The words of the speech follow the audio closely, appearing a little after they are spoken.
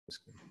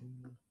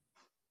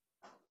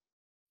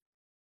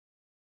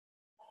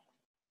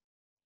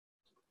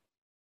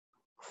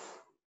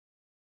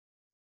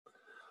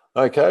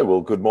Okay,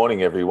 well, good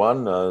morning,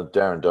 everyone.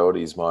 Darren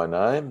Doherty is my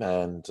name,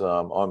 and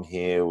I'm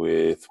here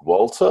with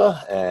Walter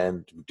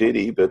and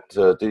Didi, but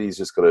Didi's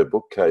just got her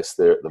bookcase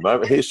there at the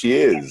moment. Here she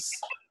is.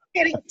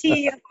 Getting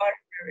tea and water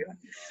for everyone.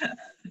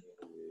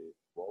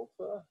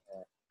 Walter.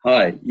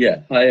 Hi,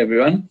 yeah. Hi,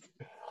 everyone.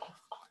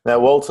 Now,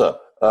 Walter,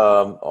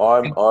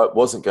 I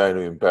wasn't going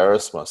to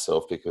embarrass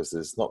myself because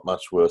there's not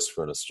much worse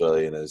for an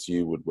Australian, as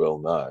you would well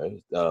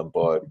know,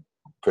 by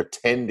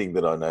pretending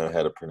that I know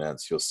how to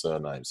pronounce your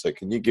surname. So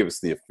can you give us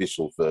the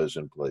official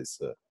version, please,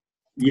 sir?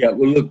 Yeah,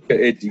 well, look,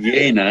 it's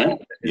Jehne.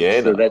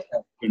 Jehne. So that's how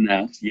it's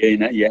pronounced,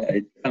 Jehne. Yeah,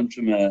 it comes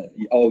from an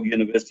old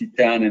university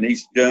town in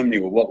East Germany,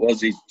 or what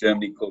was East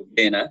Germany, called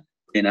Jehne.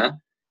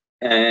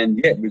 And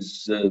yeah, it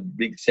was a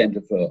big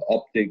centre for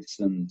optics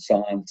and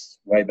science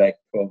way back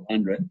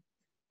 1200.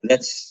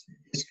 That's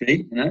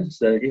history,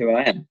 so here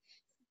I am.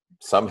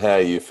 Somehow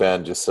you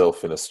found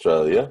yourself in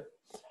Australia,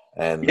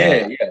 and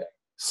yeah.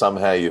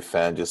 Somehow you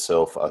found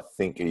yourself, I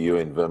think, are you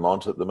in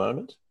Vermont at the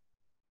moment?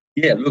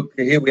 Yeah, look,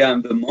 here we are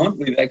in Vermont.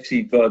 We've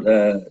actually got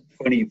a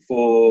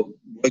 24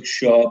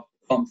 workshop,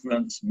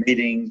 conference,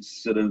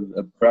 meetings, sort of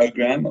a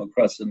program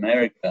across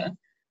America,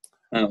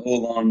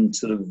 all on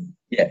sort of,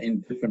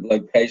 in different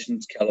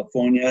locations.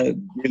 California,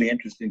 really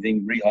interesting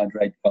thing,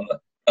 Rehydrate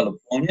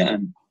California,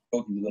 and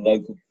talking to the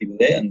local people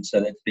there, and so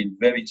that's been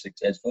very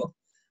successful.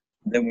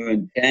 Then we were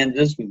in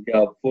Kansas with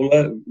Gal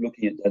Fuller,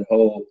 looking at that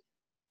whole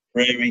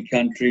prairie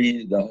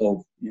country, the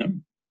whole,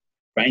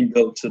 rain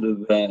belt sort of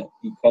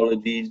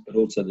ecologies, but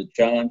also the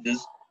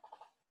challenges,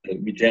 the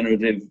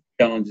regenerative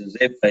challenges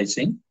they're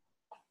facing.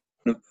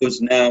 And of course,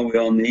 now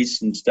we're on the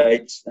eastern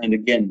states, and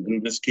again,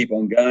 it'll just keep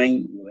on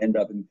going. We'll end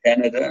up in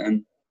Canada,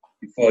 and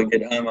before I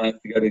get home, I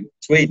have to go to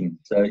Sweden.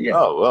 So yeah.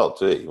 Oh well,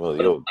 gee, well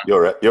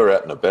you're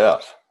out and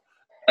about.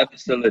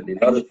 Absolutely,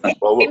 a lot of fun.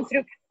 Well, came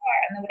through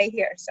car on the way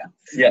here, so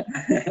yeah.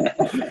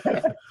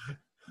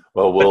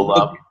 Well,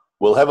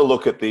 we'll have a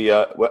look at the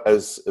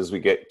as we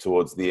get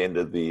towards the end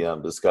of the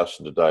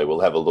discussion today. We'll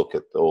have a look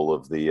at all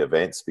of the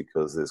events,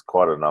 because there's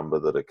quite a number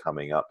that are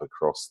coming up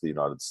across the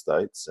United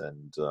States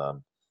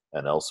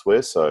and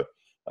elsewhere. So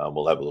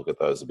we'll have a look at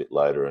those a bit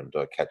later and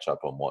catch up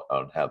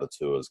on how the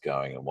tour is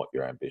going and what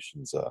your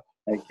ambitions are.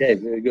 Okay,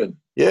 very good.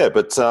 Yeah,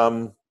 but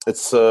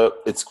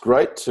it's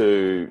great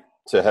to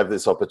have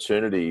this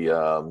opportunity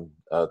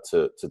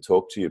to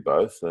talk to you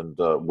both, and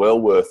well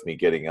worth me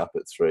getting up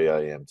at 3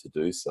 a.m. to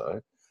do so.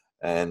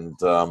 And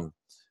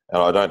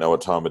I don't know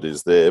what time it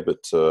is there,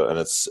 but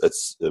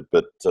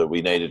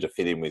we needed to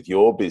fit in with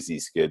your busy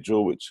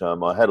schedule, which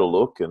I had a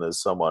look, and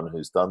as someone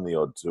who's done the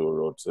odd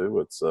tour or two,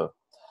 it's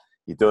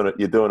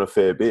you're doing a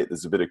fair bit.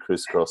 There's a bit of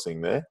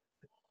crisscrossing there.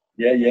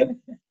 Yeah.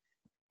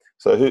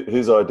 So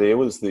whose idea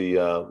was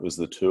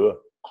the tour?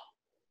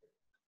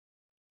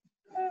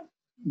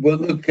 Well,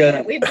 look,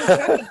 we've been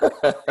talking for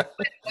a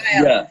while.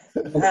 Yeah.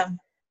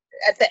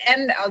 At the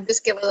end, I'll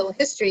just give a little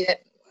history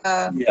that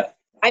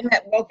I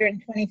met Walter in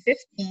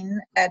 2015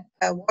 at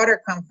a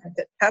water conference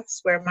at Tufts,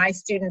 where my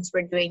students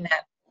were doing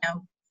that,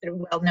 sort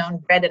of well-known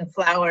bread and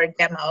flour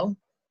demo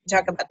to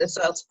talk about the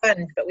soil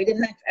sponge, but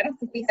I don't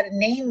think we had a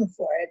name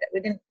for it.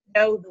 We didn't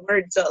know the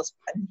word soil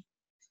sponge.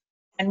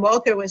 And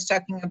Walter was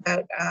talking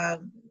about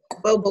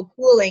global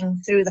cooling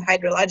through the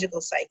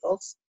hydrological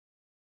cycles.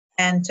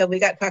 And so we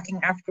got talking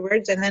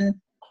afterwards, and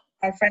then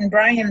our friend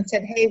Brian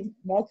said, "Hey,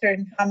 Walter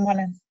and Tom want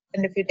to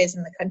spend a few days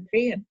in the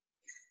country, and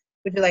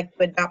would you like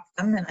to adopt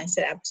them?" And I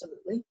said,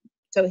 "Absolutely."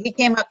 So he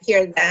came up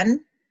here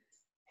then,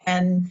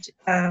 and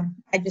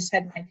I just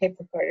had my tape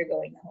recorder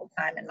going the whole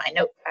time and my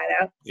notepad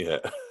out. Yeah.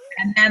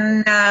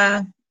 And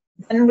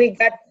then we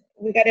got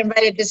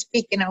invited to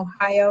speak in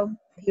Ohio.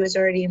 He was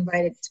already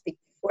invited to speak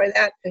before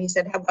that, so he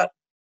said, "How about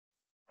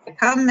I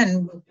come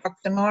and we'll talk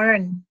some more,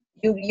 and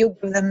you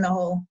give them the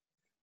whole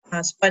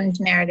sponge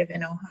narrative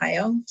in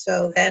Ohio."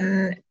 So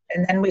then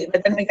we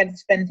got to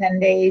spend 10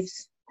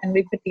 days, and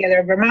we put together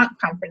a Vermont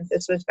conference.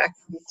 This was back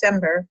in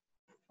December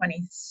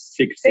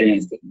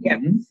 2016. Yeah.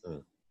 Mm-hmm.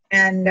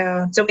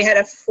 And so we had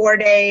a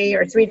 4-day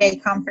or 3-day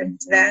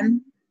conference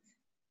then.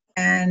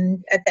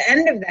 And at the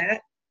end of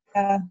that,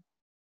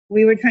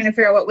 we were trying to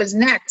figure out what was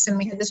next, and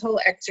we had this whole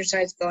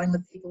exercise going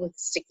with people with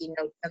sticky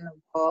notes on the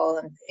wall,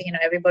 and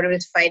everybody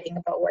was fighting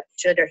about what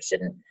should or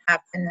shouldn't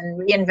happen, and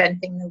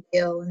reinventing the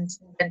wheel and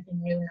inventing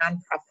new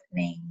nonprofit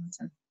names,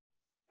 and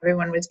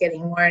everyone was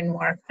getting more and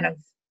more kind of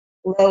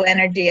low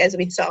energy as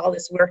we saw all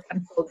this work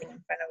unfolding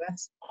in front of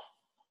us.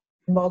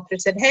 And Walter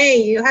said,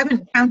 "Hey, you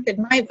haven't counted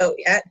my vote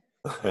yet.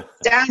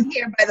 Down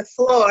here by the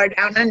floor,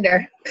 down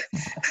under."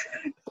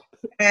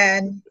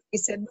 And he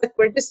said, "Look,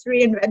 we're just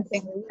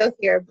reinventing the wheel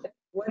here, but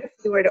what if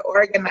we were to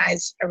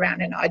organize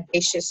around an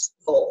audacious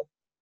goal?"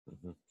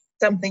 Mm-hmm.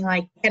 Something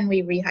like, can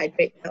we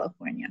rehydrate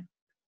California?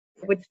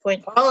 At which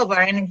point all of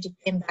our energy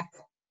came back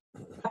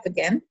up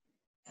again.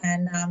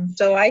 And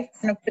so I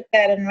kind of put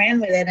that and ran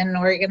with it and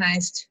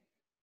organized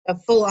a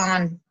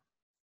full-on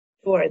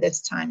tour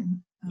this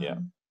time. Yeah.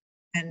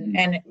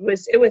 and it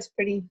was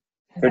pretty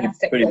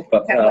fantastic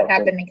what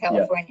happened in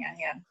California.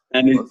 Yeah.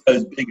 And it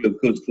goes big, of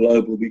course,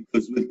 global,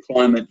 because with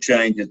climate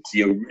change, it's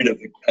the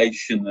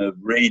aridification of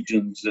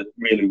regions that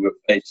really we're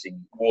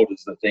facing.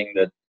 Water's the thing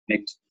that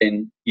next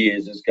 10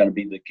 years is going to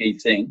be the key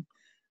thing.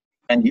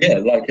 And yeah,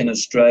 like in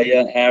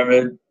Australia,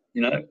 arid,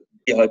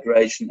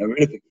 dehydration,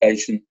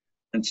 aridification.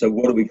 And so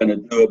what are we going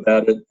to do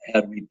about it?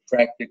 How do we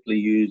practically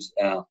use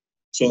our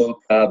soil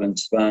carbon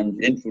sponge,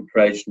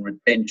 infiltration,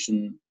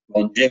 retention,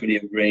 longevity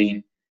of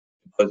green,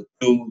 both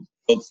build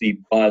healthy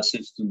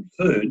biosystem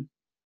food?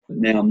 But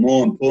now,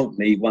 more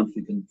importantly, once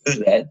we can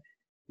do that,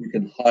 we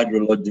can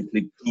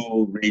hydrologically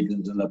cool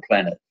regions of the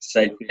planet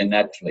safely and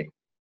naturally,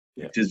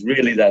 which is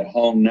really that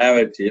whole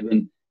narrative.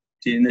 And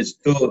in this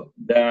talk,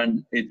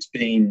 Darren, it's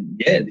been,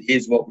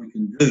 here's what we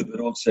can do, but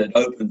also it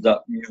opens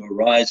up new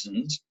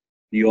horizons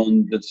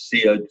beyond the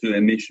CO2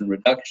 emission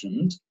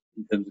reductions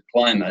in terms of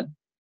climate.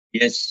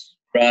 Yes,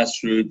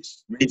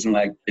 grassroots, regional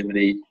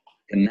activity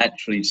can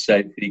naturally,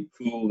 safely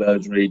cool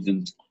those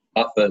regions,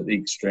 buffer the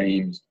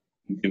extremes,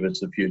 and give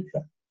us a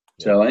future.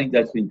 So I think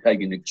that's been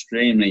taken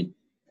extremely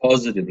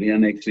positively,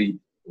 and actually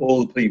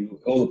all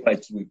the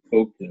places we've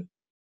talked to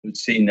have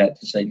seen that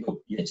to say,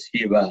 look, yes,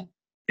 here are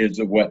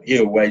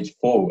ways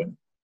forward,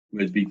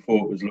 whereas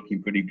before it was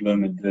looking pretty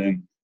gloom and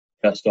doom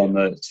just on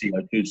the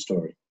CO2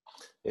 story.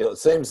 Yeah, it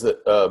seems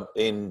that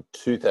in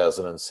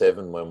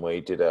 2007, when we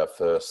did our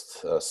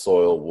first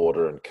soil,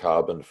 water and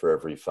carbon for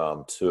every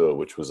farm tour,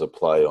 which was a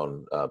play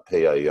on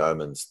P.A.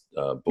 Yeoman's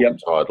book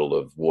title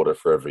of Water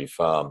for Every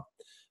Farm,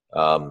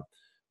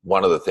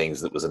 one of the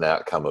things that was an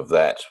outcome of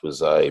that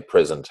was a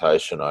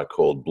presentation I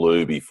called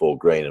Blue Before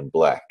Green and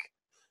Black.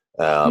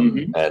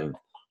 And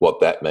what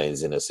that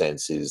means, in a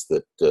sense, is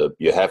that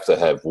you have to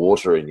have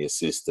water in your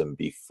system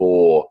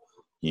before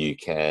you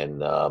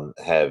can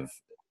have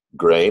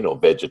green or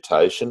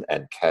vegetation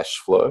and cash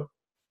flow,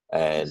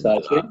 and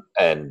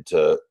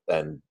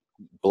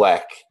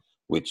black,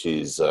 which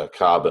is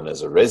carbon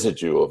as a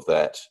residue of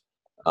that,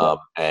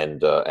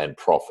 and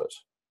profit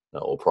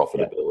or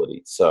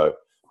profitability. So,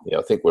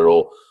 I think we're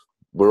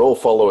all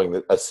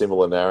following a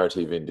similar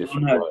narrative in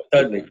different ways.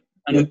 Totally.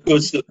 And of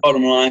course, the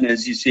bottom line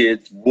is, you see,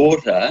 it's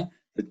water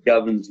that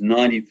governs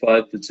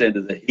 95%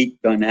 of the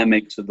heat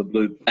dynamics of the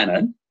blue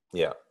planet.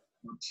 Yeah.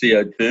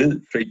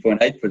 CO2,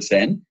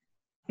 3.8%.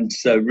 And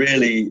so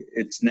really,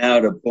 it's now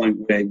at a point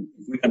where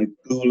if we're going to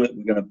cool it,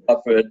 we're going to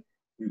buffer it,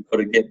 we've got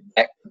to get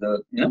back to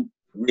the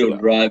real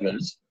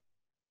drivers.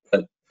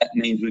 But that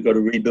means we've got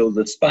to rebuild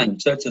the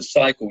sponge. So it's a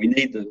cycle. We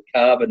need the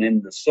carbon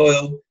in the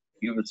soil,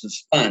 give us a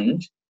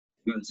sponge,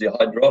 give us the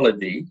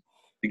hydrology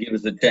to give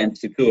us a chance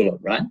to cool it,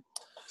 right?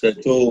 So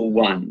it's all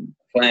one: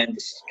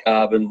 plants,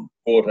 carbon,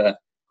 water,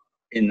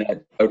 in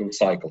that total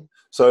cycle.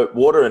 So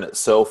water in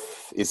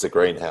itself is a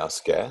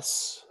greenhouse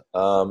gas.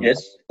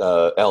 Yes.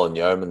 Alan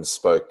Yeoman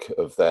spoke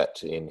of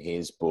that in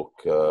his book,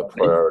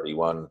 Priority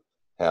One,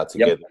 How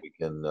Together We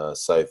Can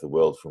Save the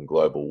World from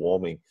Global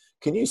Warming.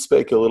 Can you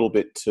speak a little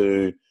bit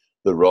to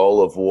the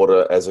role of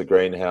water as a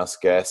greenhouse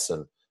gas?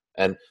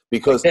 And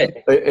because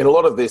in a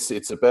lot of this,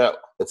 it's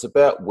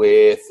about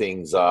where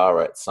things are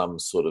at some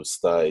sort of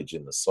stage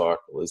in the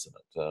cycle, isn't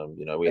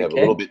it? We have a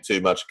little bit too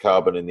much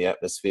carbon in the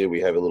atmosphere. We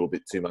have a little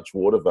bit too much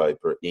water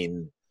vapor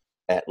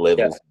at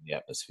levels in the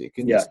atmosphere.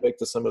 Can you speak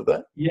to some of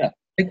that? Yeah.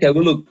 Okay.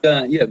 Well, look,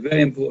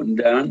 very important,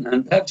 Darren.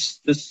 And perhaps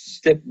just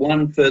step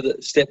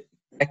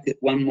back at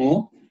one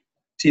more.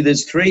 See,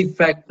 there's three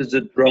factors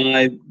that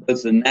drive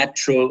both the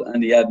natural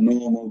and the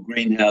abnormal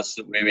greenhouse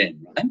that we're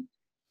in, right?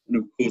 And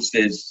of course,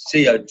 there's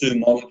CO2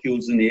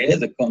 molecules in the air,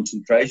 the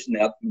concentration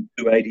out from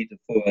 280 to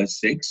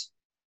 406.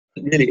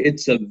 But really,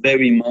 it's a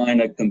very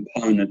minor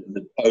component of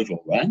the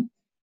total, right?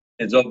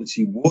 There's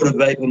obviously water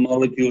vapor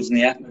molecules in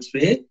the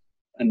atmosphere.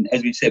 And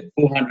as we said,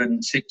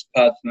 406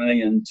 parts per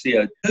million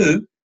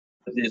CO2,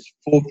 but there's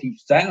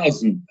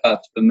 40,000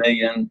 parts per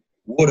million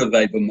water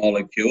vapor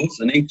molecules,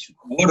 and each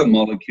water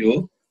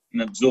molecule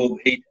can absorb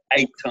heat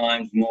 8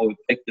 times more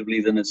effectively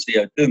than a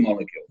CO2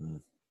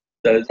 molecule.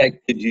 So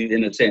that gives you,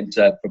 in a sense,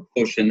 a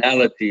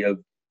proportionality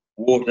of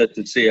water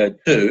to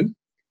CO2.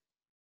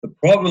 The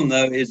problem,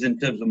 though, is in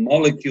terms of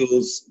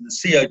molecules, the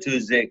CO2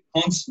 is there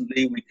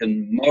constantly. We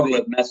can model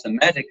it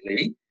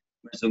mathematically,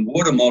 whereas the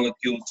water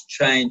molecules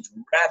change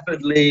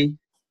rapidly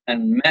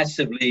and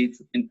massively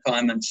in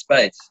time and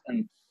space,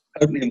 and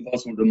totally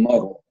impossible to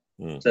model.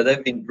 So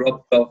they've been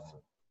dropped off,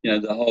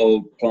 the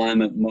whole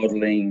climate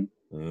modeling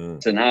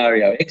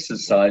scenario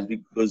exercise,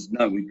 because,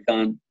 no, we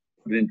can't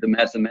put it into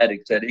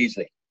mathematics that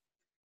easily.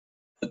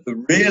 But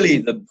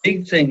the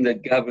big thing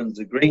that governs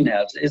the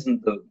greenhouse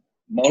isn't the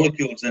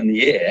molecules in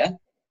the air,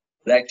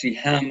 but actually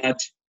how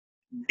much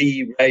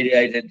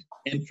re-radiated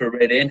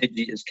infrared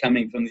energy is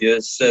coming from the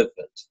Earth's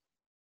surface.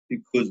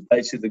 Because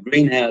basically the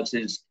greenhouse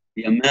is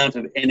the amount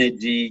of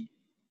energy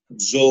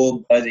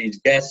absorbed by these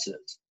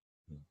gases.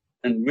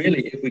 And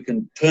really, if we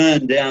can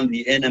turn down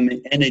the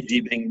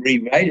energy being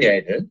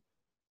re-radiated,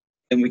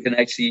 then we can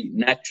actually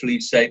naturally,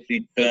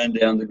 safely turn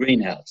down the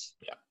greenhouse.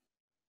 Yeah.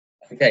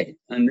 Okay,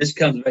 and this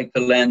comes back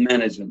to land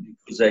management,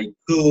 because a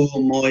cool,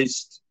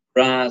 moist,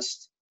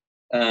 grassed,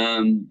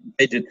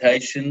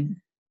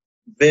 vegetation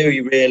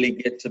very rarely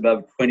gets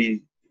above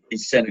 20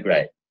 degrees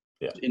centigrade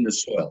in the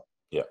soil.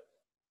 Yeah.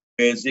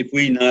 Whereas if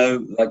we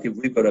know, like if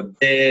we've got a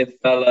bare,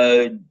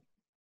 fallow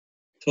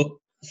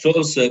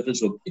soil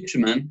surface or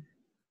bitumen,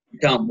 you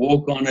can't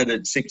walk on it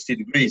at 60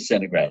 degrees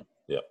centigrade.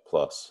 Yeah,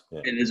 plus.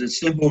 Yeah. It is a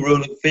simple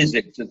rule of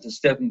physics. It's a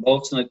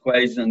Stephan-Boltzmann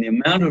equation, and the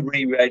amount of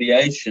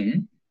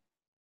re-radiation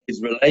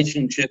is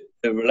related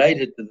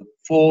to the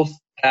fourth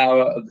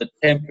power of the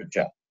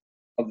temperature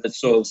of the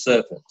soil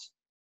surface.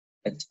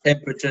 It's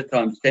temperature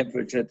times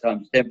temperature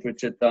times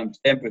temperature times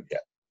temperature.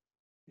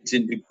 It's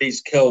in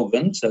degrees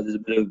Kelvin, so there's a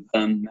bit of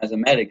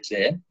mathematics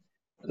there.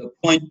 But the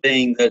point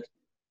being that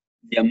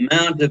the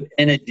amount of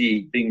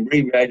energy being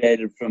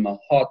re-radiated from a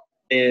hot,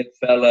 bare,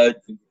 fallow,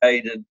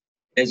 degraded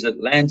desert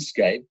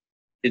landscape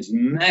is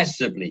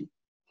massively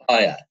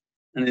higher.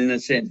 And in a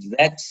sense,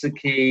 that's the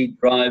key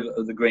driver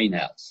of the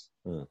greenhouse.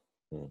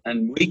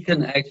 And we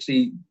can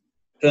actually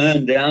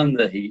turn down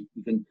the heat,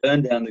 we can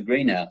turn down the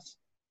greenhouse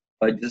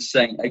by just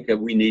saying, okay,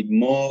 we need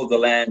more of the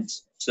land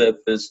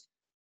surface,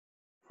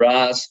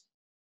 grass,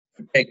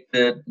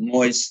 protected,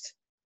 moist,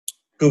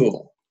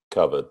 cool.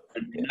 Covered.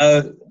 And we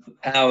know the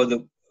power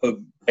of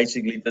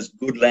basically just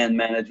good land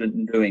management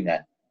and doing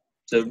that.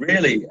 So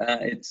really,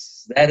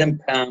 it's that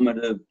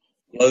empowerment of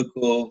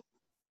local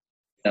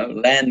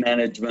land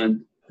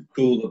management to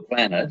cool the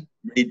planet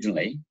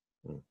regionally,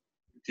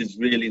 which is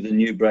really the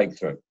new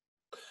breakthrough.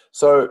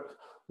 So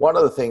one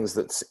of the things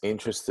that's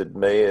interested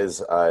me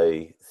as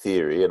a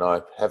theory, and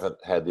I haven't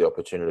had the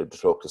opportunity to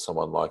talk to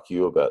someone like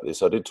you about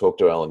this, I did talk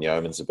to Alan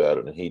Yeomans about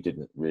it, and he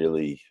didn't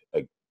really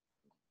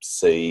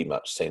see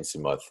much sense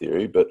in my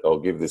theory, but I'll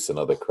give this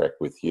another crack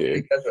with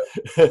you.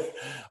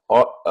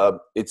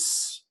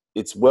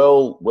 It's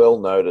well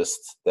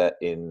noticed that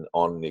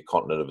on the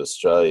continent of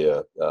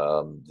Australia,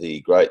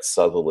 the great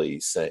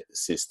southerly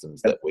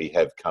systems that we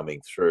have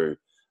coming through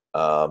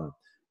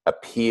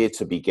appear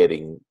to be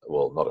getting,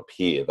 well, not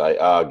appear, they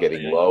are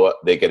getting lower.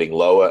 They're getting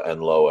lower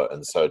and lower,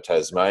 and so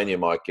Tasmania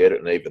might get it,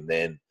 and even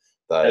then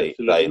they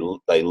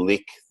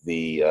lick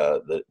the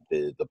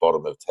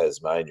bottom of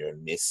Tasmania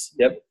and miss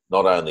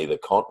not only the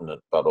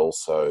continent but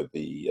also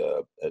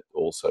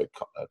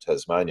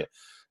Tasmania.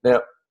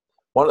 Now,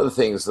 one of the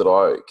things that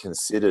I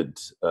considered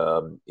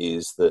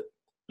is that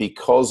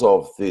because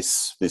of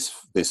this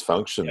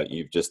function that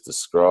you've just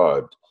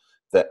described,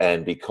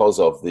 and because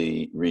of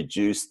the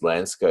reduced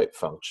landscape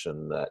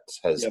function that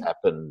has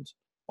happened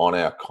on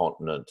our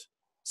continent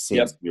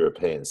since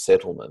European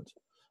settlement,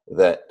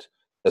 that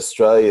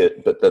Australia,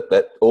 but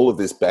that all of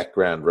this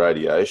background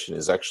radiation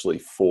is actually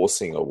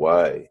forcing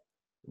away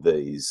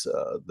these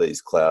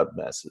cloud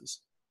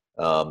masses,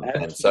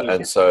 and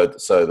so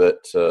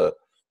that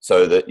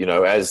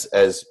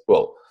as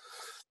well,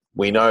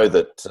 we know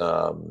that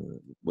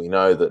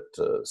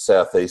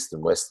southwest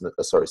and western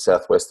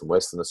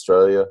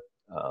Australia,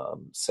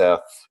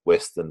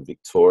 southwestern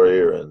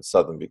Victoria and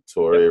southern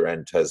Victoria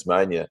and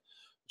Tasmania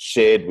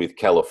shared with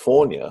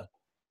California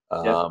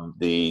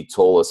the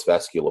tallest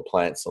vascular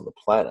plants on the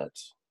planet,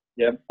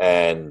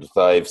 and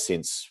they've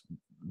since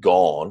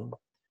gone,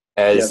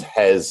 as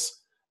has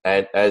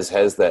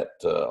that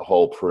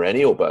whole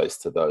perennial base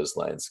to those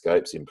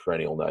landscapes in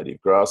perennial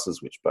native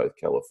grasses, which both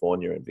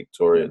California and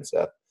Victoria and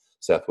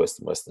southwest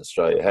and Western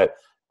Australia have.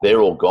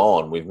 They're all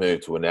gone. We've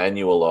moved to an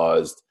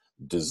annualised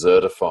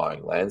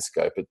desertifying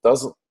landscape. It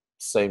doesn't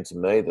seem to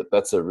me that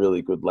that's a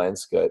really good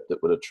landscape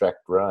that would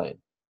attract rain.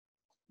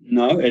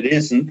 No, it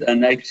isn't,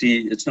 and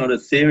actually, it's not a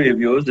theory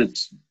of yours.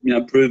 It's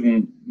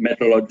proven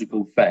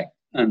meteorological fact,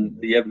 and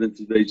the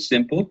evidence is very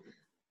simple.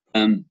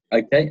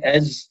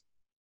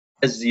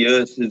 As the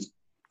Earth has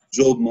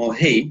absorbed more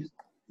heat,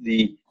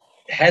 the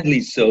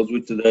Hadley cells,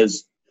 which are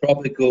those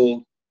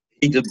tropical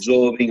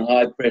heat-absorbing,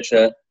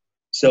 high-pressure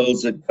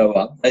cells that go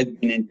up, they've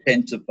been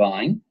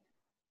intensifying,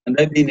 and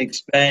they've been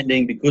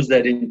expanding because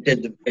that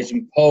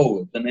intensification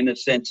poleward, and in a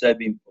sense, they've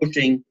been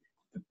pushing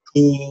the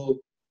cool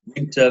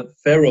winter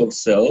feral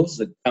cells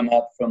that come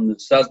up from the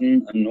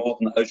southern and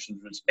northern oceans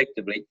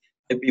respectively.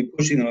 They've been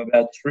pushing them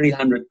about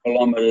 300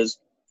 kilometers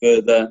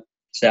further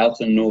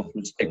south and north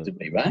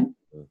respectively, right?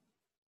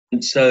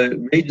 And so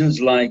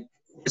regions like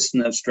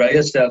Western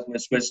Australia,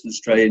 southwest Western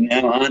Australia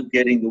now aren't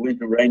getting the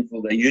winter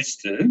rainfall they used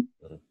to,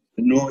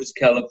 nor is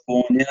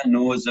California,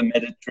 nor is the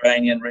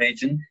Mediterranean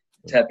region.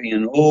 Tapping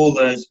in all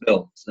those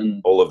belts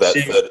and all of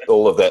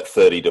that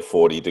 30 to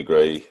 40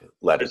 degree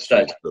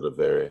latitude sort of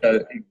area.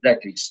 So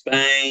exactly,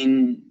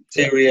 Spain,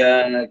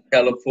 Syria,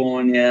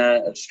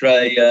 California,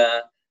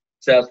 Australia,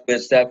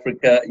 Southwest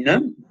Africa.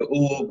 We're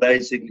all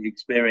basically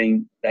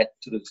experiencing that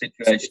sort of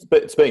situation.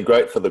 It's been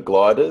great for the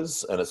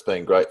gliders and it's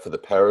been great for the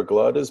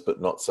paragliders, but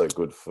not so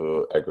good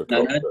for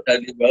agriculture.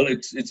 Well,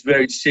 it's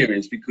very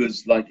serious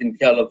because, like in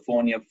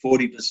California,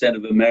 40%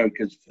 of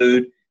America's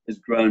food is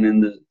grown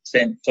in the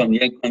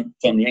Sonyenkon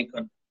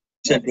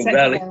Central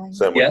Valley.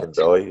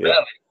 Valley.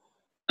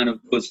 And of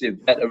course,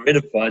 if that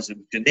aridifies,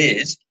 which it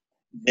is,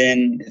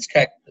 then it's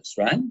cactus,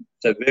 right?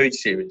 So very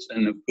serious.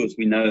 And of course,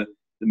 we know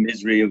the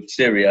misery of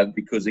Syria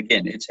because,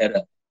 again, it's had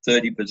a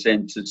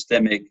 30%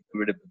 systemic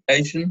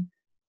aridification,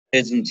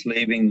 peasants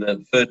leaving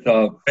the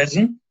fertile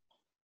crescent,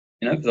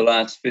 for the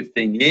last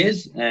 15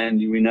 years, and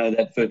we know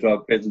that fertile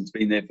crescent's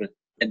been there for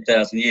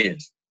 10,000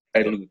 years,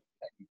 cradle of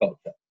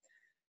agriculture.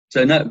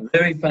 So, no,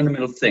 very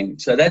fundamental thing.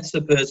 So that's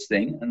the first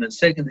thing. And the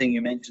second thing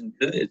you mentioned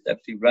too is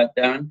absolutely right,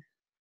 Darren.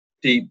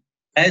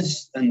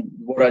 And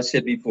what I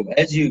said before,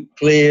 as you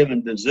clear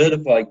and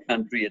desertify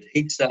country, it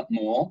heats up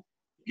more,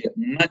 you get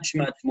much,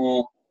 much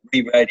more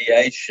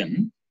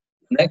re-radiation,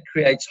 and that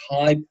creates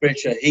high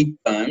pressure heat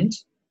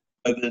domes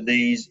over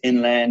these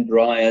inland,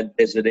 drier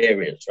desert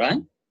areas,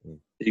 right? So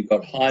you've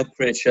got high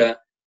pressure,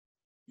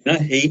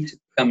 heat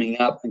coming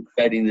up and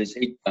creating this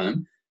heat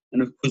dome.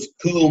 And of course,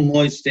 cool,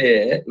 moist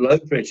air, low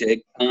pressure air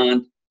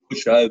can't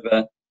push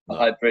over a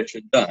high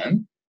pressure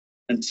dome.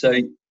 And so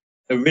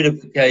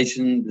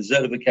aridification,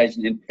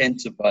 desertification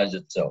intensifies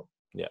itself.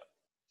 Yeah.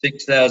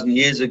 6,000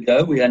 years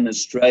ago, we had an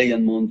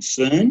Australian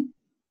monsoon,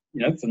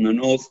 from the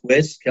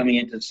northwest coming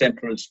into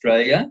central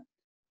Australia.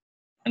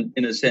 And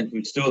in a sense,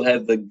 we still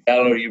have the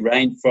Gallery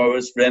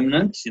rainforest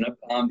remnants,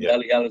 Palm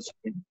Valley, Alice,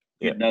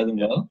 you know them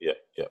well. Yeah.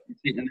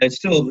 And they're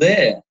still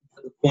there.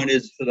 The point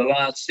is, for the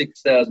last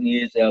 6,000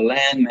 years, our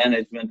land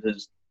management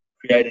has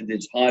created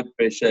this high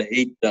pressure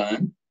heat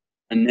dome.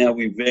 And now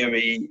we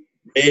very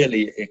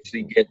rarely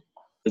actually get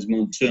those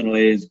monsoonal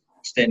airs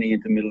extending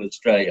into middle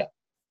Australia.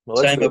 Well,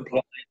 Same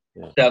applies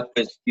to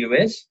southwest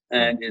US,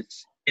 and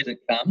it's here to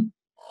come.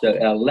 So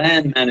our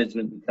land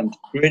management becomes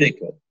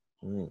critical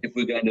if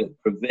we're going to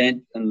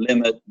prevent and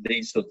limit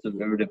these sorts of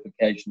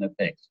aridification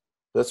effects.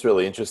 That's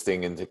really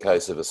interesting in the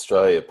case of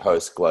Australia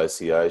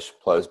post-glaciation,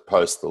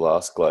 post the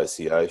last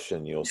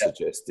glaciation. You're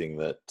suggesting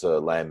that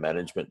land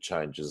management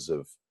changes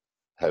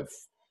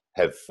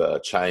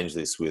have changed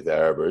this with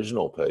our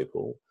Aboriginal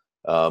people.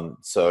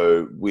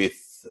 So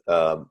with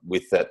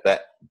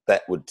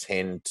that would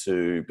tend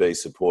to be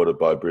supported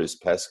by Bruce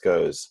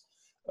Pascoe's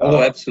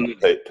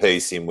absolutely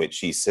piece, in which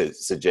he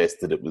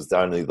suggested it was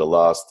only the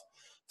last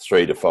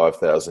 3,000 to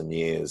 5,000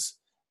 years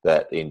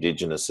that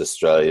Indigenous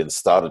Australians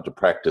started to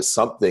practice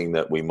something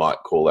that we might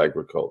call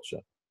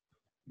agriculture.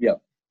 Yeah.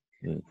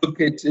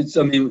 Look,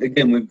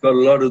 again, we've got a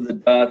lot of the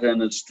data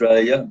in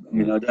Australia. I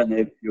don't know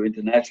if your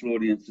international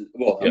audience is,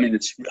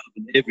 it's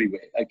relevant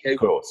everywhere, okay? Of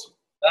course.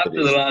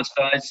 After the last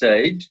ice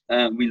age,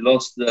 we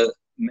lost the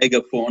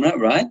megafauna,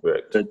 right?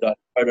 Correct. The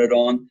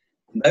Diprotodon.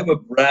 And they were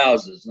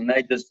browsers, and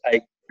they just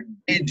ate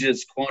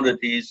prodigious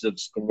quantities of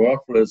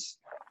sclerophyllous,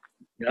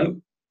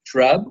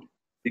 shrub,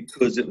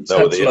 because it was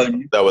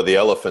they were the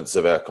elephants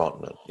of our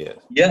continent, yes.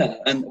 Yeah,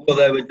 and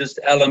they were just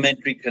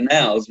alimentary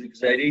canals,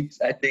 because they'd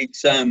eat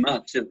so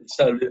much, it was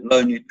so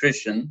low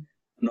nutrition,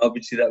 and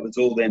obviously that was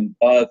all then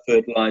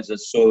biofertilizer,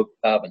 soil,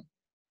 carbon.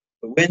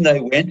 But when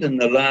they went,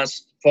 and the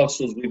last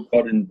fossils we've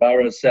got in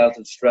Burra, South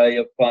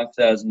Australia,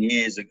 5,000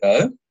 years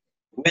ago,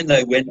 when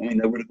they went,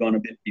 they would have gone a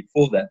bit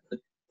before that, but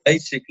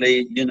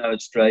basically,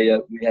 Australia,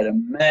 we had a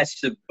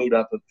massive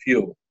build-up of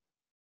fuel.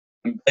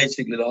 And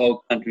basically the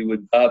whole country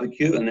would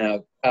barbecue, and our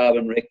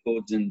carbon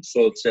records and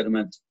soil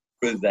sediments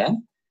prove that.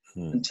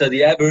 And so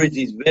the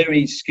Aborigines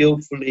very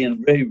skillfully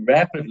and very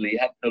rapidly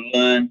had to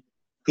learn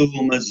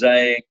cool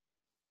mosaic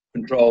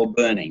control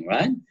burning,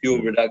 right?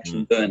 Fuel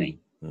reduction burning.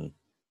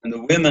 And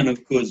the women,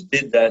 of course,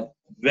 did that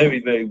very,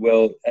 very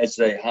well. As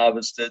they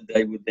harvested,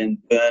 they would then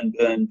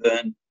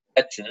burn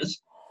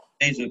patches.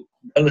 These are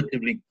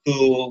relatively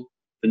cool,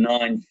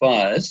 benign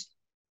fires.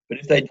 But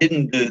if they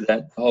didn't do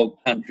that, the whole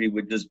country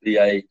would just be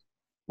a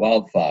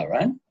wildfire,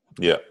 right?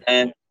 Yeah.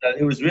 And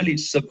it was really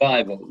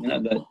survival,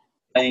 that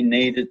they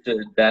needed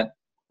to adapt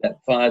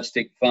that fire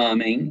stick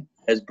farming,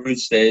 as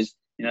Bruce says,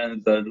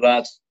 the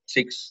last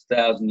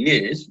 6,000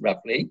 years,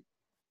 roughly,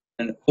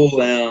 and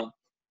all our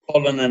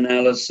pollen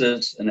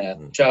analysis and our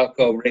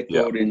charcoal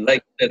record in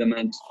lake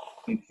sediments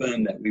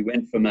confirmed that we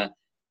went from a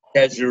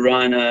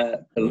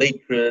casuarina,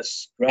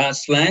 calicris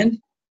grassland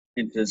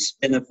into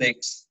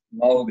spinifex,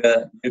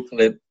 mulga,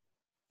 eucalypt,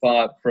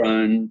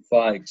 fire-prone,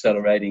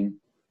 fire-accelerating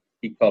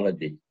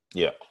ecology.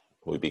 Yeah,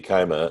 we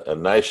became a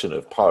nation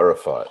of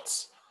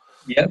pyrophytes.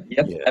 Yep,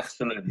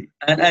 absolutely.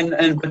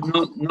 And but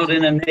not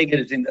in a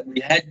negative thing, that we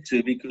had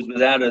to, because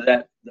without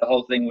that, the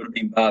whole thing would have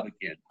been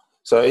barbecued.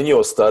 So in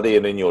your study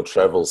and in your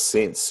travels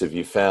since, have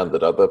you found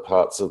that other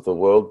parts of the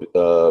world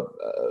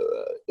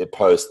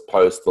post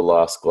the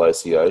last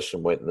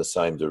glaciation went in the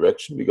same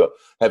direction?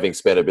 Having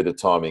spent a bit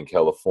of time in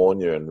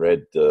California and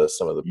read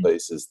some of the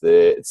pieces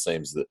there, it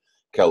seems that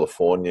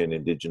Californian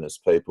Indigenous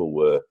people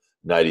were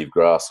native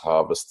grass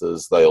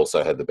harvesters. They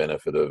also had the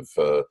benefit of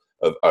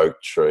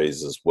oak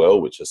trees as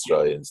well, which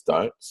Australians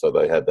don't. So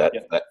they had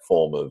that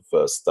form of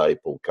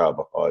staple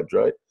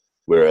carbohydrate,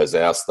 whereas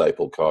our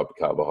staple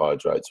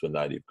carbohydrates were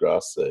native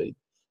grass seed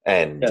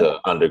and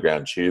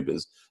underground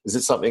tubers. Is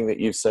it something that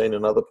you've seen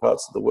in other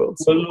parts of the world?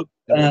 Well,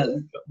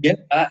 look,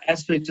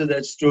 aspects of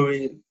that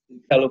story,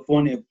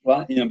 California,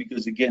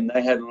 because again,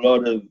 they had a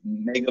lot of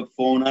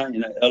megafauna,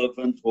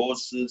 elephants,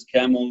 horses,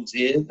 camels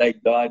here. They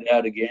died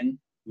out again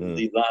with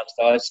the last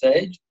ice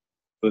age.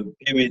 For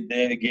a period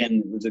there,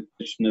 again, it was a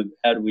question of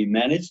how do we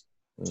manage.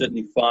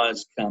 Certainly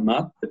fires come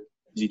up, but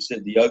as you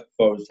said, the oak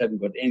forests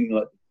haven't got anything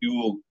like the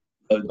fuel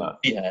load that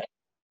we have.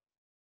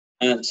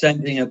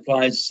 Same thing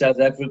applies South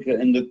Africa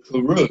and the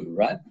Karoo,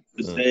 right?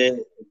 Because they're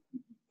the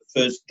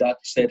first Dutch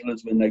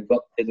settlers, when they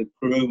got there, the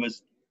Karoo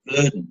was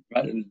verdant,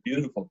 right? It was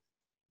beautiful.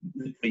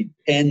 Literally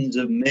tens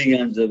of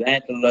millions of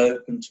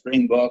antelope and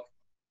springbok,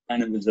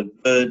 and it was a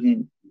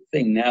verdant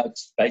thing. Now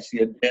it's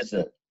basically a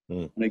desert.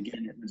 And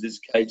again, it was this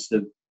case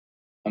of,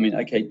 I mean,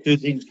 okay, two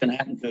things can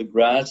happen to a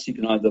grass. You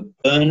can either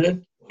burn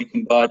it or you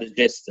can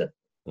biodigest it.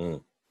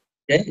 Okay?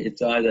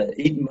 It's either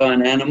eaten by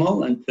an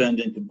animal and turned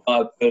into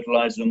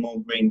biofertilizer or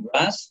more green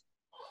grass,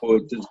 or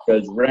it just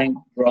goes rank,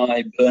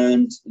 dry,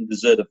 burns, and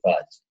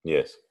desertifies.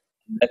 Yes.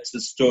 That's the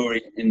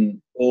story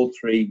in all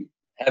three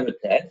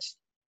habitats,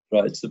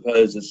 right?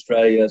 Suppose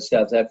Australia,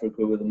 South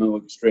Africa were the more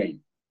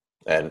extreme.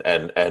 And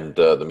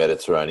the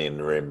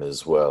Mediterranean rim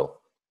as well.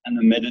 And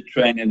the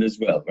Mediterranean as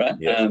well, right?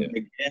 Yes,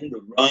 Again,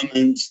 the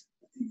Romans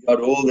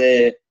got all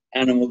their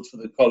animals for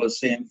the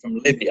Colosseum from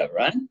Libya,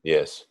 right?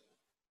 Yes.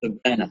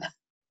 Savannah.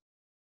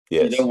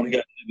 Yes. You don't want to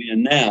go to Libya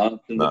now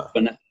to look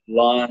for a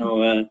lion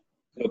or a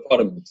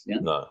hippopotamus, yeah?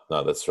 No,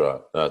 that's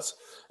right. No,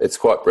 it's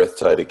quite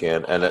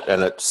breathtaking, and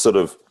it sort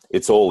of,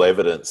 it's all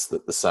evidence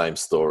that the same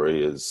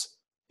story is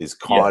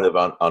kind of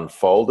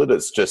unfolded.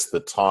 It's just the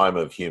time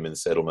of human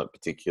settlement,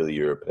 particularly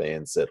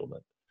European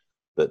settlement,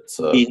 that's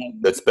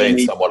been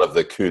somewhat of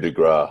the coup de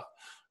grace.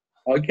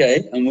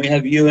 Okay, and we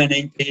have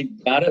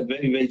UNEP data,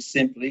 very, very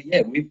simply.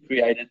 Yeah, we've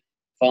created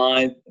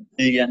 5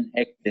 billion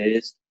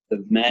hectares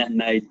of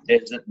man-made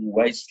desert and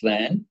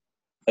wasteland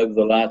over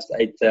the last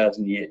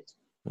 8,000 years.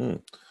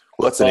 Well,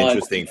 that's an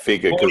interesting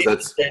figure, because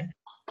that's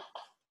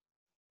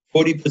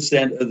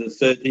 40% of the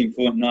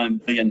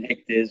 13.9 billion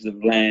hectares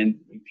of land,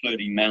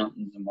 including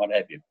mountains and what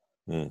have you.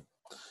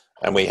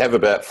 And we have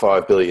about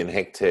 5 billion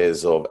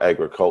hectares of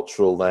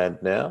agricultural land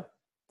now.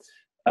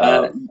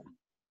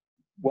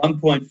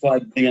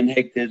 1.5 billion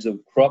hectares of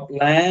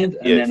cropland,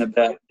 and then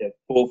about 4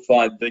 or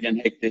 5 billion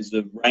hectares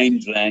of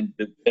rangeland,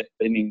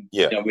 depending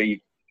where you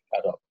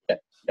cut off.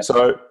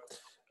 So,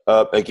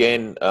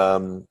 again,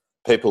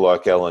 people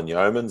like Alan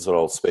Yeomans, and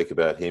I'll speak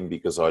about him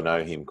because I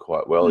know him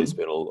quite well. He's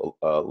been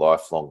a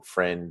lifelong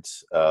friend.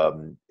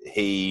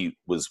 He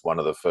was one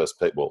of the first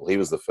people, he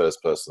was the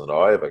first person that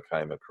I ever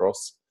came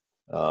across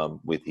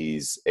with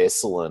his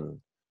Esalen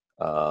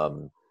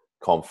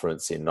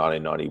conference in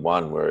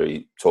 1991, where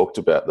he talked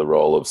about the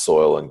role of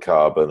soil and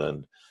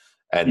carbon,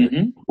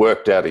 and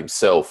worked out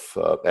himself,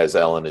 as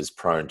Alan is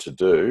prone to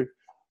do,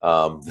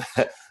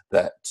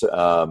 that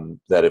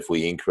if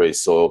we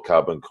increase soil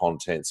carbon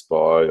contents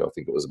by, I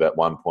think it was about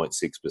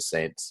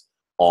 1.6%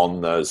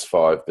 on those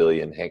 5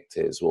 billion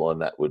hectares, well,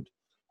 and that would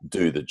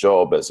do the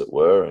job, as it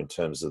were, in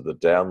terms of the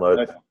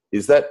download.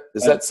 Is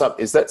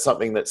that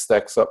something that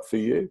stacks up for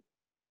you?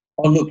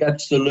 Oh, look,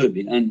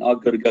 absolutely. And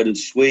I've got to go to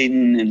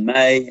Sweden in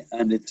May,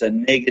 and it's a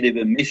negative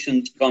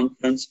emissions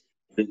conference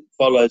that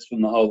follows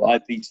from the whole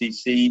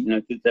IPCC,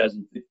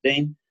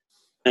 2015.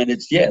 And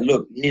it's,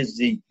 look, here's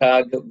the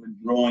target. We're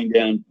drawing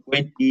down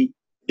 20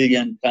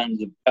 billion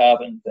tons of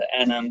carbon per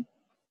annum.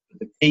 But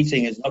the key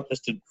thing is not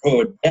just to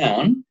draw it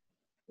down,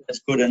 that's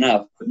good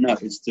enough, but no,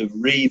 it's to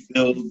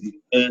rebuild the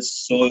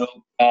Earth's soil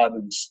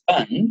carbon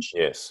sponge,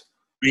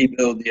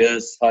 rebuild the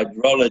Earth's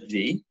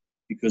hydrology,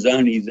 because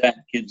only that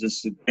gives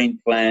us the green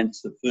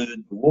plants, the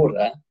food, the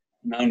water,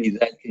 and only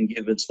that can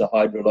give us the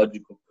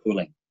hydrological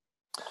cooling.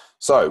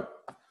 So,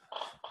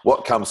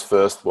 what comes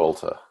first,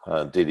 Walter,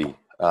 Didi?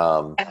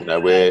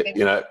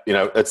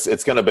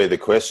 It's going to be the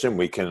question.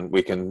 We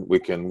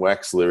can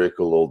wax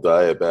lyrical all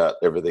day about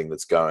everything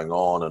that's going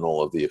on and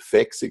all of the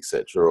effects,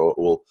 etc.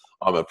 Or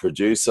I'm a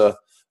producer,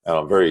 and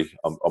I'm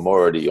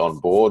already on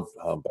board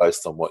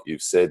based on what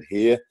you've said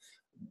here.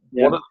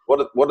 Yeah.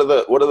 What are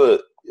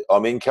the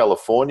I'm in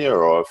California,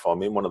 or if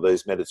I'm in one of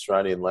these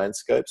Mediterranean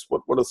landscapes,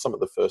 what are some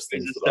of the first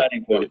things that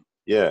starting point?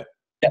 Yeah,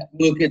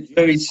 look, it's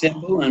very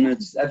simple and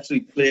it's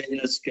absolutely clear,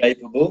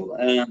 inescapable.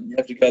 You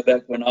have to go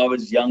back when I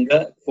was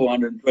younger,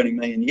 420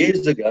 million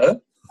years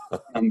ago.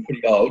 I'm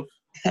pretty old.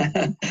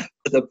 But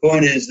the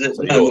point is that...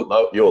 So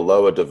you're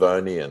Lower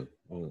Devonian.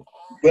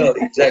 Well,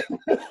 exactly.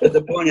 But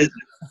the point is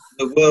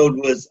the world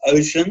was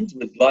oceans,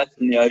 with life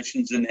in the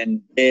oceans, and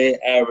then bare,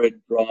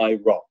 arid, dry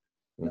rock.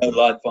 No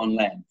life on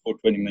land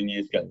 420 million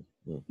years ago.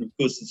 Of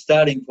course, the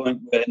starting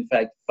point were, in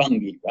fact,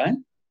 fungi, right?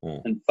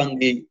 And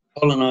fungi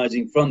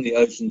colonizing from the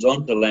oceans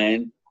onto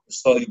land to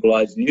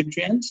solubilize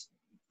nutrients,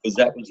 because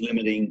that was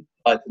limiting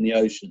life in the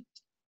oceans.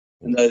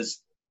 And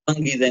those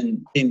fungi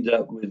then teamed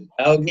up with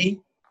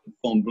algae to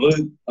form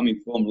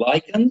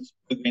lichens,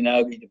 blue-green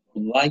algae to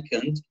form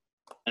lichens,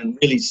 and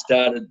really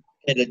started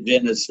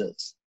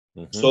petagenesis,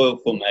 soil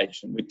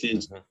formation, which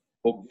is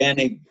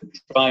organic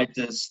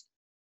detritus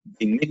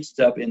being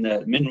mixed up in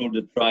the mineral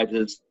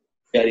detritus,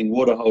 creating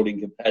water holding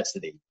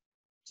capacity.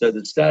 So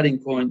the starting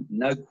point,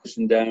 no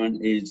question,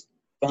 Darren, is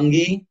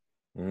fungi,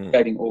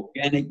 creating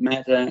organic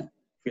matter,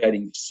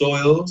 creating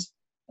soils,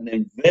 and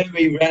then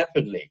very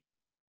rapidly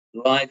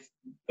life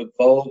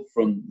evolved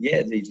from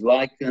these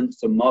lichens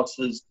to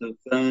mosses to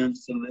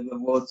ferns to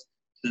liverworts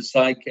to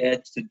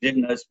cycads, to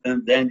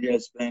gymnosperms,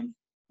 angiosperms,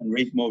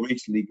 and more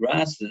recently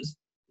grasses.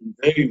 And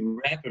very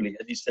rapidly,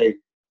 as you say,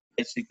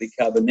 basically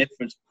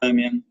Carboniferous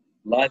Permian,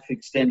 life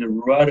extended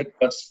right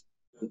across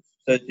the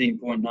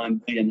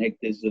 13.9 billion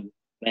hectares of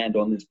land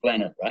on this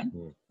planet, right?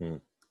 Mm-hmm.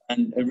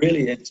 And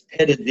really it's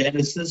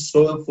pedogenesis,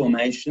 soil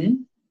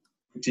formation,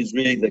 which is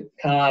really the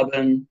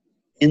carbon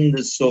in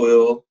the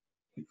soil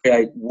to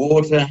create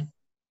water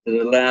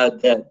that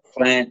allowed that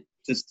plant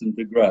system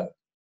to grow.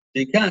 So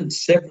you can't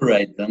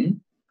separate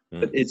them,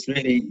 but it's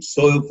really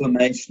soil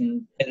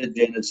formation,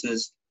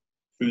 pedogenesis,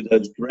 through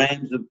those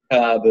grams of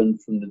carbon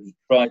from the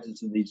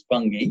detritus of these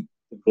fungi,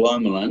 the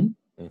glomalin,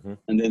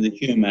 and then the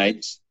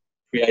humates,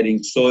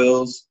 creating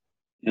soils,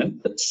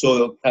 that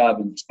soil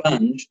carbon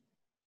sponge,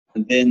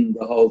 and then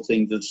the whole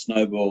thing just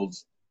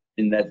snowballs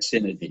in that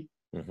synergy.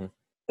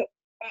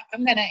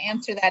 I'm going to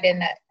answer that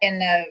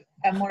in a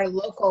more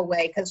local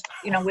way, because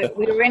we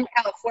were in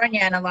California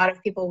and a lot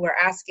of people were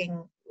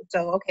asking,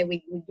 so okay,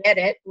 we get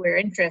it, we're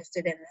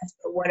interested in this,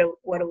 but what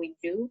do we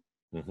do?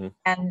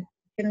 And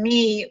to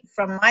me,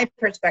 from my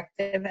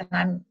perspective, and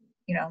I'm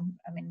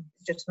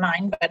just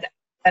mine, but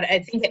I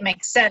think it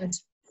makes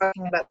sense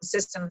talking about the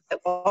systems that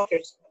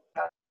Walter's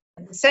about.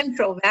 The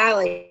Central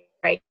Valley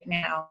right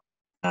now,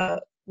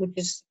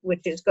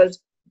 which goes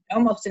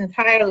almost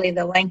entirely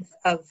the length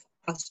of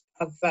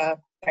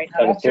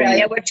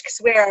Australia,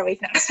 where are we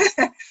now?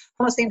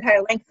 Almost the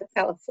entire length of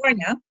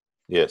California.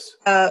 Yes.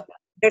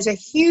 There's a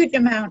huge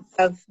amount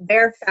of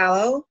bare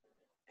fallow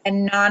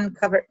and no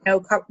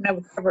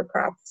cover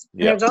crops.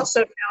 And there's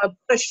also now a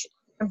push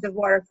in terms of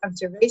water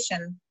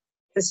conservation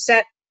to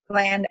set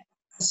land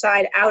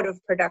aside out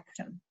of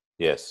production.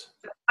 Yes.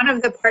 One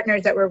of the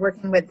partners that we're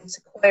working with is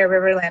Sequoia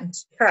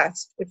Riverlands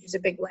Trust, which is a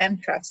big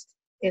land trust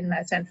in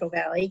the Central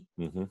Valley.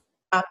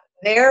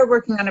 They're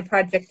working on a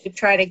project to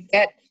try to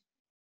get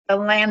the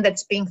land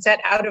that's being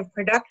set out of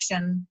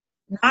production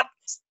not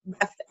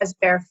left as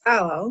bare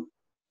fallow,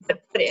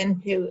 but put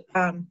into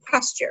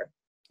pasture.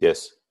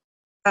 Yes.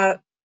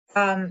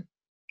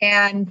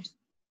 And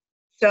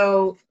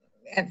so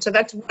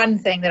that's one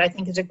thing that I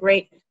think would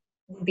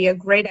be a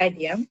great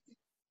idea.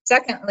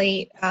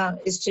 Secondly,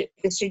 is to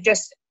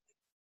just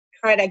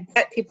try to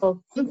get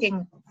people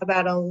thinking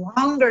about a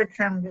longer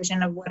term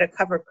vision of what a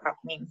cover crop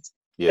means.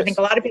 Yes. I think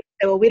a lot of people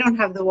say, well, we don't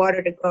have the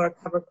water to grow a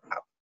cover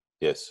crop.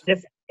 Yes. But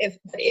if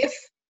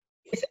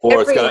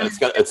or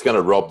it's going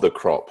to rob the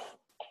crop.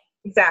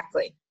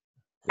 Exactly.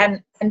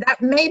 And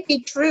that may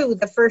be true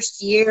the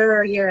first year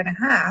or year and a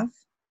half.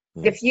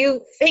 If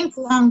you think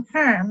long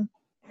term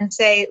and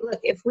say,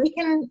 look, if we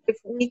can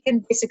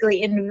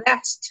basically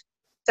invest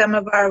some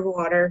of our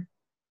water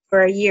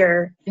for a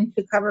year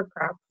into cover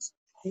crops,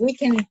 we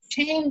can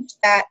change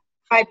that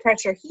high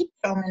pressure heat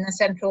dome in the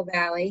Central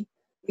Valley.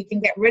 We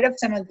can get rid of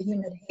some of the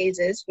humid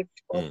hazes, which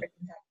we'll talk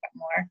about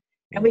more,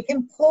 and we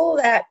can pull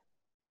that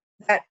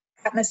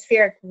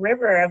atmospheric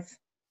river of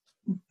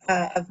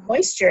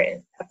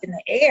moisture up in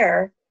the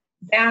air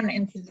down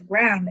into the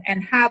ground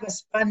and have a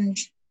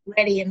sponge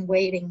ready and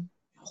waiting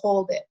to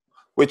hold it.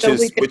 Which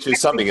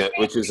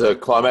is a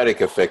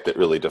climatic effect that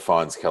really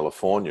defines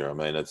California. I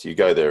mean, you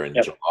go there in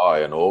July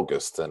and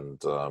August,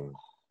 and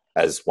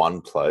as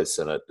one place,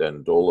 and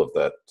all of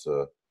that,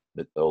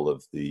 all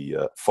of the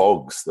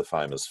fogs, the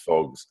famous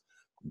fogs,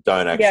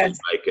 don't actually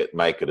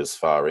make it as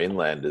far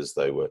inland as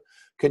they were.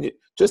 Can you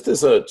just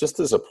as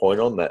a point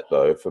on that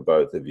though, for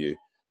both of you,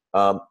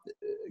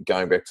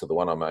 going back to the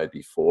one I made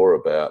before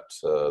about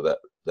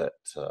that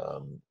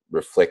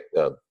reflect.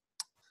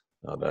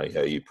 I don't know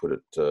how you put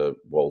it,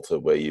 Walter,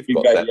 where you've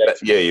got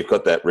you've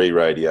got that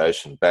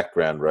re-radiation,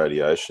 background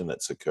radiation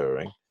that's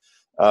occurring.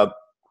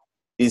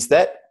 Is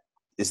that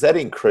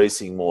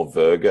increasing more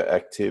virga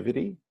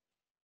activity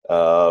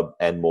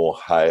and more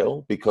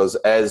hail? Because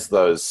as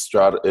those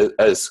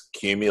as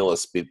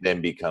cumulus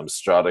then becomes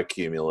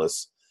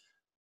stratocumulus,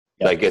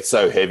 they get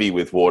so heavy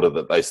with water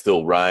that they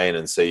still rain,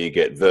 and so you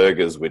get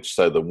virgas,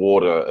 so the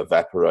water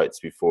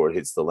evaporates before it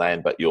hits the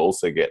land, but you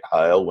also get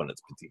hail when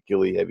it's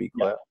particularly heavy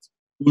clouds.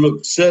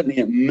 Look, certainly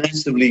it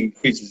massively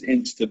increases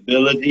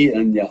instability,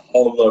 and a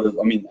whole lot of,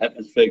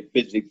 atmospheric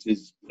physics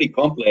is pretty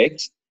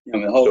complex, a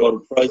whole lot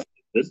of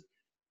processes.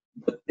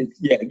 But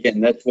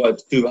again, that's why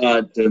it's too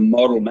hard to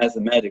model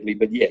mathematically.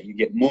 But you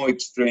get more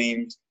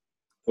extremes,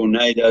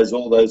 tornadoes,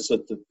 all those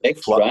sorts of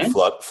effects, right?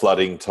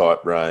 Flooding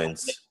type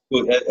rains.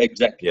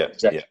 Exactly.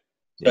 Exactly.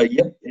 So,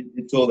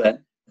 it's all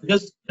that.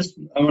 Just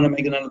I want to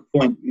make another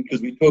point,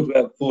 because we talked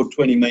about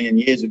 420 million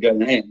years ago,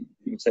 and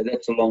you can say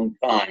that's a long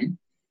time.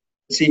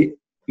 See,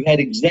 we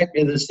had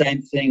exactly the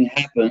same thing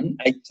happen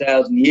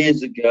 8,000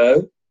 years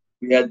ago.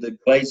 We had the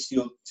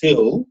glacial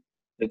till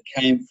that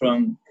came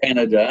from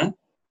Canada,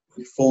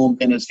 which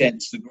formed, in a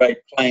sense, the Great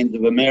Plains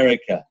of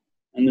America.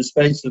 In the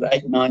space of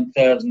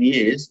 9,000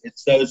 years,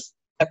 it's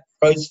that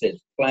process,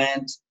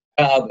 plants,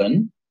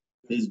 carbon,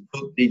 has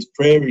built these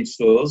prairie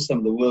soils, some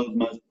of the world's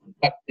most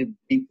productive,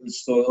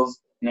 deepest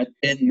soils, 10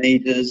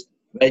 meters,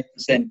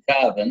 8%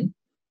 carbon,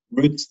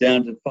 roots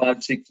down to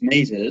 5-6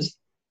 meters.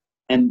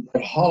 And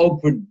the whole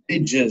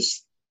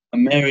prodigious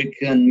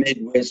American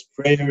Midwest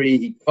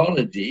prairie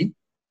ecology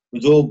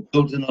was all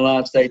built in the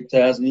last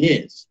 8,000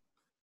 years.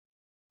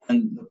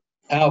 And the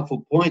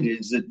powerful point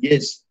is that,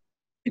 yes,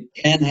 it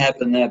can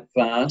happen that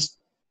fast.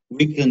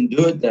 We can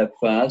do it that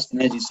fast.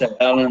 And as you say,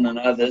 Alan and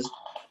others,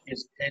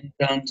 it's 10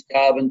 tons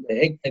carbon per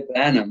hectare per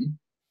annum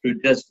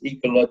through just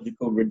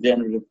ecological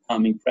regenerative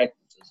farming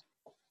practices,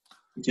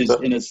 which is,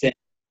 in a sense,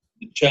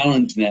 the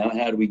challenge now.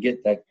 How do we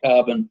get that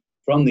carbon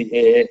from the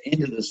air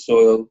into the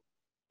soil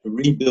to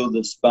rebuild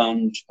the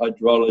sponge,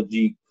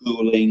 hydrology,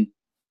 cooling,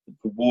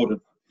 for water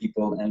for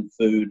people and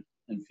food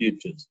and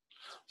futures?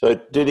 So,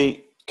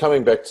 Didi,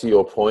 coming back to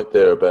your point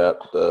there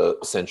about the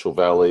Central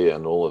Valley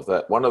and all of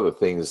that, one of the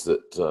things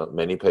that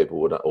many people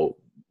would, or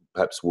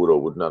perhaps would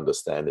or wouldn't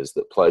understand, is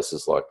that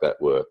places like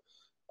that were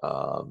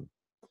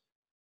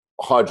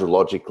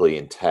hydrologically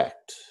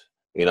intact.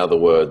 In other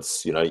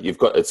words, you know, you've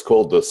got, it's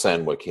called the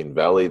San Joaquin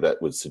Valley.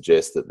 That would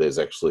suggest that there's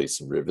actually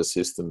some river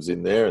systems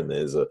in there, and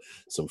there's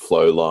some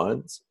flow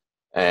lines,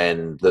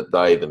 and that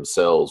they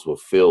themselves were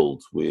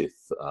filled with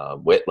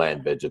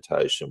wetland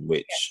vegetation,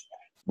 which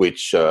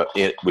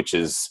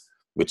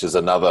is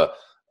another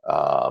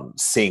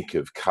sink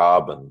of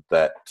carbon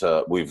that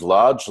we've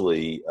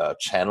largely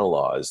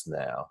channelized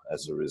now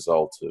as a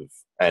result of.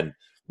 And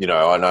you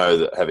know, I know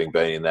that having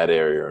been in that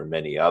area and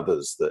many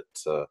others,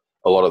 that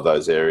a lot of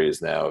those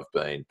areas now have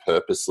been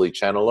purposely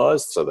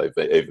channelized, so they've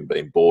even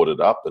been boarded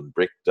up and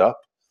bricked up,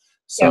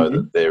 so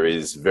that there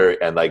is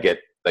and they get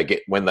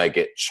when they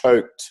get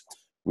choked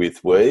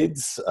with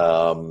weeds,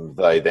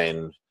 they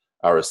then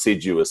are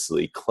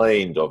assiduously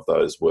cleaned of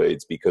those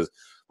weeds, because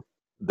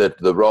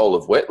the role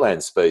of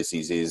wetland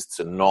species is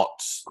to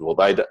not, well,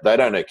 they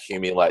don't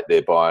accumulate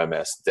their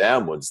biomass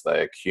downwards,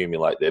 they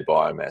accumulate their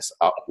biomass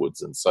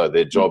upwards, and so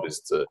their job is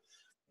to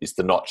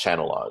not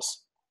channelize.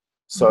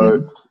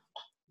 So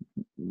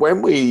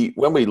when we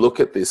look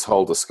at this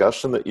whole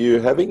discussion that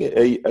you're having,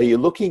 are you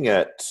looking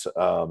at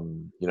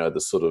you know, the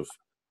sort of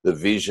the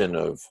vision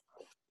of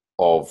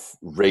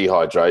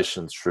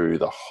rehydration through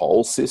the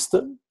whole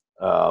system,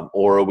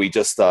 or are we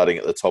just starting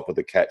at the top of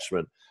the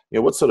catchment? You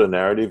know, what sort of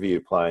narrative are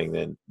you playing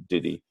then,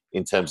 Didi,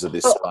 in terms of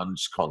this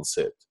sponge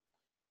concept?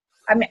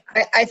 I mean,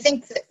 I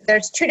think that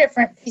there's two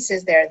different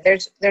pieces there.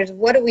 There's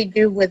what do we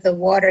do with the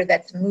water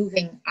that's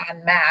moving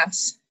en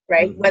masse,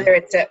 right? Whether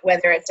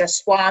it's a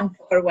swamp,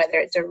 or whether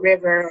it's a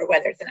river, or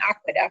whether it's an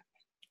aqueduct.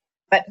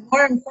 But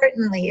more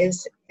importantly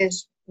is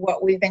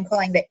what we've been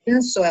calling the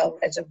in-soil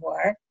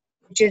reservoir,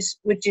 which is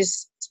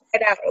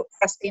spread out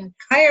across the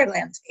entire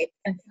landscape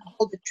and can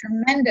hold a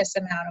tremendous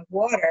amount of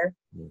water,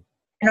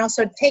 and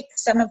also take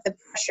some of the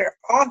pressure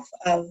off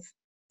of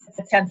the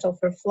potential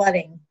for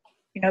flooding.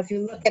 You know, if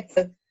you look at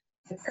the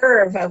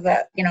curve of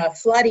a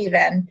flood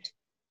event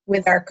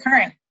with our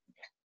current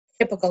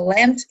typical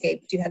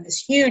landscapes, you have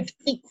this huge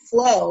peak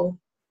flow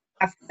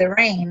after the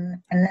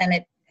rain, and then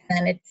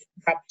it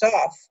drops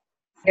off.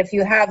 But if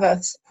you have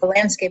a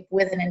landscape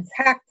with an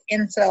intact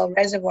in-soil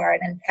reservoir,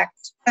 an intact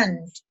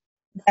sponge,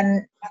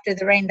 then after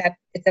the rain, that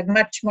it's a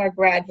much more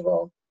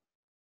gradual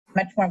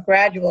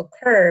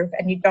curve,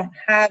 and you don't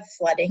have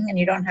flooding and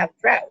you don't have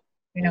drought.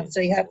 You know, so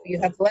you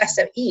have less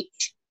of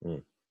each.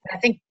 I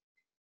think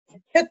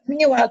it took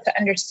me a while to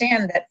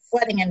understand that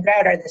flooding and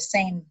drought are the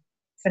same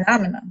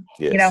phenomenon.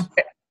 Yes. You know,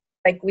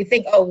 like we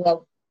think, oh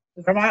well,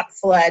 Vermont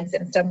floods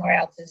and somewhere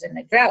else is in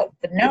a drought,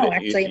 but no,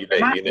 actually, in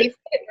Vermont we've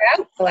had a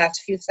drought the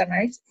last few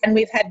summers, and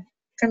we've had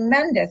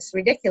tremendous,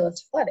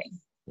 ridiculous flooding.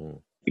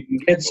 You can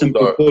get some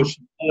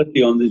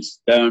proportionality on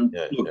this, Darren.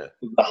 Look,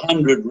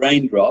 100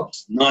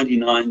 raindrops,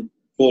 99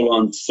 fall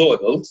on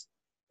soils,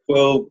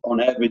 12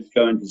 on average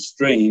go into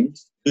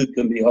streams, 2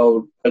 can be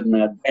held in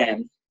our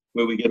dams,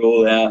 where we get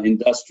all our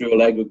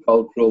industrial,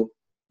 agricultural,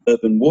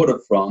 urban water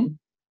from.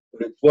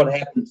 But it's what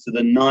happens to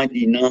the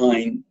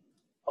 99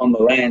 on the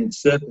land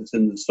surface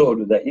in the soil.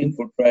 Do they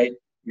infiltrate,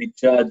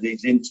 recharge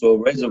these in-soil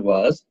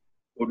reservoirs,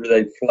 or do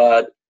they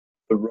flood,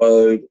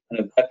 erode, and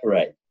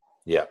evaporate?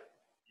 Yeah.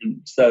 And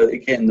so,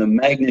 again, the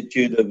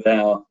magnitude of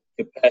our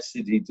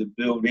capacity to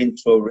build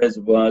in-soil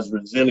reservoirs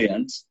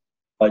resilience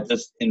by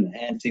just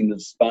enhancing the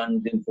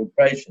sponge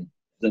infiltration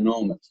is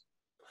enormous.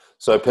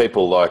 So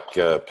people like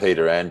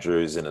Peter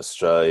Andrews in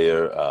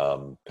Australia,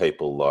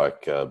 people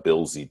like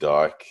Billsy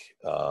Dyke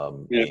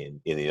in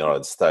the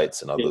United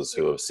States, and others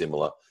who are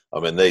similar. I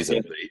mean, these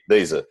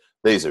are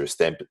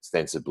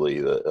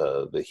ostensibly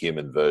the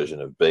human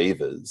version of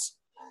beavers.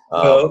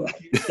 Well,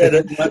 you said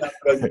it. No,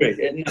 I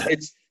agree.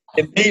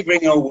 They're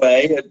beavering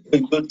away,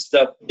 doing good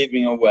stuff,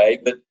 beavering away.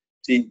 But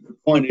see, the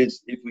point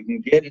is, if we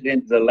can get it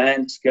into the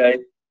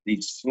landscape,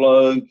 the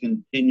slow,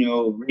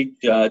 continual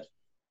recharge.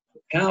 The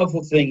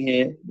powerful thing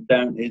here,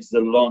 Darren, is the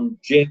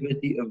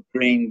longevity of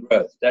green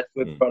growth. That's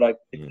where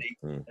productivity,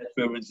 that's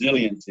where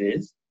resilience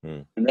is.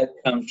 And that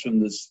comes from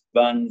the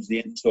sponge, the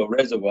in-soil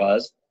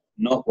reservoirs,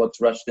 not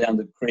what's rushed down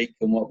the creek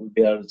and what we'll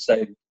be able to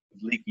save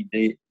with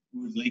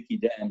leaky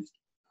dams,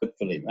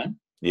 hopefully, right?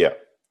 Yeah,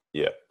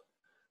 yeah.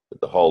 But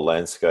the whole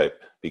landscape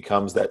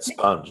becomes that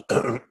sponge.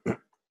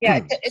 Yeah,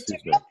 it's a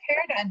real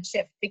paradigm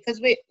shift,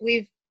 because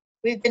we've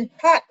we've been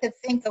taught to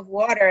think of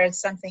water as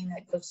something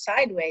that goes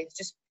sideways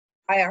just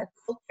by our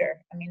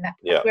culture. I mean,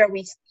 that's where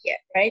we see it,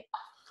 right?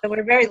 So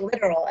we're very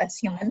literal as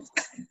humans.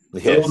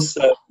 But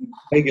also,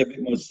 make it a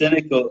bit more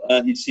cynical,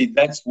 you see,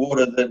 that's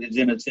water that is,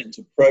 in a sense,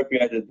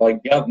 appropriated by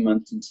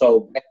governments and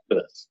sold back to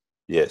us.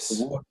 Yes.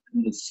 The water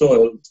in the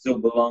soil still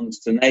belongs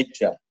to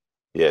nature.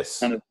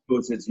 Yes. And, of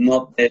course, it's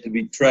not there to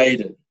be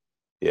traded.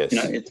 Yes.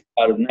 You know, it's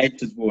part of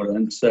nature's water.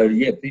 And so,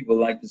 yeah, people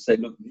like to say,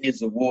 look, here's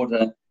the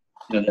water,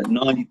 you know, that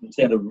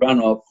 90% of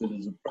runoff that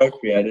is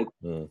appropriated.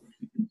 You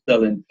can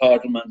sell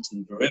entitlements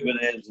and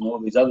derivatives and all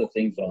these other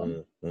things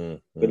on.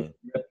 But it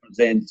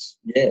represents,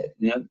 a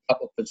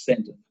couple of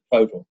percent of the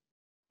total.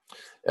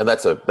 And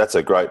that's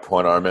a great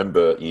point. I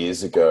remember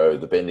years ago,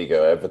 the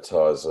Bendigo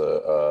Advertiser,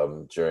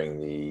 during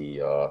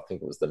the, I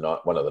think it was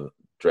one of the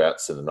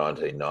droughts in the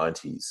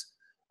 1990s,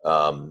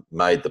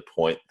 made the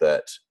point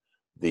that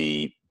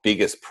the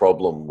biggest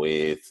problem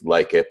with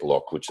Lake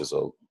Eppalock, which is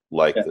a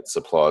lake that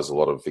supplies a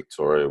lot of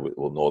Victoria,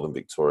 northern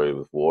Victoria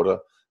with water,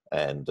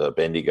 and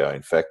Bendigo,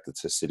 in fact,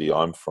 it's a city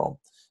I'm from,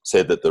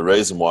 said that the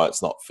reason why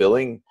it's not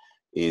filling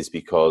is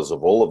because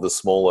of all of the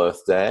small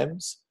earth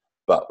dams,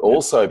 but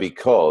also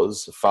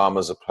because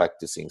farmers are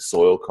practicing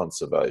soil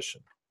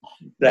conservation.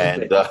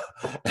 And that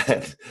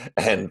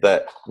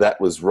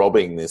was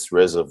robbing this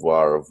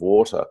reservoir of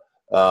water.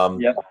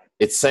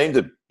 It seemed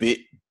a bit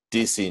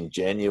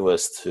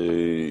disingenuous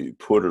to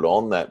put it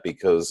on that,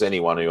 because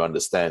anyone who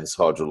understands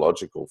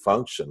hydrological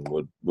function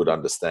would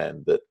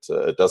understand that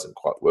it doesn't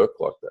quite work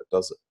like that,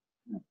 does it?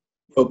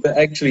 Well, but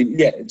actually,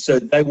 so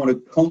they want to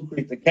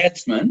concrete the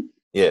catchment.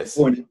 Yes.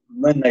 The point is,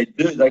 when they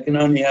do, they can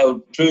only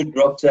have 2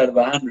 drops out of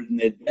 100 in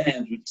their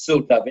dams, which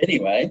silt up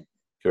anyway.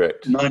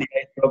 Correct. 98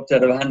 drops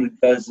out of 100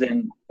 goes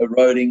then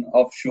eroding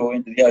offshore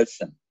into the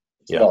ocean.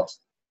 It's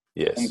lost.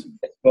 Yes. And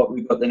that's what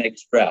we've got the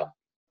next drought,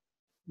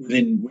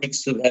 within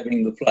weeks of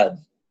having the flood.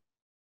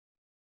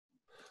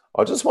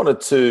 I just wanted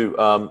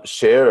to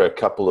share a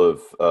couple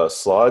of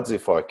slides,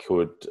 if I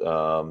could,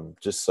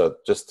 just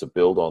to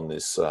build on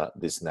this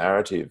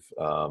narrative.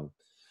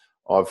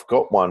 I've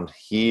got one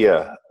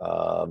here,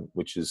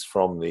 which is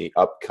from the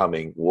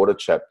upcoming water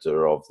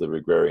chapter of the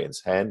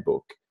Regrarians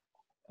Handbook,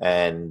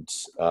 and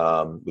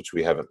which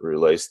we haven't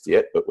released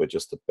yet, but we're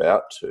just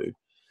about to.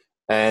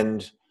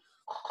 And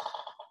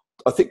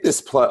I think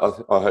this I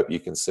hope you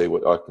can see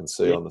what I can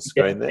see on the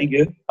screen there. Thank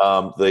you.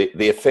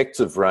 The effects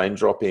of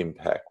raindrop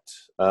impact.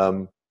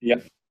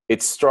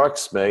 It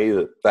strikes me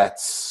that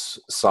that's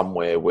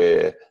somewhere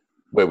where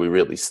we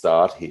really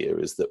start here,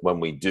 is that when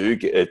we do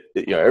get it,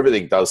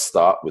 everything does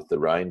start with the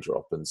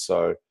raindrop. And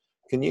so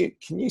can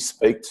you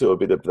speak to a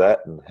bit of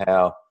that, and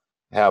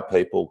how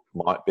people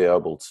might be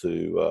able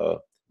to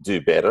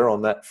do better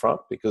on that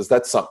front? Because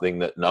that's something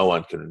that no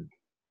one can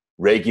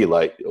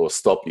regulate or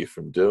stop you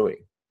from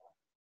doing.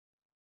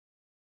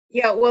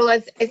 Yeah, well, I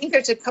think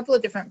there's a couple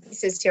of different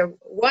pieces here.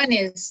 One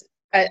is,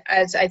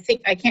 as I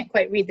think, I can't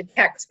quite read the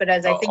text, but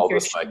as I think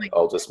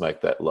I'll just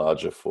make that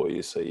larger for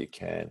you so you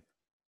can.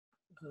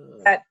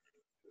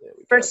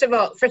 First of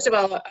all,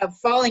 a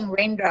falling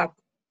raindrop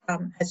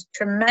has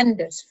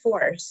tremendous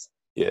force.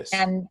 Yes.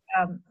 And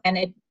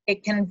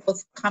it can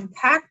both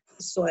compact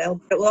the soil,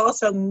 but it will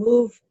also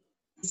move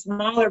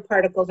smaller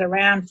particles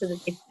around so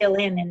that they fill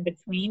in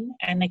between,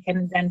 and it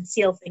can then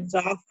seal things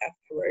off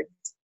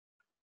afterwards.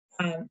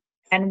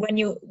 And when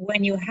you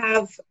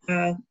have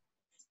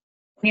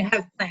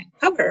plant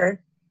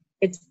cover,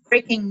 it's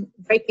breaking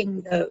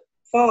the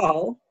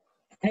fall,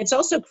 and it's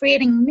also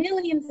creating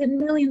millions and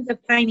millions of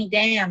tiny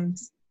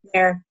dams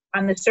there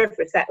on the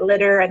surface that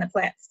litter and the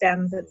plant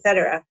stems,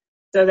 etc.,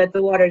 so that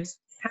the water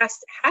has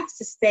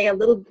to stay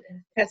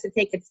has to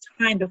take its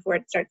time before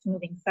it starts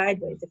moving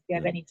sideways if you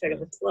have any sort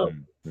of a slope.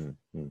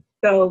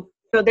 So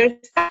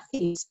there's that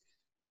piece.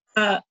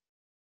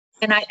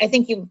 And I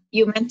think you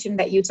mentioned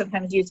that you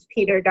sometimes use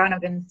Peter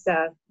Donovan's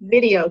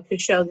video to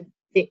show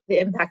the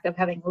impact of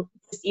having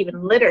just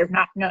even litter,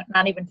 not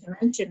even to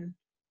mention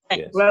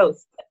plant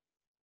growth,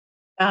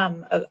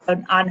 on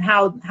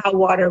how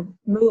water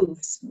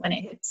moves when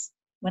it hits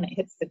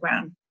the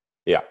ground.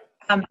 The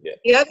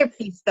other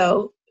piece,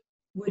 though,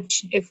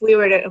 which if we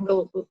were to,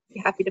 we'll be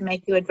happy to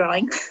make you a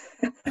drawing,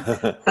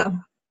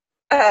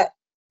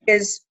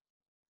 is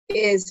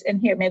and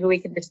here maybe we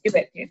can just do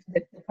it.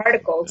 The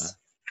particles.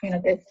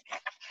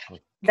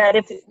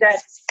 That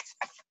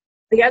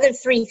the other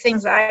 3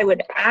 things I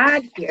would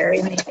add here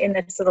in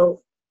this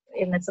little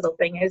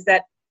thing is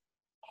that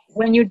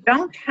when you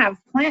don't have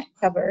plant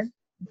cover,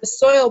 the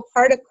soil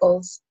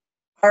particles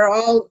are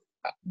all,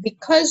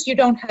 because you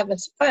don't have a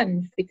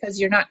sponge, because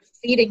you're not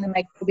feeding the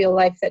microbial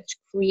life that's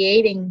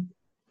creating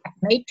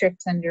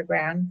matrix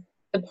underground,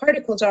 the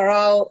particles are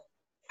all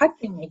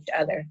touching each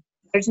other.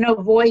 There's no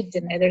voids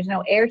in there. There's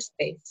no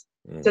airspace.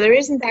 So there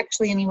isn't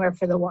actually anywhere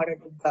for the water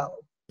to go.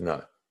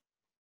 No.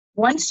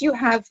 Once you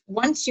have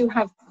plant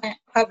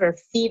cover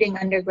feeding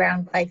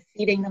underground by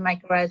feeding the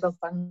mycorrhizal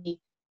fungi,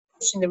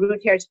 pushing the root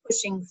hairs,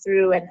 pushing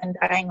through and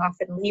dying off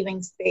and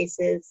leaving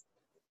spaces,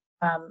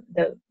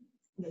 the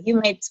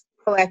humates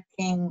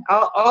collecting,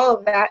 all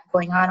of that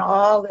going on,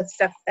 all the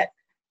stuff that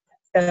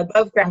the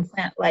above ground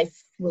plant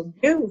life will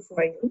do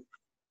for you,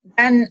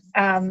 then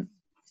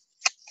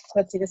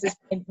let's see, this is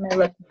going to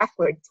look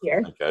backwards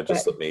here. Okay,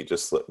 just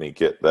let me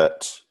get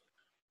that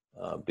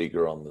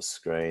bigger on the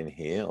screen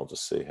here. I'll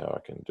just see how I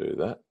can do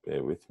that.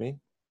 Bear with me.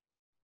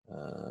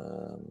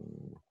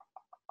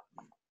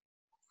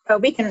 Oh,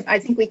 we can. I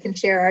think we can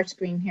share our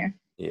screen here.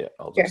 Yeah,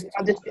 I'll just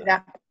do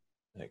that.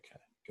 Okay,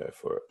 go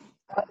for it.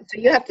 So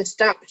you have to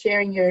stop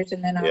sharing yours,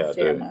 and then I'll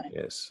share mine.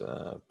 Yes,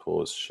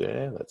 pause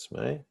share. That's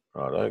me.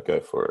 Righto, go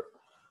for it.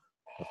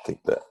 I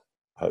think that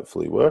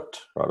hopefully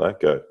worked. Righto,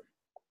 go.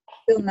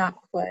 Still not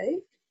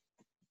quite.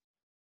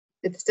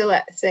 It's still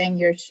saying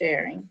you're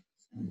sharing.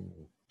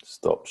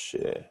 Stop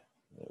share.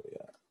 There we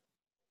are.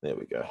 There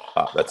we go.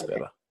 Ah, that's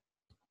better.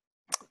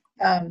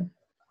 I'll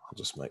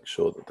just make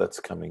sure that that's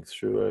coming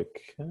through okay.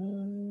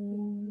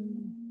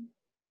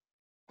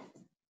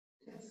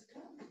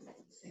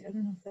 I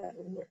don't know if that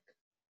will work.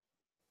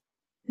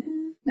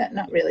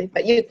 Not really,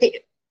 but you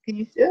can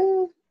you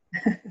still?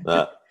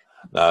 No,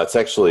 it's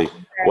actually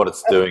what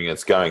it's doing.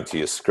 It's going to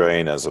your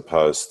screen as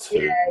opposed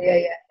to.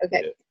 Yeah.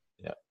 Okay.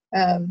 Yeah.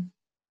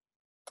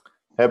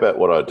 How about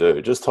what I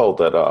do? Just hold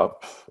that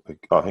up.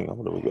 Oh, hang on.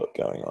 What have we got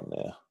going on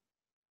now?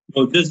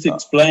 Well, just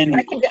explain.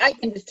 I can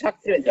just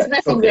talk through it. There's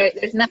nothing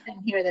there's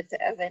nothing here that's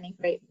of any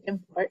great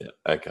import. Yeah,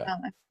 okay.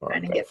 I'm All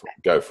trying right, to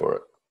go for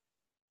it.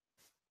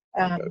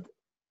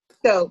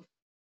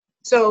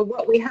 So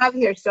what we have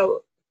here,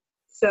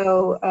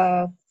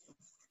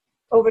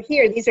 over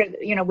here, these are,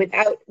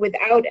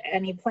 without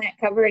any plant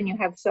cover, and you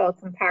have soil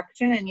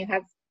compaction, and you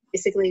have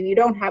basically, you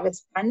don't have a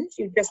sponge,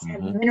 you just have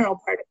mineral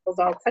particles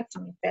all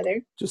touching each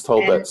other. Just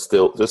hold that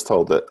still. Just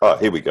hold that. Oh,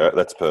 here we go.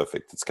 That's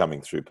perfect. It's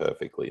coming through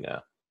perfectly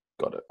now.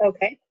 Got it.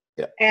 Okay.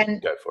 Yeah.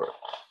 And go for it.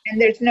 And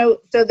there's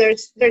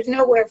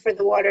nowhere for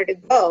the water to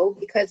go,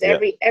 because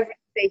every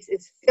space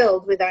is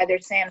filled with either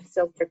sand,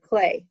 silt, or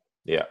clay.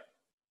 Yeah.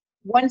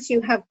 Once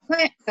you have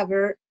plant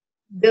cover,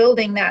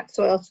 building that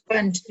soil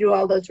sponge through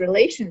all those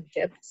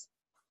relationships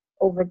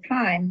over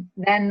time,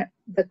 then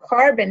the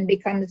carbon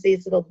becomes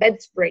these little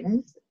bed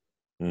springs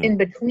in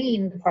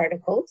between the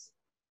particles,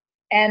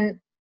 and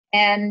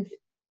then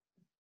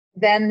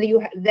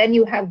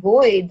you have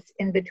voids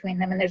in between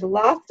them, and there's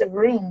lots of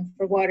room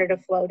for water to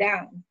flow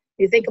down.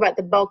 You think about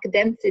the bulk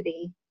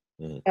density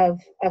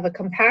of a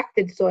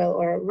compacted soil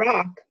or a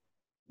rock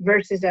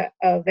versus a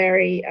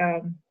very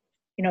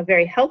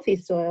very healthy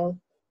soil.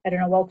 I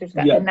don't know, Walter's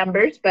got the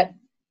numbers, but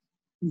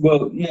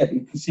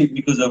you can see,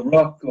 because a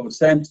rock or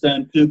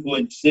sandstone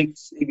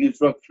 2.6,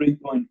 igneous rock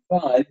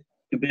 3.5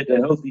 compared to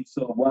healthy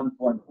soil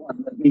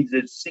 1.1, that means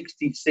that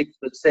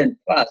 66%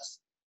 plus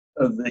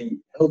of the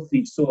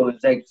healthy soil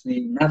is actually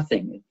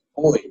nothing. It's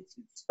voids,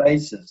 it's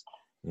spaces.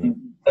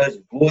 Those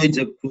voids,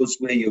 of course,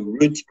 where your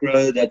roots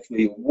grow, that's where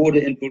your water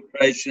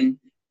infiltration,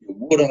 your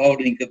water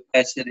holding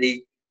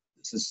capacity,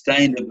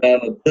 sustained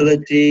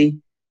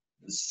availability,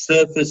 the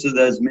surface of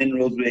those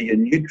minerals where your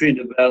nutrient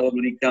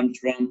availability comes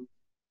from.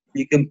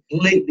 You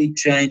completely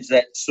change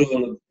that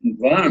soil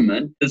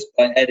environment just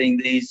by adding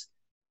these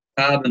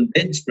carbon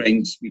bed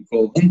springs, we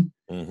call them,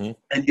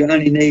 and you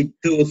only need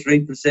 2 or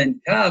 3%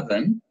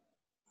 carbon,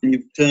 and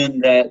you've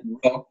turned that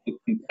rock or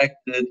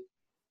compacted,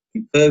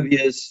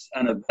 impervious,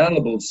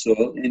 unavailable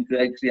soil into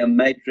actually a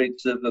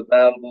matrix of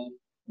available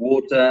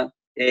water,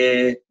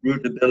 air,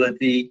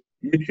 rootability,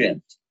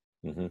 nutrients,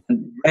 and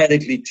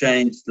radically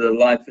change the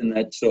life in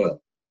that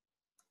soil.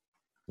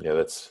 Yeah,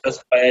 that's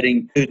just by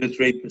adding 2 to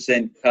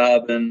 3%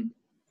 carbon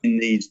in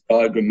these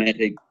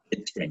diagrammatic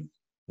bed springs.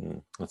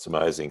 That's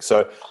amazing.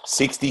 So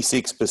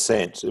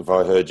 66%, if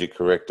I heard you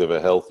correct, of a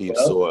healthy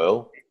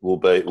soil will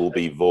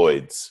be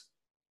voids.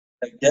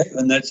 Okay,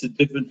 and that's the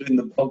difference between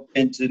the bulk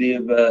density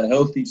of a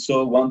healthy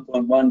soil,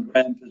 1.1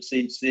 gram per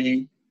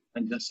cc,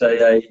 and just say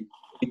a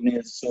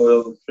igneous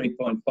soil,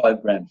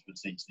 3.5 grams per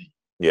cc.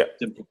 Yeah.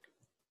 Simple.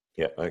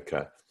 Yeah,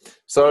 okay.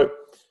 So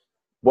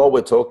while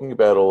we're talking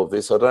about all of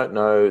this, I don't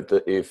know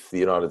that if the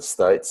United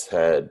States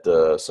had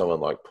someone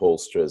like Paul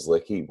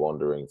Strzelecki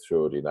wandering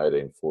through it in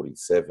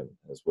 1847,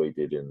 as we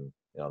did on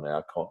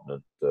our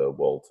continent,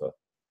 Walter.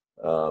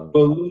 Well,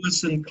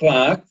 Lewis and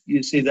Clark,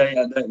 you see,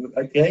 Jefferson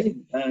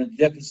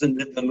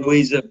did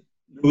the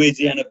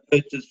Louisiana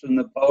Purchase from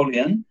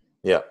Napoleon,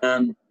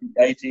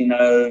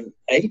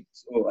 1808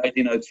 or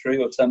 1803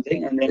 or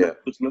something, and then it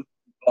was Lewis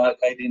and Clark,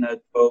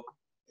 1812,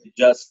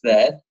 just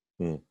that.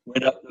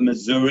 Went up the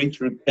Missouri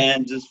through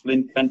Kansas,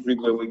 Flint country,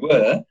 where we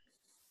were,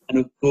 and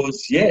of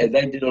course, they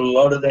did a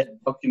lot of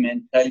that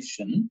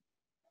documentation.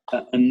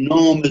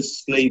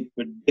 Enormously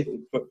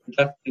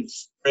productive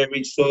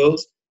prairie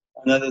soils.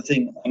 Another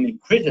thing,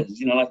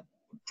 critters, like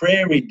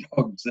prairie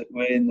dogs that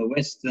were in the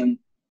western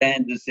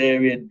Kansas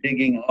area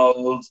digging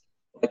holes,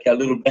 like our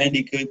little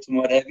bandicoots and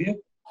what have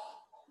you.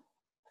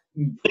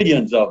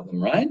 Billions of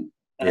them, right?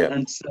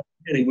 And so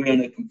really we're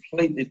in a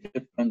completely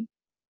different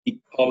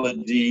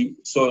ecology,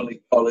 soil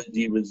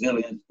ecology,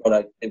 resilience,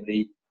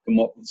 productivity from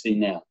what we see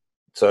now.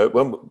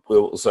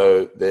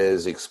 So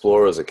there's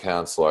explorers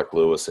accounts like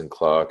Lewis and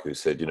Clark who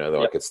said, that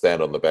I could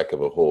stand on the back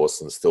of a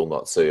horse and still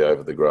not see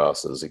over the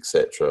grasses,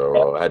 etc.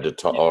 Or I had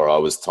to, or I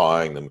was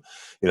tying them.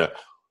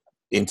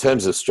 In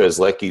terms of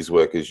Strzelecki's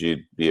work, as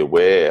you'd be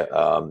aware,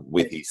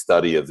 with his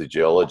study of the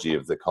geology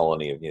of the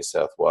colony of New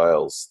South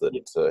Wales,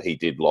 that he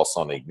did loss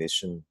on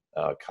ignition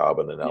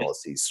carbon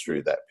analyses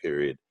through that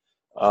period.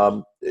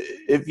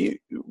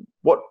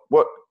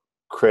 What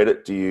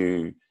credit do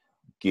you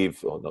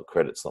give, or not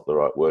credit's not the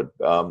right word,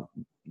 how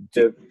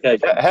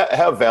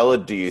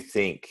valid do you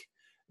think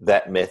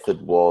that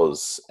method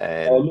was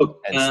and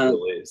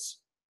still is?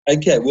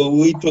 Okay, well,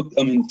 we took,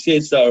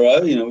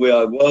 CSRO, where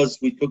I was,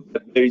 we took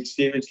that very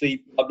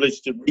seriously,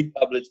 republished it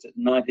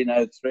in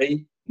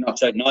 1983,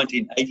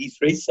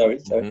 1983,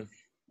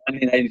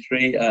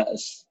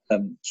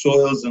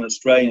 Soils, an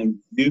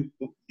Australian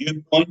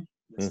Viewpoint.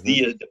 It's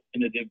the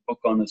definitive book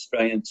on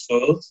Australian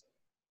soils.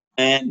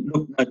 And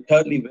look, I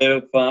totally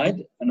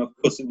verified, and of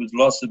course it was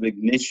loss of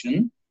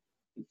ignition.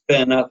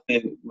 Fair enough,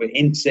 there were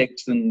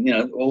insects and,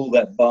 all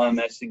that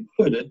biomass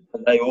included,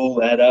 but they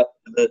all add up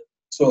to the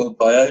soil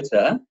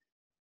biota.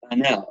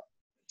 And now,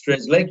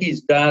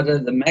 Strzelecki's data,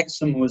 the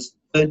maximum was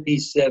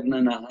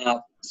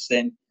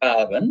 37.5%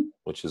 carbon.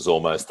 Which is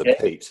almost a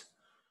peat.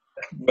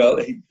 Well,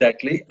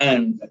 exactly.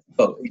 And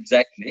the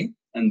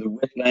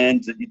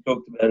wetlands that you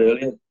talked about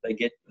earlier, they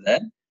get to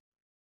that.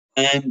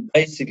 And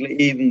basically,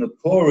 even the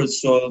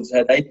poorest soils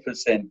had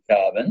 8%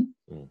 carbon.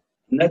 And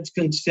that's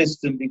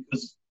consistent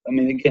because,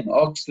 again,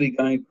 Oxley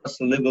going across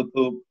the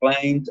Liverpool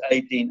Plains,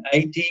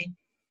 1880,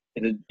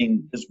 it had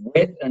been just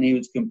wet, and he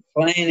was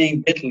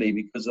complaining bitterly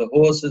because the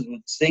horses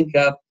would sink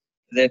up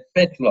their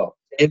fetlock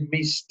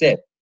every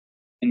step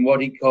in what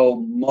he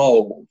called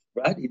mould,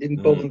 right? He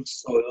didn't call them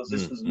soils,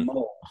 this was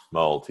mould.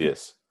 Mould,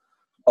 yes.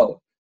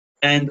 Oh.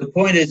 And the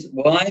point is,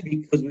 why?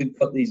 Because we've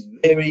got these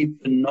very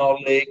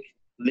phenolic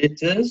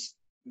litters.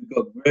 We've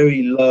got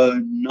very low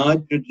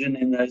nitrogen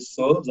in those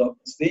soils,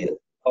 obviously, the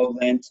whole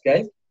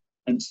landscape.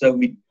 And so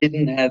we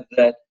didn't have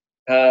that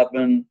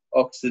carbon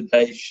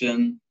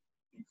oxidation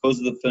because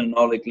of the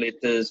phenolic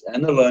litters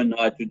and the low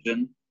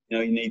nitrogen.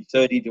 You need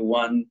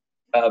 30-to-1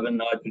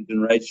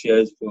 carbon-nitrogen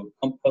ratios for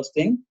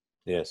composting.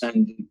 Yes.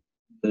 And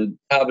the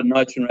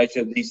carbon-nitrogen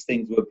ratio of these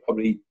things were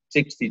probably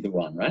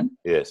 60-to-1, right?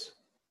 Yes.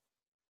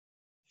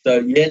 So,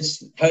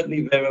 yes,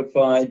 totally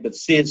verified, but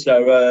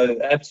CSRO,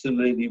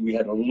 absolutely, we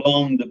had a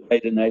long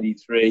debate in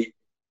 83,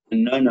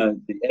 and no,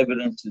 the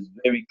evidence is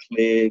very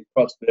clear,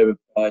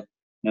 cross-verified.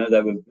 No,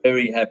 they were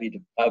very happy to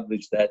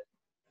publish that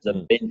as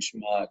a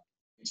benchmark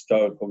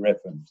historical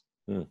reference.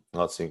 I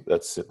think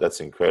that's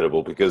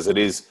incredible, because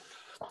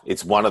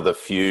it's one of the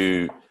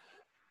few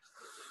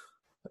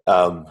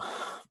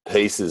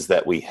pieces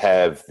that we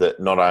have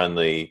that not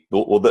only,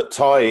 that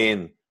tie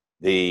in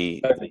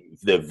the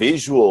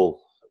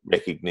visual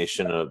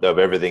recognition of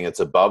everything that's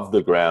above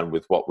the ground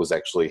with what was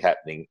actually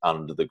happening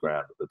under the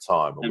ground at the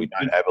time. And we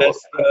don't have a lot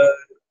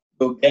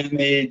of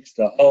damage,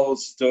 the whole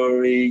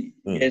story.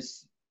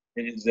 Yes,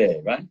 it is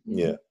there, right?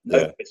 Yeah. No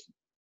question.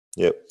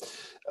 Yep.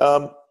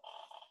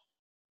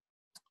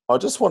 I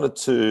just wanted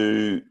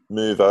to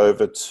move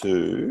over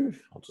to,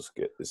 I'll just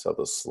get this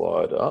other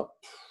slide up,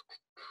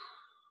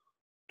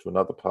 to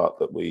another part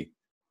that we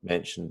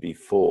mentioned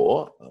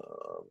before.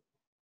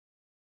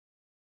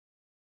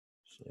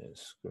 Share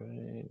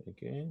screen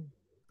again.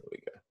 There we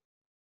go.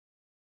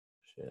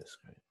 Share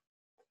screen.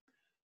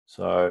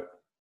 So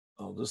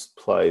I'll just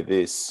play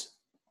this.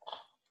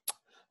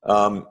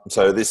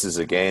 So this is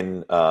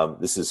again,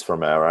 this is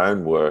from our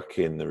own work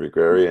in the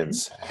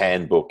Regrarians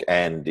Handbook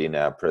and in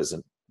our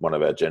one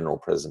of our general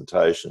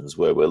presentations,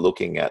 where we're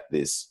looking at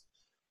this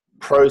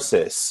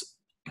process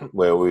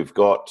where we've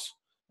got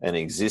an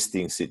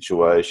existing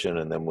situation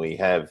and then we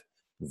have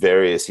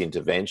various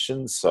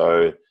interventions.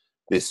 So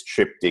this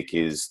triptych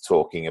is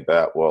talking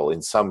about, well,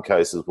 in some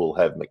cases we'll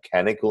have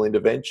mechanical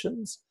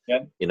interventions.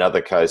 Yep. In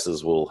other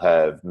cases we'll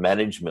have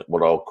management,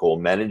 what I'll call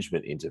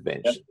management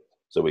intervention. Yep.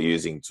 So we're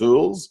using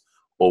tools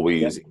or we're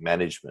using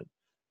management,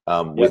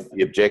 with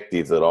the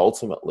objective that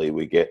ultimately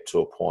we get to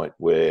a point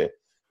where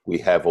we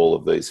have all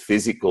of these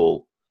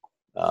physical,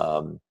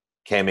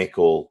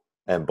 chemical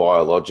and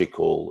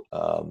biological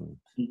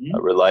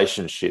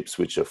relationships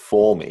which are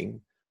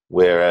forming,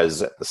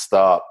 whereas at the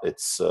start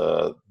it's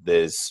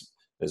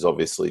there's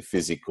obviously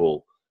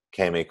physical,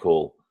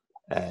 chemical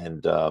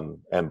and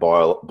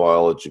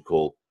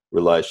biological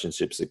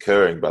relationships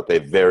occurring, but they're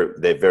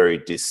very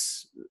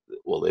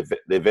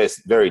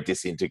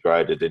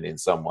disintegrated and in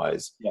some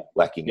ways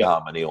lacking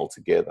harmony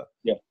altogether.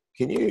 Yeah.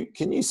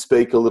 Can you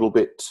speak a little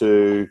bit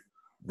to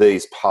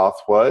these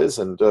pathways?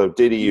 And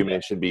Didi, you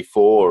mentioned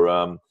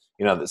before,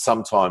 that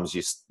sometimes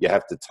you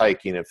have to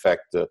take in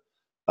effect a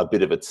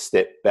bit of a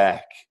step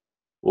back.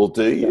 Well,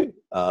 do you?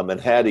 And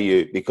how do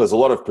you? Because a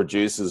lot of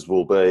producers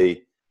will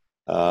be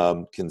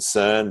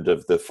concerned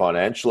of the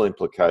financial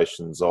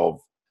implications of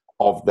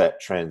that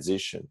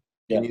transition.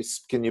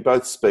 Can you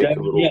both speak a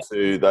little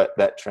to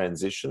that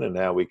transition and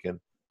how we can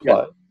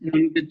play?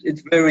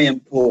 It's very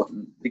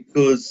important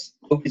because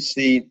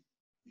obviously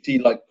see,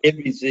 like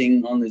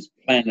everything on this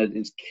planet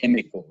is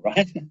chemical,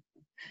 right?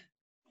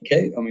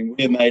 Okay, I mean,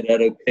 we're made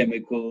out of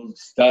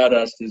chemicals,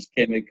 stardust is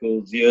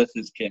chemicals, the earth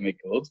is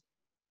chemicals.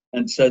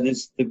 And so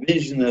this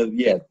division of,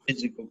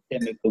 physical,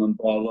 chemical, and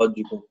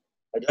biological,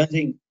 I don't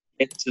think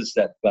gets us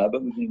that far,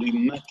 but we can do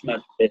much,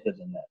 much better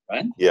than that,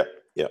 right? Yeah,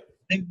 yeah.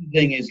 The simple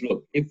thing is,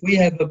 look, if we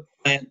have a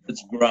plant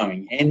that's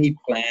growing, any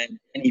plant,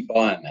 any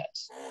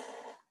biomass,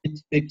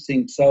 it's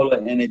fixing solar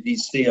energy,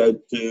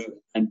 CO2,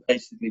 and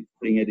basically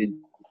putting it into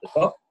the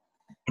top,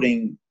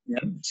 putting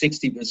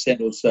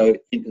 60% or so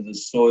into the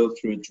soil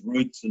through its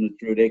roots and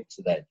through its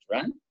exudates,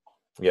 right?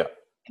 Yeah.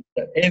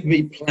 So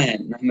every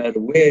plant, no matter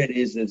where it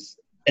is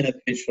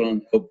beneficial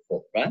and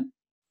helpful, right?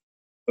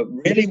 But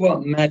really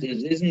what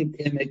matters isn't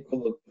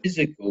chemical or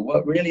physical.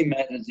 What really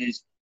matters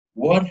is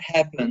what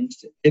happens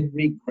to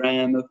every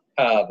gram of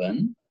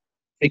carbon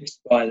fixed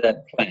by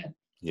that plant.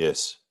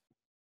 Yes.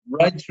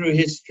 Right through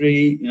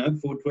history,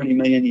 for 20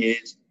 million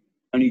years,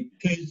 only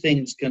two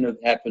things can have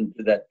happened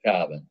to that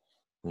carbon.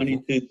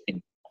 Only two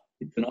things.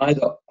 It can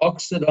either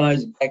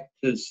oxidize back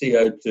to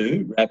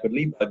CO2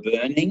 rapidly by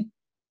burning,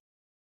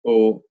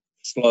 or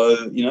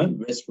slow,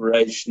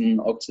 respiration,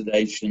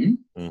 oxidation,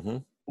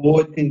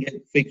 or it can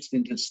get fixed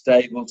into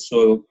stable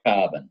soil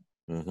carbon.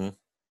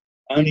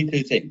 Only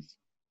two things.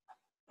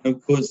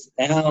 Of course,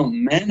 our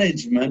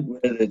management,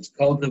 whether it's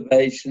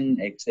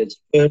cultivation, excess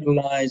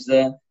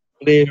fertilizer,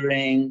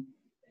 clearing,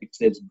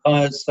 excess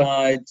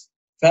biocides,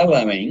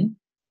 fallowing,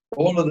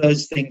 all of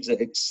those things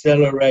are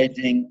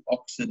accelerating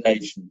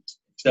oxidation,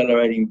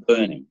 accelerating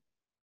burning.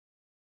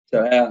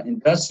 So our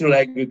industrial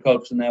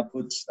agriculture now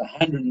puts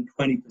 120%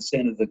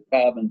 of the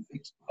carbon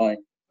fixed by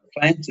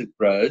plants it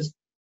grows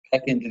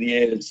back into the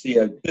air as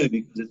CO2,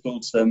 because it's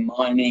also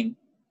mining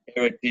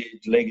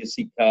heritage,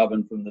 legacy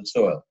carbon from the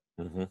soil.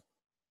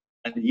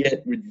 And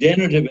yet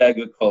regenerative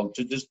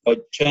agriculture, just by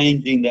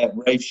changing that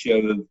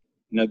ratio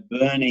of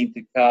burning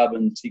to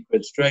carbon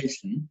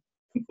sequestration,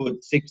 can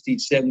put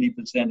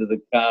 60-70% of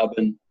the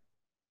carbon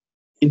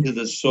into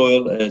the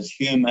soil as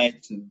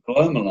humates and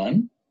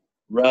glomalin,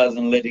 rather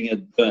than letting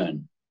it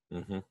burn.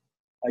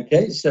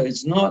 Okay, so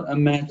it's not a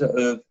matter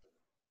of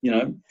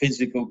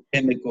physical,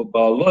 chemical,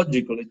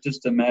 biological. It's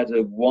just a matter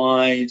of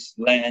wise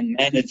land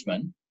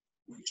management,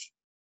 which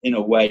in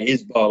a way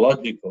is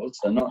biological,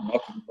 so not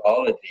knocking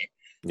biology.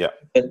 Yeah.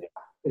 But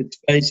it's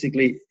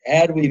basically,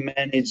 how do we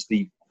manage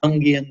the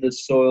fungi in the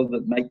soil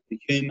that make the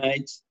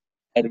humates?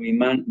 How do we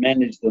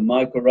manage the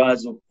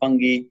mycorrhizal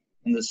fungi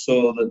in the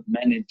soil that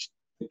manage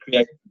to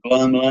create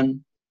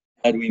glomalin?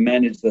 How do we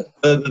manage the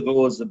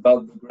herbivores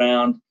above the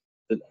ground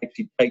that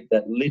actually take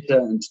that litter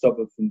and stop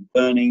it from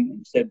burning,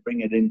 instead bring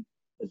it in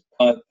as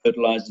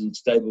biofertilizers and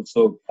stable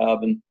soil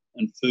carbon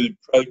and food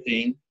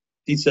protein?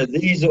 See, so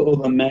these are all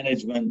the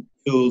management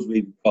tools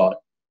we've got.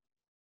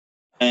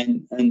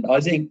 And I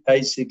think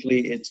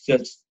basically it's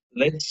just,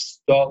 let's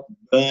stop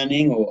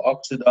burning or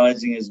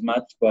oxidizing as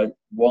much by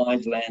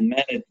wise land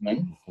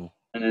management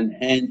and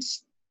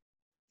enhance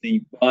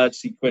the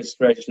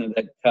biosequestration of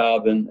that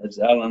carbon, as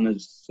Alan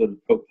has sort of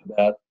talked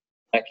about,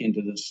 back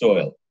into the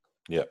soil.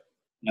 Yeah.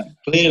 Now,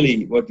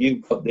 clearly what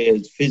you've got there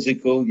is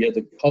physical.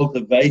 The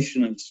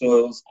cultivation of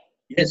soils,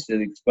 yes,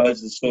 it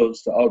exposes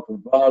soils to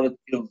ultraviolet,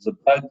 kills the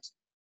bugs,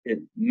 it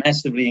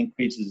massively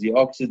increases the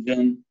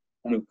oxygen,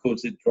 and of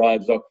course it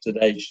drives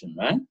oxidation,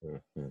 right?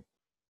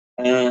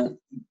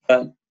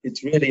 But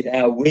it's really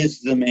our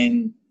wisdom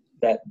in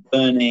that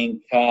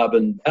burning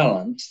carbon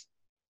balance,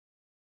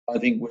 I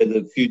think, where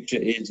the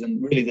future is.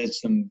 And really there's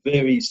some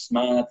very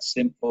smart,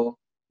 simple,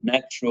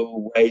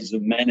 natural ways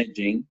of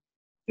managing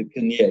that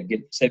can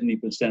get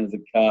 70% of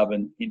the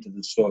carbon into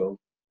the soil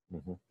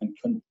and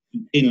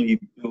continually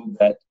build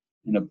that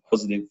in a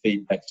positive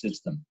feedback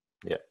system.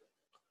 Yeah.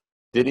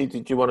 Didi,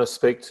 did you want to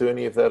speak to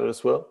any of that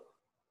as well?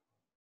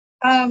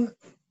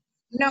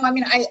 No, I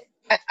mean,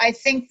 I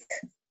think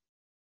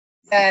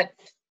that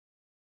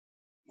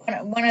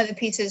one of the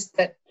pieces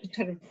that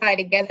sort of tie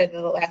together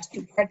the last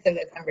two parts of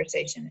the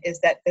conversation is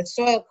that the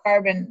soil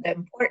carbon, the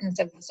importance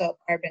of the soil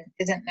carbon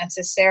isn't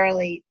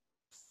necessarily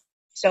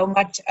so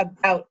much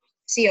about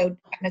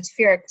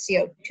atmospheric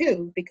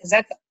CO2, because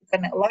a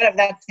lot of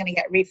that's going to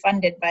get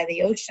refunded by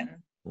the ocean,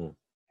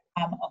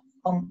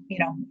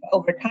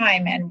 over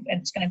time, and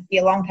it's going to be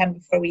a long time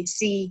before we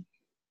see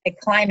a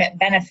climate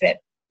benefit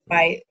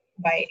by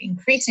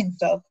increasing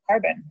soil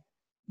carbon.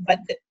 But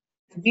the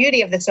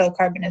beauty of the soil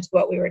carbon is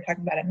what we were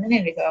talking about a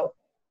minute ago,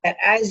 that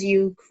as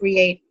you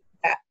create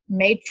that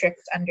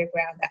matrix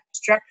underground, that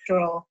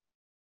structural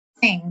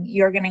thing,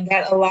 you're going to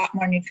get a lot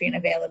more nutrient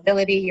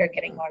availability, you're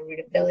getting more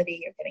rootability,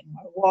 you're getting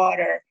more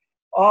water,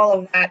 all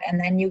of that, and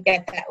then you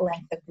get that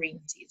length of green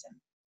season.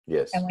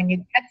 Yes. And when you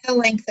get the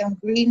length of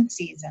green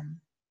season,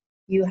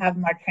 you have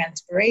more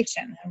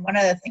transpiration. And one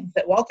of the things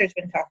that Walter's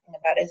been talking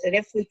about is that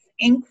if we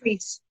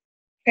increase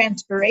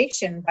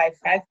transpiration by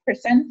 5%,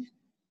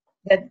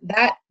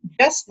 that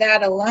just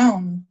that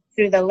alone,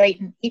 through the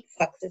latent heat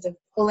fluxes of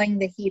pulling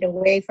the heat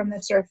away from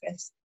the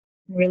surface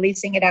and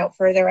releasing it out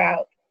further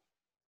out,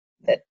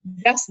 that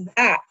just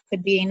that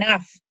could be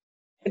enough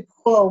to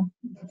cool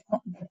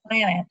the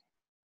planet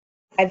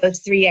by those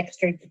 3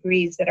 extra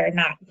degrees that are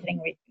not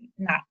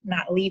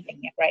not leaving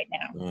it right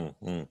now.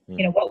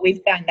 You know what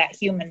we've done, that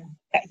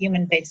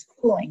human-based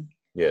cooling,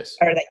 Yes,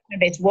 or that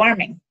human-based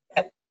warming,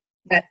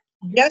 that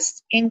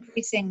just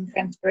increasing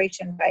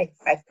transpiration by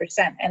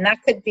 5%, and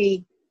that could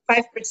be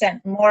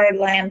 5% more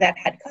land that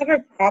had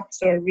cover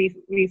crops or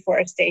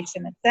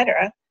reforestation,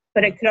 etc.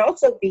 But it could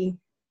also be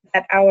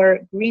that our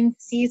green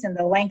season,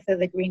 the length of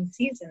the green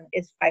season,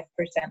 is 5%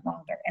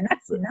 longer, and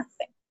that's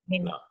nothing. I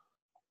mean,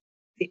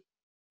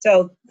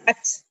 so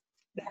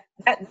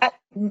that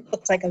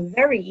looks like a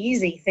very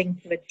easy thing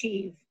to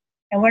achieve,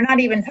 and we're not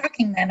even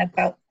talking then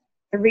about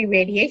the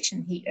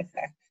re-radiation heat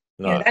effect.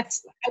 no, You know, that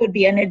would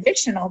be an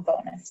additional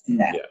bonus to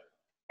that. yeah.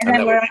 And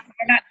then we're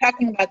not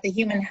talking about the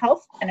human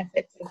health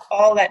benefits of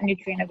all that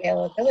nutrient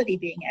availability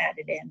being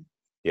added in,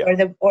 or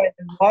the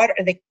water,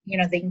 the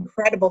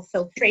incredible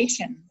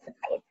filtration that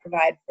would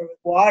provide for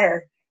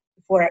water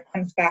before it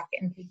comes back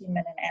into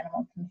human and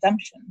animal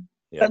consumption.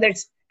 So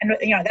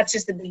that's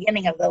just the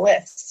beginning of the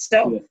list.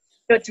 So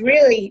it's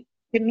really,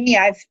 to me,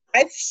 I've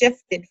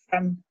shifted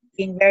from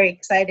being very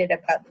excited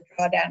about the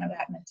drawdown of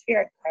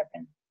atmospheric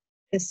carbon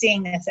to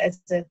seeing this as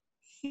a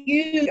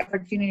huge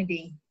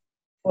opportunity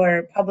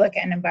for public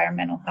and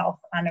environmental health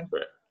on a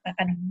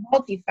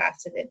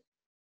multifaceted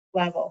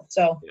level.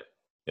 So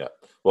yeah.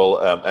 Well,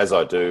 as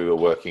I do,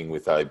 working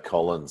with Abe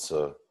Collins,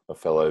 a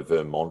fellow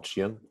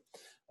Vermontian.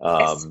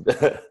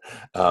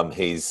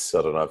 He's,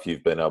 I don't know if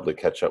you've been able to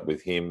catch up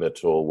with him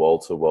at all,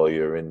 Walter, while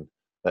you're in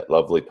that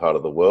lovely part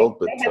of the world.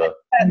 But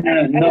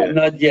no,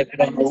 not yet.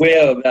 But I'm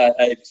aware of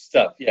Abe's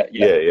stuff.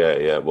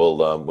 Yeah.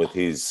 Well, with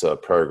his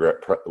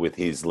with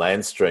his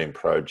Landstream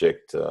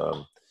project,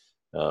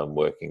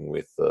 working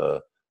with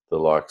the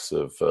likes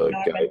of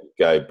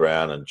Gay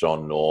Brown and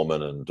John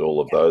Norman and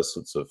all of those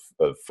sorts of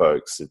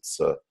folks,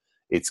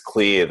 it's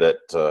clear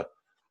that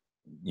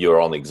you're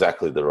on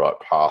exactly the right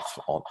path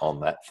on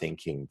that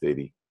thinking,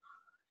 Didi.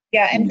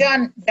 Yeah, and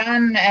John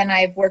and I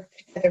have worked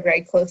together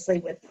very closely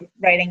with the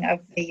writing of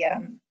the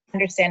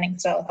Understanding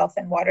Soil Health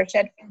and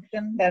Watershed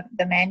Function,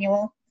 the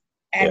manual.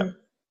 And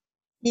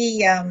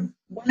he,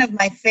 one of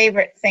my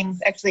favorite things,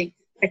 actually,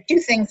 there are 2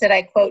 things that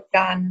I quote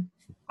John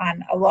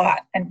on a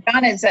lot. And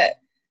John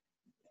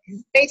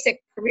his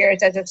basic career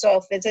is as a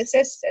soil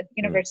physicist at the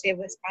University of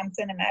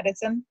Wisconsin in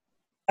Madison,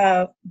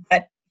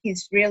 but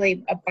he's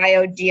really a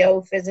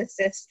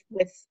biogeophysicist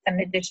with an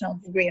additional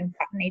degree in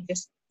botany,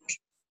 just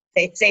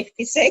for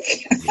safety's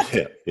sake.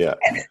 Yeah.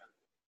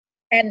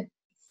 And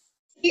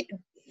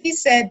he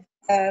said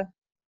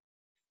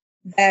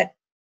that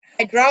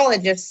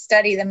hydrologists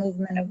study the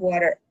movement of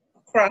water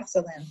across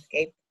the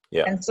landscape,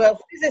 and soil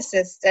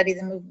physicists study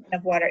the movement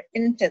of water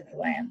into the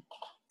land.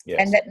 Yes.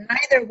 And that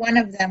neither one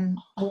of them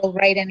will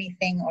write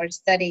anything or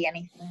study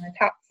anything in the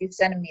top few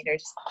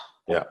centimeters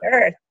of the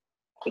Earth,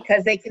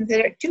 because they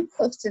consider it too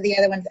close to the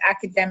other one's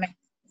academic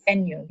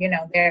venue. You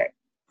know,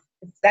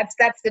 that's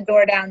the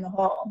door down the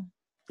hall.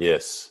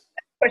 Yes.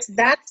 Of course,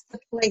 that's the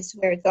place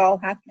where it's all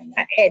happening,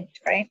 that edge,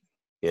 right?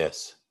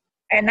 Yes.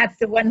 And that's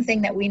the one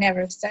thing that we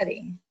never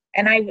study.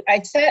 And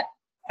I sat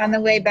on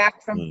the way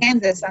back from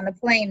Kansas on the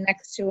plane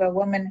next to a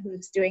woman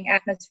who's doing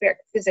atmospheric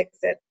physics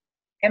at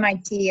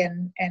MIT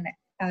and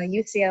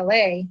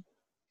UCLA,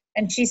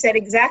 and she said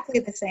exactly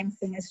the same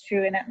thing is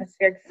true in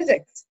atmospheric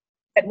physics,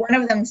 that one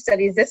of them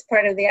studies this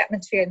part of the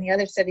atmosphere and the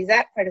other studies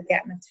that part of the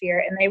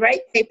atmosphere, and they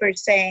write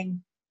papers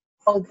saying,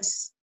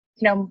 this,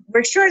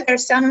 we're sure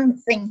there's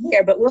something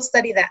here, but we'll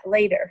study that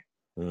later,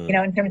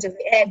 in terms of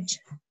the edge.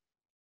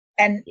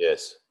 And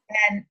yes.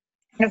 And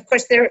of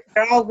course, they're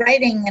all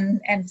writing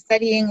and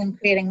studying and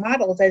creating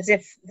models as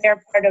if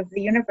their part of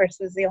the universe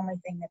was the only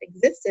thing that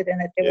existed, and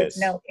that there was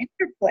no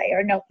interplay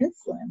or no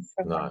influence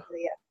from one to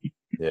the other.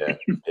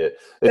 Yeah.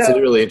 It's a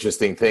really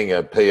interesting thing.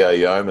 P.A.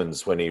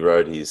 Yeomans, when he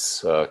wrote his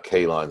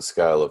Keyline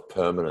Scale of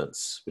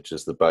Permanence, which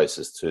is the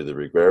basis to the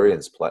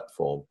Regrarians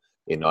platform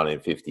in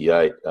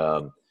 1958,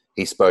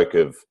 he spoke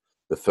of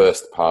the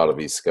first part of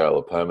his scale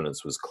of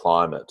permanence was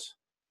climate,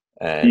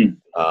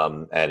 and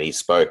he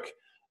spoke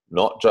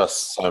not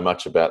just so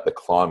much about the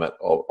climate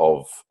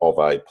of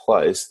a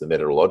place, the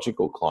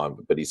meteorological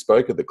climate, but he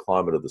spoke of the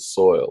climate of the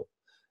soil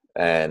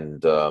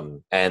and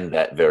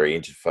that very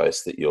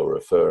interface that you're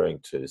referring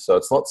to. So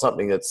it's not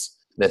something that's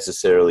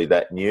necessarily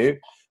that new,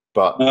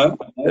 but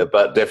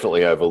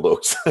definitely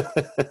overlooked.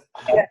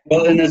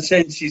 Well, in a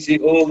sense, you see,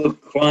 all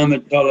of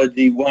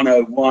Climatology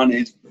 101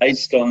 is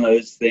based on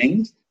those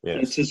things. Yes.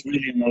 And it's just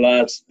really in the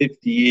last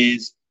 50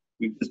 years,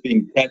 we've just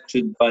been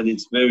captured by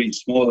this very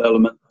small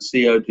element, the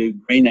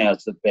CO2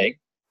 greenhouse effect,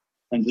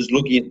 and just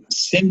looking at the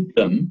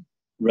symptom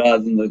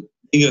rather than the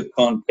bigger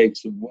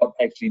context of what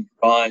actually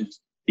drives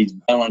these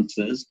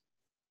balances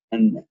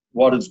and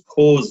what has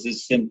caused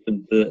this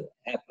symptom to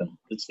happen,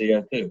 the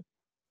CO2.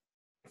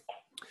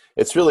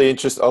 It's really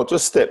interesting. I'll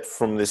just step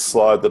from this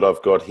slide that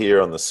I've got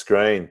here on the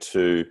screen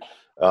to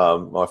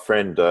my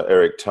friend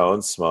Eric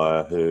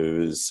Toensmeyer,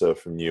 who is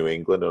from New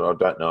England, and I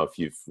don't know if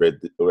you've read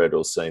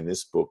or seen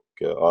this book,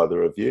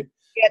 either of you.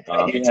 Yeah,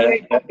 it's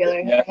very popular.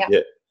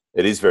 Yeah.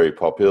 It is very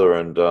popular,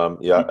 and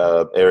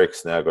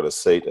Eric's now got a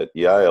seat at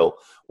Yale.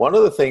 One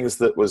of the things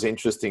that was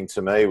interesting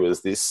to me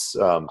was this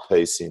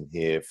piece in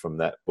here from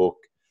that book,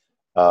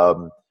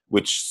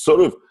 which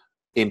sort of,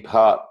 in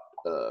part,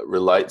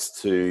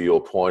 relates to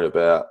your point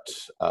about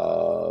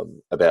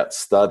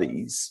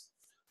studies.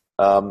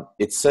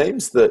 It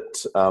seems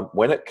that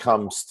when it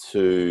comes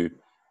to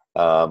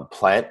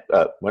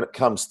when it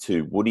comes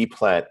to woody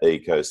plant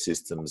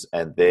ecosystems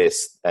and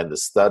the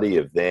study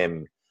of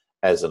them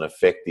as an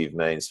effective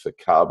means for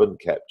carbon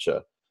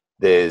capture,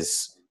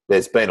 there's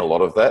been a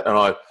lot of that, and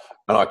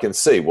I can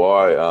see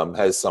why.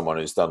 As someone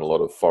who's done a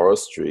lot of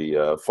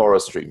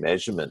forestry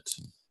measurement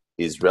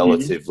is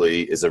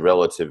a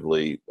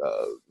relatively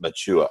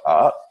mature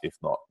art, if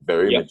not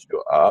very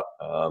mature art,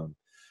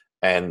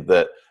 and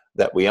that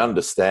we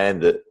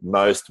understand that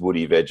most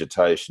woody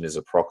vegetation is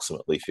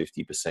approximately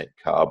 50%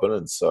 carbon,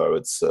 and so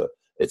it's a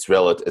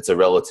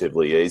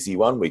relatively easy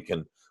one. We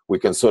can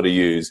sort of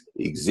use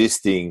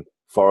existing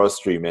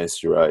forestry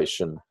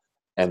mensuration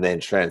and then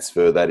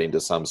transfer that into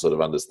some sort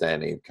of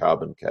understanding of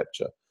carbon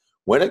capture.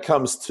 When it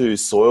comes to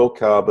soil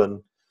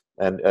carbon,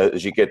 and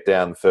as you get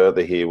down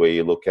further here where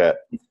you look at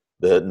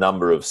the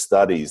number of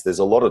studies, there's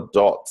a lot of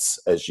dots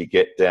as you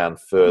get down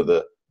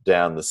further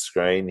down the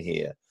screen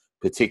here,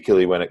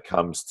 particularly when it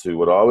comes to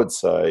what I would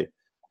say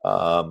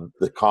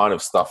the kind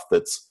of stuff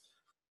that's,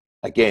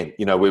 again,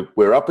 you know,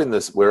 we're up in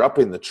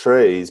the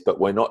trees,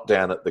 but we're not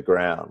down at the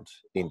ground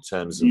in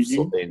terms of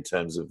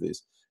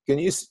this. Can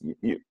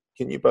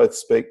you both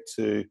speak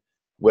to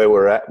where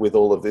we're at with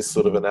all of this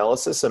sort of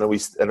analysis, and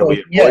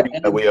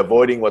are we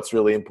avoiding what's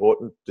really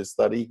important to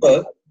study?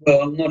 Well,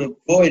 not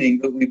avoiding,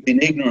 but we've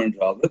been ignorant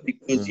of it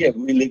because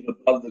we live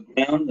above the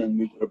ground, and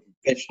we've got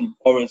professional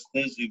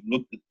foresters who've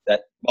looked at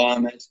that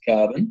biomass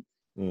carbon.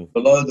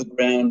 Below the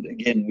ground,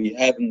 again, we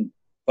haven't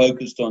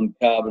focused on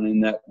carbon in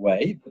that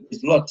way, but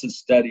there's lots of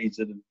studies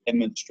that have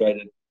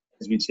demonstrated,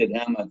 as we said,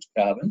 how much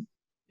carbon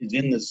is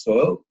in the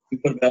soil.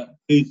 We've got about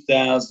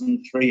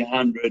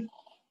 2,300,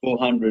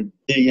 400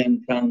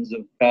 billion tonnes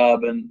of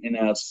carbon in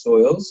our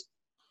soils.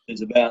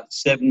 There's about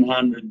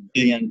 700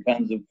 billion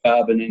tonnes of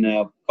carbon in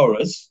our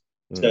forests.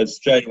 So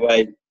straight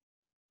away,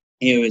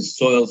 here is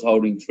soils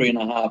holding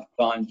 3.5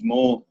 times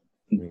more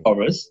than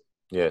forests.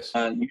 Yes.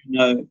 You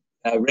know,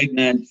 our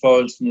Regrarians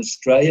forests in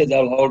Australia,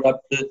 they'll hold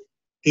up to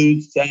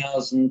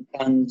 2,000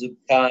 tonnes of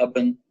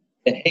carbon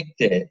per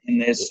hectare in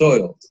their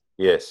soils.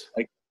 Yes.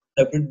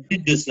 They're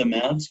prodigious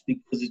amounts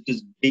because it's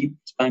just deep,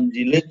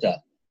 spongy litter.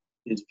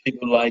 There's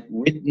people like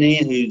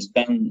Whitney, who's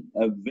done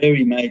a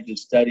very major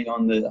study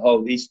on the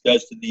whole east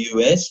coast of the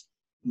US,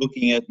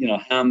 looking at, you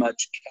know, how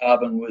much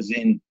carbon was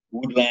in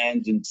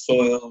woodlands and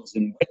soils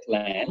and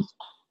wetlands.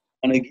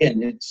 And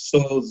again, its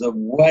soils are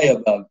way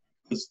above,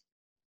 because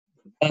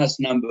the vast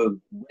number of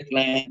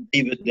wetland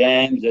beaver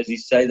dams, as you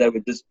say, they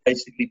were just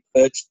basically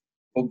perched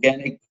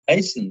organic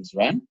basins,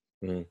 right?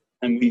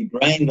 And we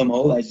drained them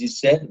all, as you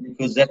said,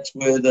 because that's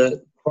where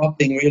the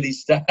cropping really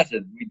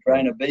started. We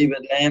drain a beaver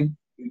dam,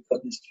 we've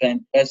got this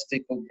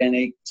fantastic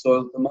organic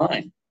soil to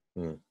mine.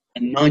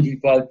 And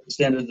 95%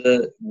 of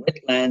the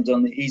wetlands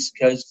on the East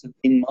Coast have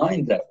been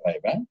mined that way,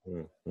 right?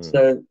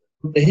 So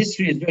the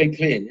history is very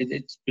clear.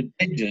 It's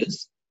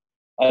prodigious.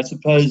 I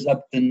suppose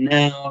up to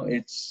now,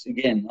 it's,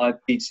 again,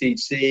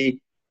 IPCC, the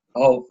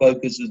whole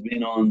focus has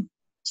been on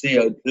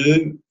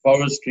CO2,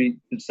 forestry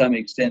to some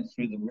extent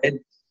through the RED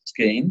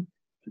scheme.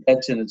 But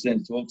that's in a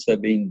sense also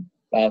been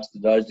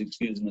bastardized,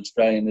 excuse an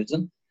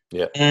Australianism.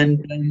 Yeah.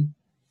 And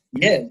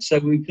so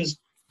we've just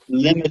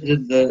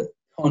limited the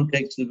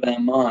context of our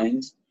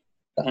minds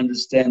to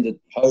understand the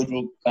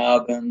total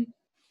carbon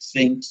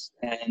sinks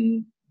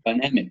and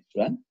dynamics,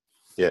 right?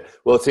 Yeah.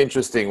 Well, it's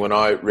interesting. When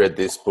I read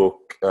this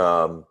book,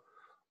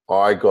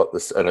 I got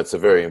this, and it's a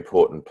very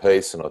important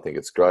piece, and I think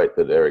it's great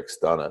that Eric's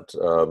done it.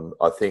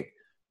 I think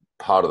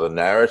part of the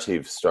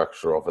narrative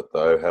structure of it,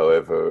 though,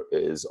 however,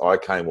 is I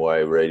came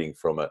away reading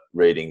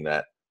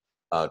that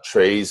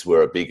trees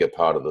were a bigger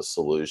part of the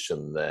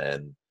solution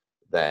than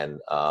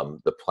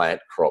the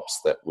plant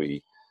crops that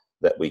we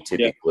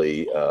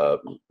typically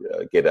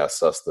get our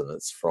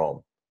sustenance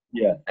from.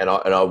 Yeah. And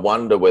I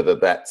wonder whether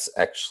that's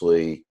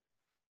actually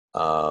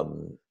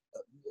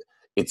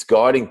it's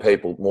guiding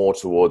people more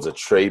towards a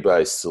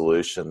tree-based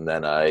solution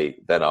than a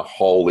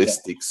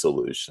holistic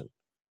solution.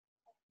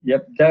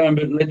 Yep, Darren,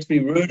 but let's be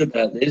rude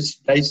about this.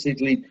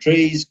 Basically,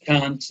 trees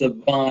can't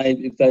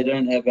survive if they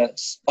don't have a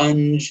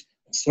sponge,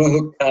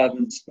 soil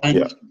carbon sponge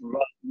to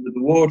provide them with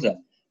the water.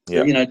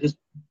 So, you know, just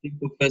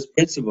simple first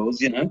principles,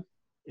 you know.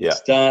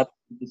 Start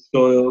with the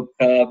soil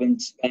carbon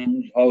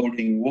sponge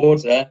holding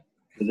water.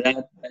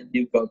 Without that,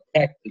 you've got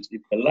cactus.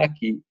 If you're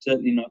lucky,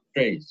 certainly not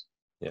trees.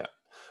 Yeah.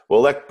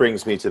 Well, that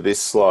brings me to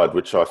this slide,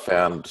 which I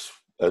found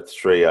at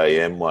 3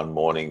 a.m. one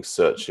morning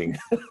searching,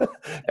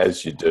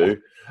 as you do.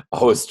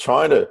 I was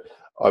trying to.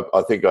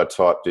 I think I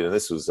typed in, and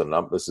this was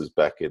This is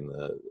back in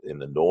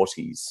the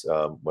noughties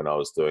when I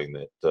was doing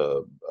that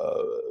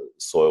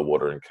soil,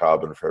 water, and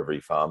carbon for every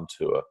farm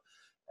tour,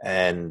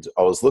 and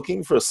I was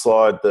looking for a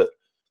slide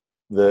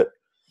that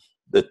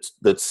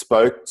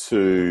spoke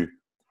to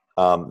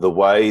the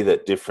way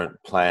that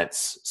different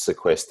plants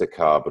sequester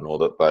carbon, or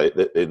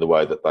in the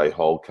way that they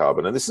hold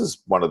carbon. And this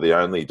is one of the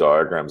only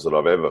diagrams that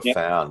I've ever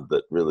found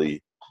that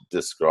really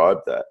describe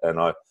that. And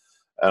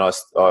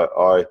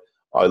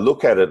I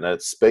look at it and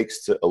it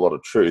speaks to a lot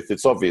of truth.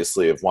 It's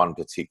obviously of one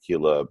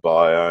particular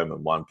biome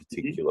and one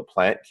particular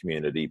plant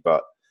community,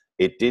 but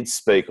it did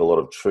speak a lot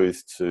of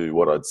truth to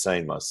what I'd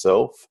seen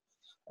myself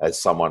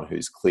as someone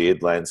who's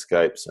cleared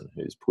landscapes and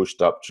who's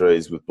pushed up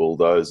trees with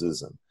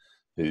bulldozers and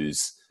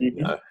who's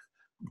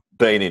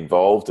been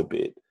involved a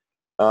bit.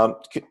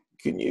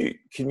 Can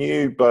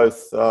you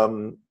both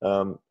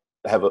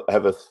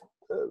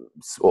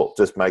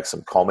just make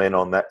some comment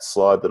on that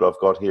slide that I've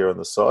got here on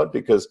the side?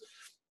 Because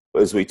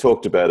as we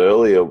talked about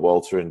earlier,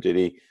 Walter and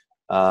Didi,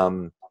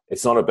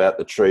 it's not about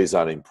the trees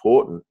aren't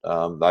important.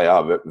 They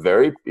are a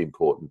very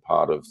important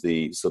part of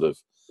the sort of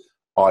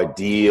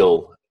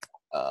ideal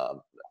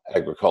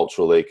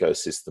agricultural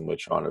ecosystem we're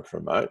trying to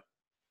promote.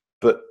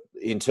 But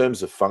in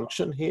terms of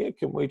function here,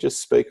 can we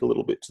just speak a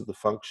little bit to the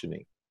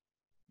functioning?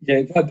 Yeah,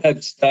 if I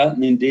perhaps start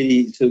and then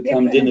Didi sort of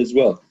comes in as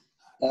well.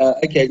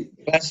 Okay,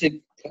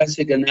 classic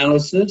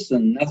analysis,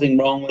 and nothing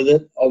wrong with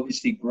it.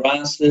 Obviously,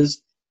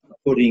 grasses are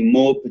putting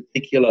more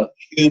particular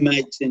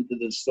humates into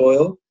the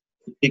soil,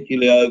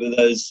 particularly over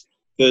those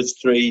first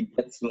three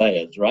depth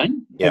layers, right?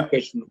 Yeah. No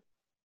question of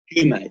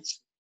humates.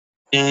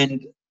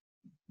 And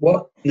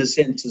what, in a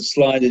sense, the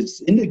slide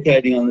is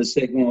indicating on the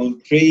second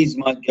one, trees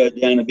might go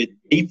down a bit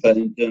deeper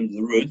in terms of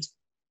the roots.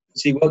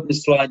 See, what the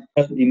slide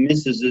totally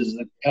misses is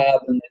the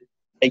carbon that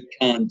they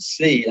can't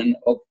see and,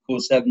 of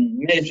course, haven't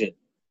measured,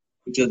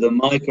 which are the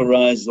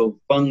mycorrhizal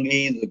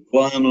fungi, the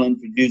glomalin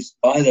produced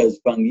by those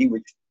fungi,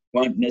 which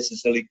won't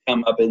necessarily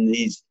come up in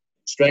these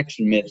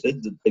extraction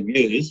methods that they've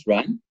used,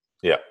 right?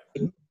 Yeah.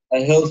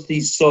 A healthy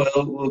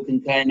soil will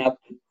contain up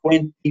to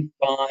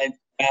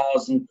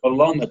 25,000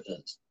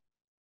 kilometres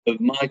of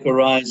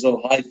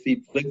mycorrhizal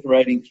hyphae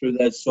proliferating through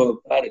those soil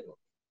particles,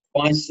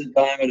 twice the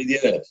diameter of the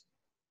Earth,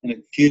 in a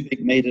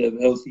cubic metre of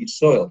healthy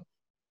soil.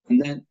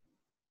 And that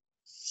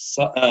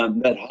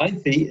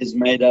hyphae is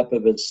made up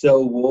of a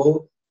cell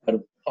wall out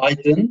of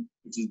chitin,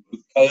 which is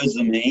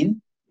glucosamine,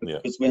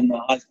 because when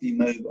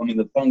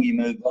the fungi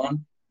move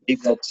on,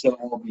 leave that cell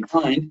wall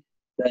behind,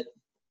 that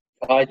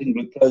chitin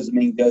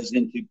glucosamine goes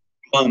into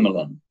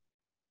glomalin.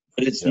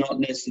 But it's not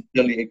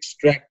necessarily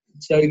extracted.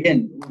 So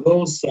again, with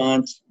all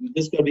science, we've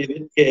just got to be a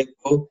bit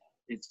careful.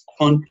 It's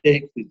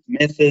context, it's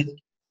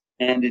method,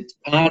 and it's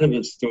part of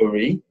a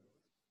story.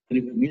 But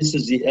if it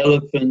misses the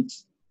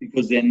elephants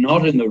because they're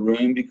not in the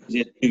room, because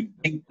they're too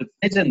big to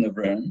fit in the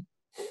room,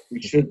 we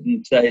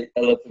shouldn't say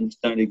elephants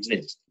don't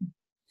exist.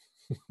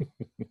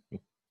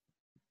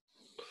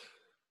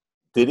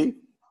 Didi?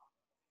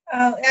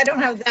 I don't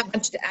have that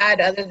much to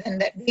add other than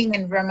that being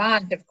in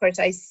Vermont, of course,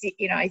 I see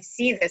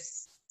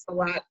this a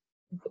lot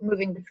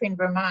moving between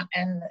Vermont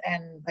and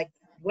like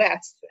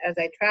west as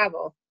I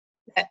travel.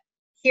 That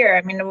here,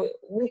 I mean,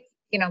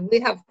 we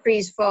have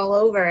trees fall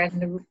over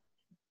and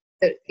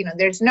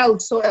there's no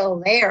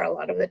soil there a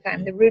lot of the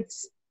time. The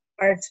roots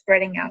are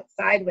spreading out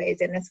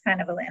sideways in this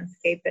kind of a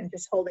landscape and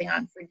just holding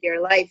on for dear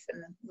life,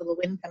 and the little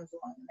wind comes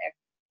along and they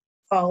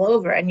fall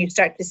over, and you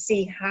start to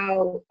see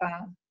how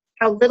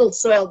little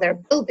soil they're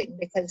building,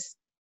 because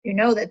you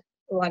know that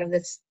a lot of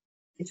these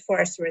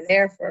forests were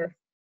there for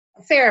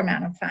a fair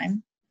amount of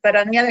time. But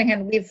on the other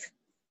hand,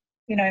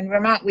 in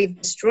Vermont, we've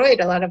destroyed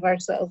a lot of our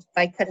soils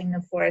by cutting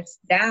the forest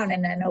down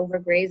and then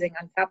overgrazing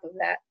on top of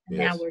that. And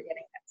now we're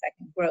getting that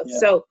second growth. Yeah.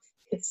 So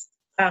it's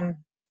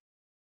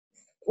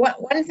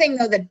one thing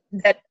though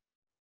that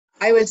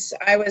I was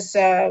on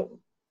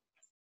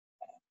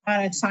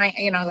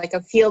a like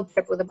a field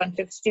trip with a bunch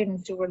of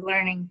students who were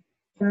learning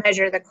to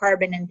measure the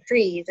carbon in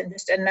trees, and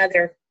just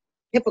another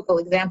typical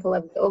example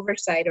of the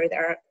oversight or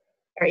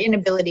our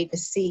inability to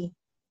see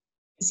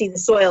the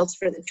soils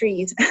for the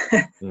trees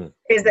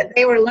is that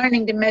they were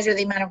learning to measure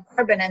the amount of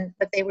carbon,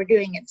 but they were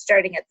doing it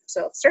starting at the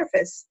soil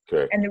surface.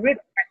 Correct. And the roots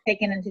weren't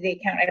taken into the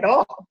account at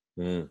all.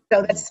 So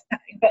that's,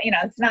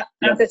 it's not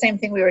the same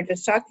thing we were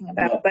just talking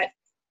about,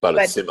 but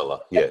it's similar.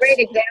 Yes. A great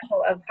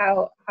example of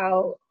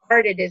how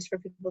hard it is for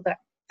people to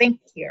think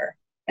here.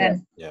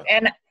 And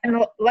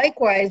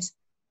likewise,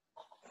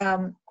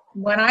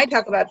 when I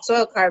talk about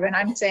soil carbon,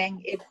 I'm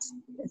saying it's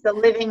the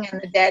living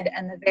and the dead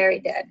and the very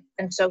dead.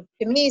 And so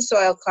to me,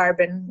 soil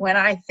carbon, when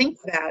I think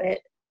about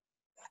it,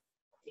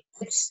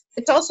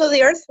 it's also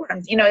the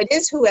earthworms. It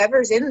is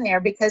whoever's in there,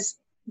 because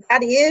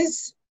that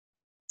is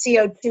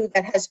CO2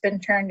 that has been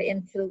turned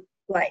into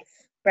life,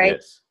 right?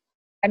 Yes.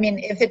 I mean,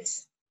 if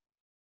it's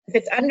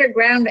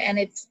underground and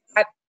it's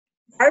got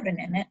carbon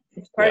in it,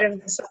 it's part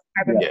of the soil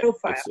carbon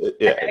profile.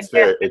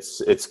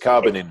 It's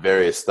carbon in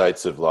various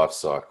states of life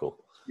cycle.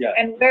 Yeah.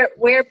 And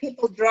where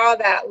people draw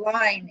that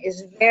line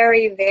is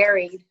very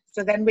varied.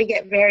 So then we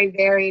get very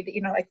varied,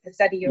 like the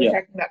study you were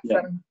talking about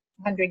from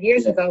 100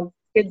 years ago.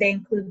 Did they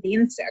include the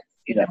insects?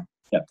 Yeah.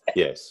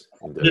 Yes.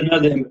 There's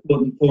another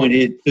important point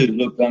here too.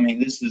 Look, I mean,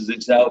 this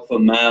alpha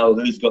male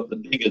who's got the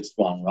biggest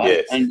one, right?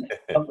 Yes. And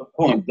not the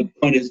point. The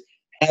point is,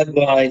 have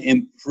I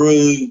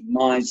improved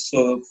my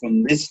soil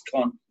from this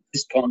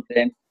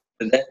content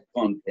to that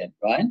content,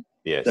 right?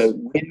 Yes. So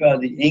where are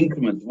the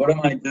increments? What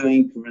am I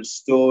doing to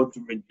restore, to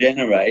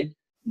regenerate?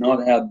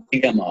 Not how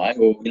big am I,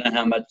 or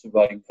how much have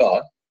I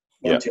got?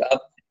 Once you're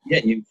up,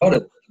 you've got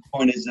it. The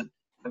point is that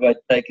have I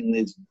taken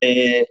this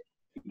bare,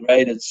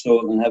 degraded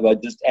soil and have I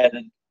just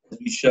added, as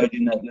we showed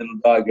in that little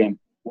diagram,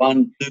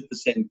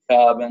 1-2%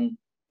 carbon,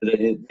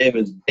 there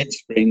was bed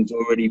springs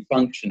already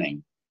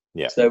functioning.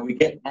 Yeah. So we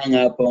get hung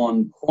up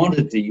on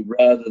quantity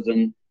rather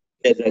than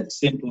that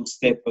simple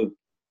step of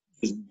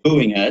just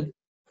doing it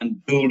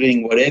and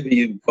building whatever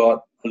you've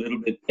got a little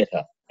bit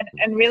better.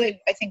 And really,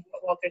 I think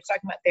what Walter's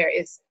talking about there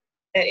is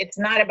that it's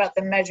not about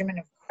the measurement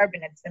of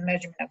carbon, it's the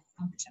measurement of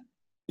function.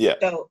 Yeah.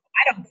 So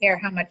I don't care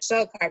how much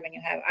soil carbon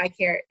you have. I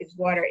care, is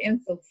water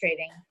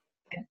infiltrating,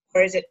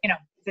 or is it,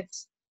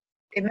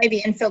 it may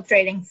be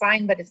infiltrating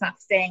fine, but it's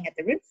not staying at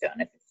the root zone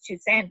if it's too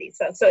sandy.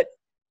 So it's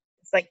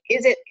like,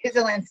 is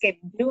the landscape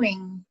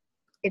doing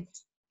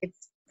its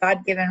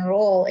God-given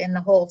role in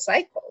the whole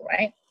cycle,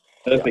 right?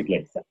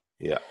 Perfectly.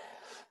 Yeah.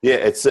 Yeah,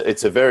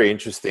 it's a very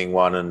interesting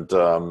one, and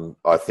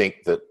I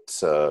think that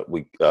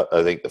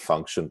I think the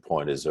function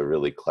point is a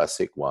really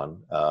classic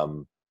one.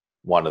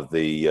 One of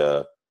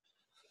the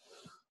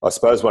I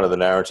suppose one of the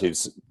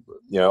narratives,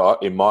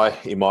 in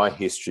my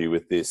history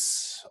with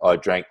this, I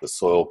drank the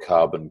soil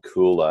carbon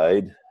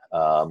Kool-Aid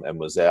and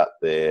was out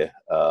there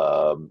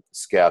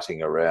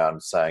scouting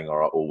around, saying, all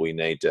right, well, we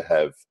need to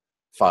have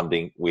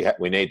funding. We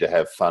need to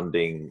have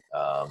funding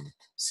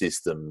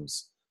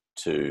systems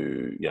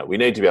to, we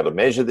need to be able to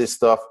measure this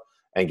stuff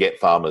and get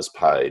farmers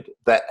paid.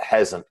 That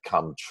hasn't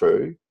come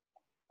true.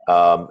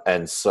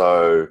 And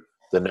so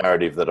the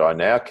narrative that I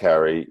now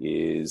carry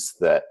is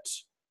that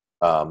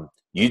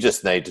you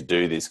just need to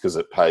do this because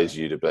it pays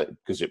you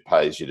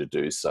to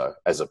do so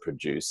as a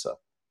producer.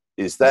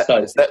 Is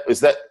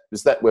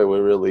that where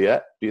we're really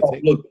at, do you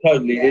think? Look,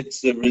 totally.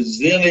 It's the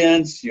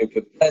resilience, your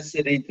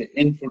capacity to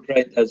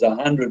infiltrate those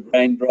 100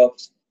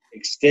 raindrops,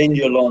 extend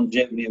your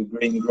longevity of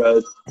green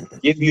growth,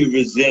 give you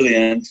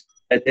resilience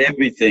at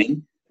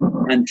everything.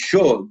 And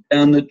sure,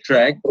 down the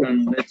track,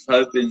 and let's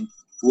hope in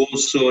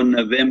Warsaw in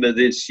November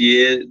this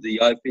year, the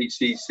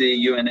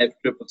IPCC,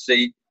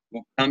 UNFCCC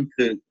will come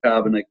to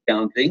carbon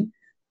accounting.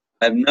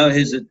 I have no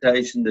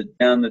hesitation that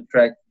down the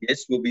track,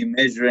 yes, we'll be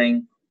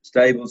measuring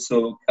stable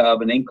soil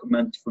carbon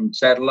increments from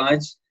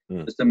satellites.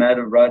 Just a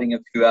matter of writing a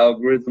few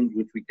algorithms,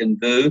 which we can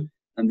do.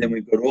 And then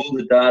we've got all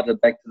the data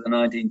back to the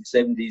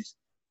 1970s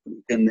that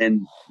we can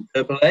then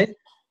interpolate.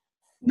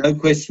 No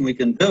question we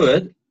can do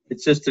it.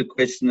 It's just a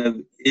question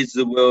of, is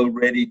the world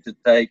ready to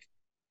take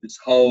this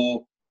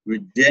whole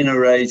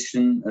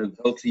regeneration of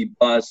healthy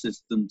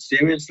biosystems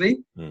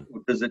seriously?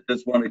 Or does it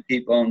just want to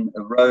keep on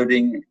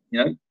eroding,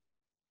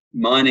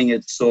 mining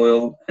its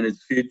soil and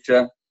its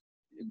future?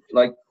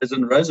 Like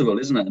President Roosevelt,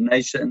 isn't it? A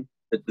nation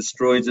that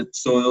destroys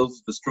its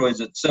soils,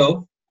 destroys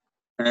itself.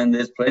 And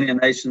there's plenty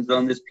of nations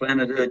on this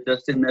planet who are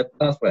just in that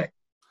pathway.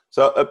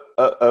 So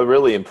a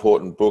really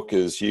important book,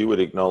 as you would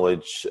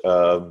acknowledge,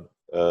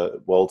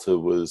 Walter,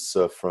 was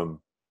from,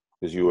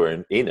 because you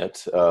were in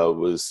it,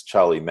 was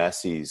Charlie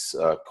Massey's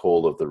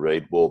Call of the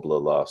Reed Warbler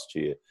last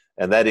year.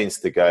 And that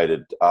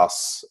instigated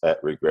us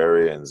at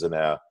Regrarians and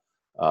our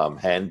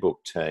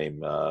handbook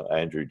team,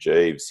 Andrew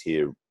Jeeves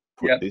here,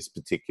 put this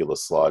particular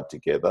slide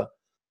together,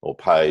 or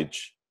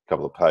page, a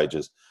couple of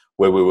pages,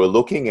 where we were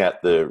looking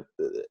at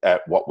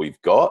what we've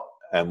got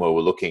and where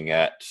we're looking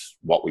at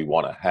what we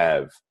want to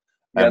have.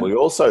 And we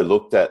also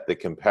looked at the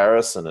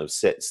comparison of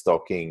set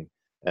stocking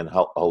and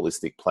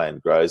holistic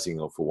planned grazing,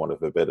 or for want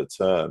of a better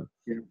term,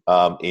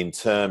 in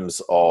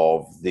terms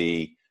of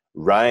the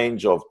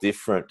range of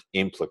different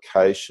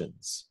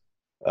implications,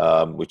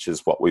 which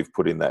is what we've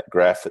put in that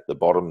graph at the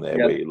bottom there,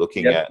 where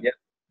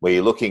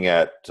you're looking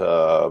at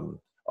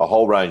a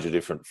whole range of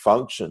different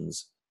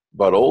functions,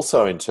 but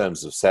also in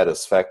terms of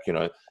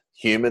satisfaction,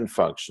 human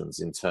functions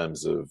in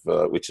terms of,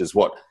 which is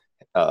what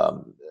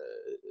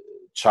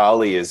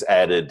Charlie has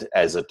added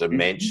as a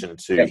dimension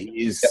to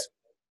his,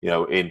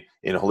 in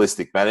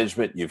holistic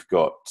management, you've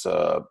got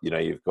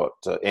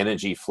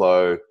energy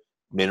flow,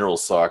 mineral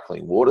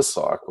cycling, water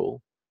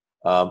cycle.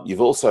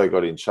 You've also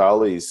got in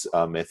Charlie's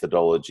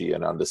methodology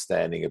and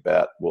understanding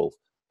about, well,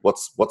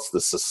 what's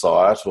the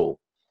societal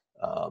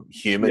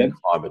human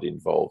climate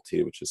involved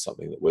here, which is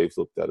something that we've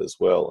looked at as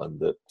well. And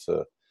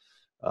that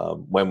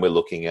when we're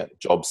looking at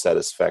job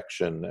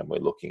satisfaction and we're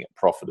looking at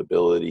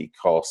profitability,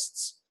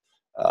 costs,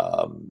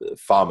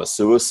 farmer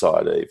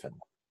suicide even,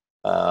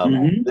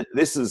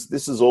 this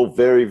is all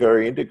very,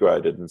 very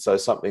integrated. And so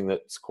something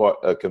that's quite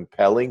a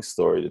compelling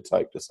story to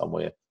take to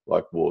somewhere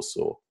like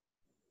Warsaw.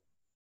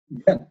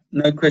 Yeah,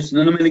 no question.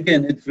 And I mean,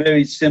 again, it's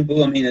very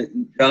simple. I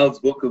mean, Charles'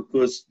 book, of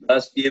course,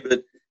 last year,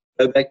 but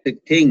go back to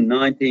King,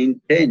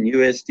 1910,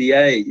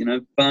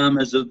 USDA,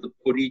 farmers of the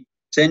 40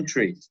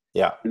 centuries.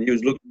 Yeah. And he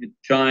was looking at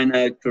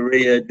China,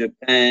 Korea,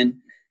 Japan.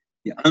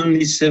 The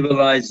only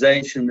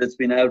civilization that's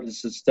been able to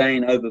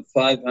sustain over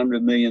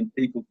 500 million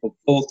people for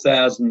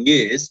 4,000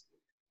 years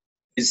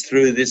is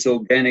through this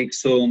organic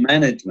soil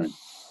management.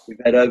 We've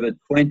had over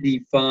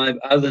 25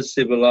 other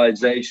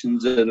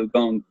civilizations that have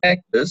gone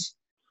cactus.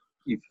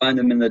 You find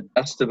them in the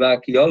dust of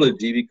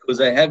archaeology because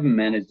they haven't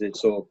managed their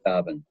soil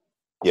carbon.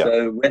 Yeah.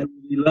 So when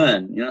you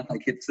learn,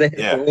 like it's there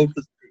for all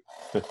to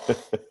see.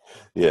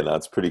 Yeah, no,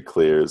 it's pretty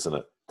clear, isn't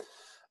it?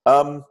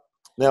 Now,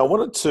 I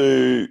wanted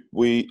to,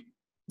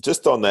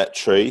 just on that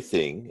tree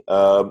thing,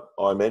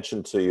 I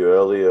mentioned to you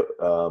earlier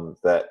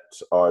that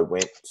I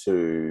went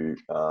to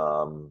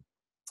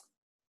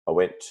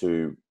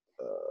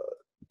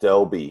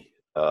Delby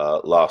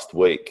last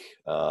week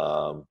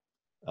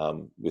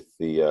with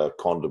the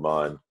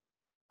Condamine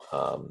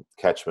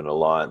Catchment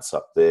Alliance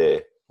up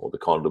there, or the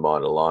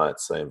Condamine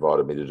Alliance. They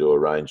invited me to do a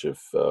range of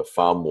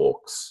farm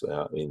walks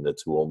in the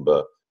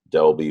Toowoomba,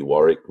 Delby,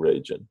 Warwick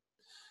region.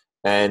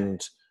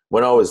 And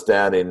when I was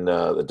down in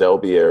the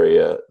Delby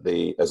area,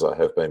 as I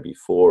have been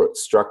before, it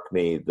struck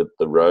me that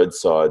the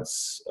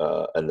roadsides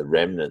and the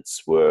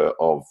remnants were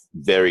of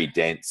very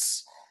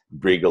dense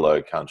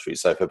brigalow country.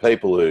 So for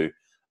people who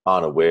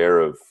aren't aware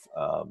of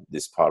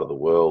this part of the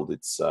world,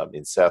 it's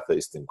in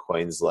southeastern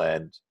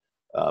Queensland.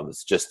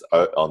 It's just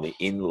on the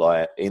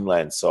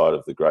inland side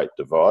of the Great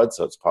Divide,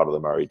 so it's part of the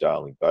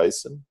Murray-Darling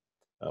Basin,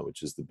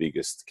 which is the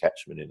biggest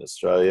catchment in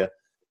Australia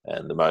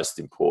and the most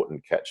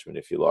important catchment,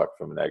 if you like,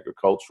 from an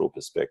agricultural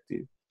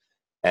perspective.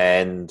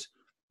 And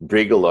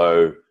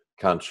brigalow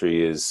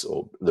country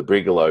or the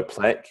brigalow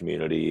plant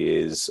community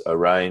is a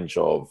range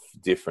of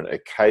different,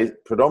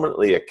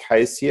 predominantly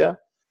acacia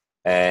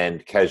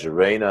and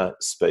casuarina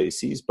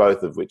species,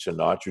 both of which are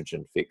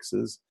nitrogen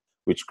fixers,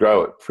 which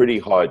grow at pretty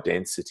high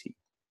density.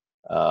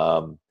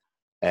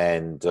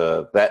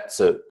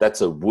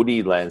 That's a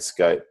woody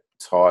landscape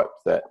type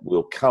that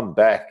will come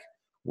back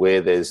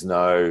where there's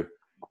no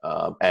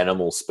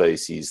animal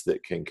species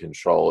that can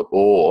control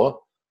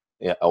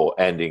it,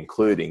 and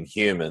including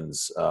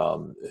humans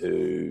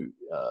who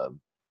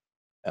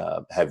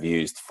have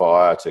used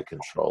fire to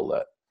control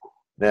that.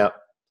 Now,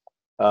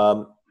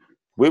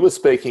 we were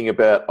speaking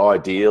about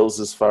ideals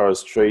as far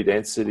as tree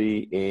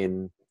density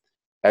in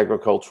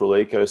agricultural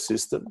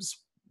ecosystems.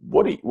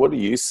 What do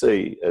you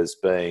see as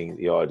being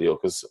the ideal?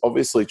 Because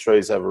obviously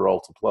trees have a role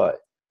to play.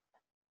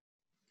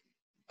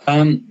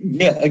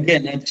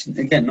 It's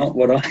not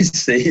what I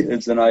see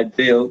as an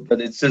ideal, but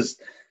it's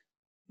just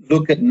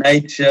look at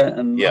nature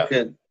and look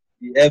at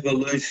the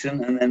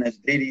evolution, and then, as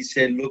Didi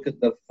said, look at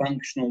the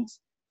functional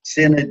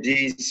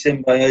synergies,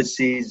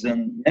 symbioses,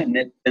 and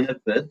net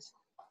benefits.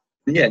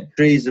 And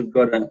trees have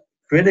got a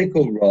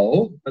critical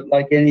role, but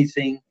like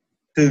anything,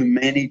 too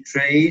many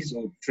trees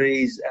or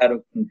trees out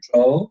of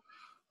control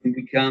can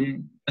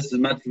become just as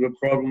much of a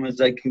problem as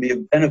they can be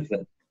of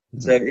benefit.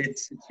 So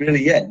it's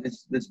really,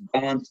 this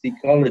balanced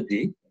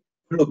ecology.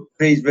 Look,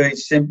 trees very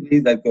simply,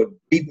 they've got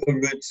deeper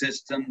root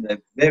system.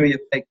 They're very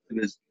effective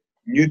as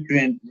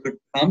nutrient root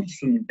pumps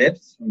from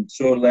depths, from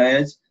soil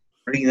layers,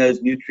 bringing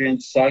those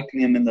nutrients,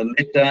 cycling them in the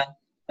litter,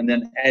 and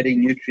then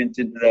adding nutrients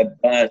into that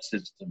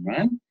biosystem,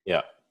 right?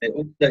 Yeah. They're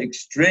also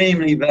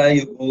extremely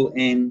valuable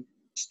in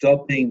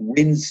stopping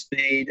wind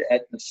speed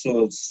at the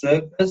soil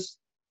surface.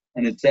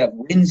 And it's that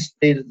wind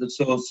speed at the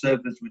soil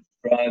surface which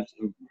drives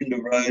wind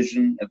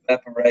erosion,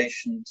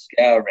 evaporation,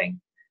 scouring.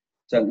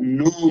 So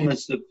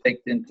enormous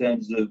effect in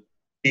terms of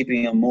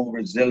keeping a more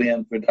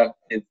resilient,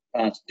 productive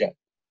pasture.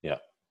 Yeah.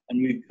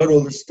 And we've got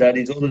all the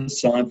studies, all the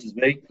science is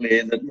very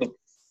clear that, look,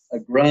 a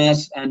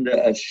grass under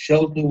a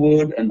shelter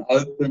wood, an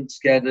open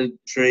scattered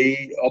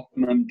tree,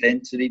 optimum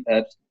density,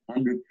 perhaps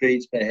 100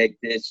 trees per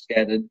hectare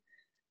scattered.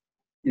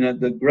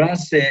 The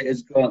grass there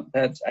has got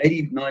perhaps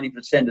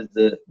 80-90% of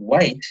the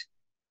weight,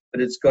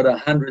 but it's got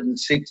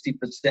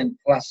 160%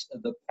 plus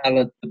of the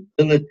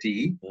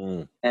palatability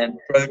and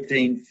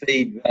protein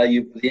feed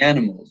value for the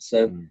animals.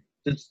 So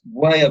just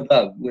way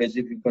above. Whereas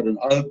if you've got an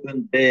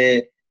open,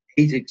 bare,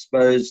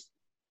 heat-exposed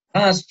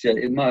pasture,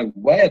 it might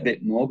weigh a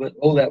bit more, but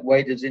all that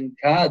weight is in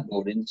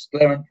cardboard, in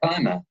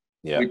sclerenchyma,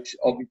 which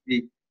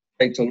obviously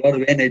takes a lot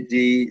of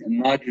energy and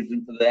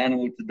nitrogen for the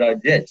animal to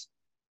digest.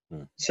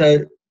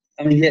 So,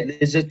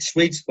 there's a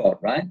sweet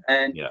spot, right?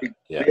 And it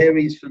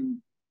varies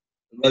from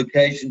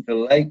location to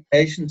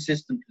location,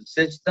 system to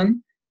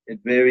system. It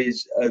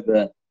varies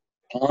over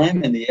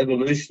time and the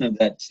evolution of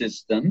that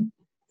system.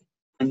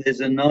 And there's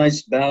a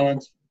nice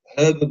balance,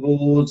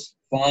 herbivores,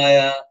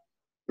 fire,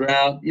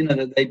 drought,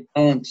 that they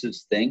balance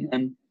this thing.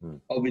 And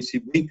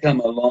obviously we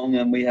come along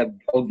and we have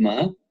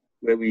dogma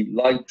where we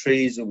like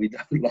trees or we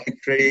don't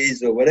like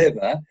trees or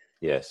whatever.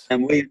 Yes.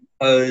 And we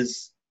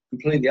impose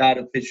completely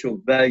artificial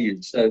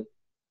values. So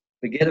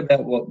forget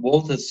about what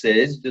Walter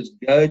says, just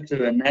go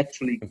to a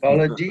natural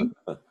ecology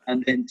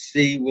and then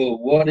see, well,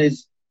 what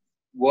is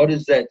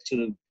that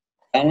sort of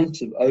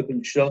balance of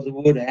open shelter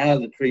wood, how are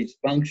the trees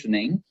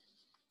functioning,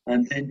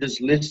 and then just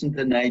listen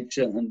to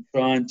nature and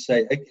try and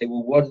say, okay,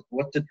 well,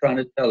 what's it trying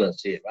to tell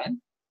us here, right?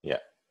 Yeah.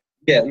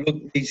 Yeah, look,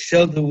 these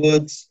shelter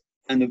woods,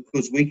 and of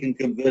course we can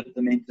convert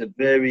them into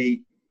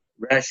very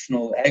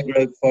rational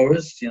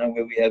agroforests,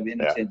 where we have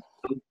incense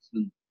woods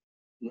and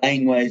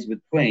laneways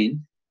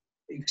between.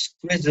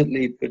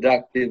 Exquisitely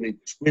productive,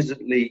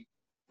 exquisitely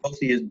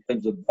healthy in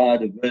terms of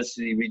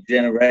biodiversity,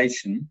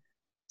 regeneration.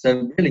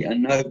 So really a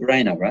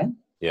no-brainer, right?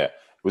 Yeah.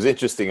 It was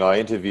interesting. I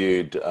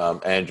interviewed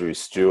Andrew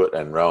Stewart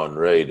and Rowan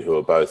Reid, who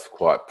are both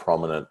quite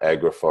prominent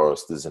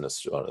agroforesters and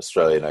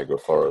Australian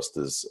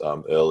agroforesters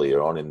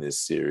earlier on in this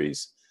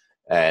series.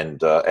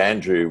 And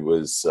Andrew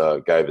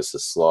gave us a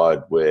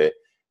slide where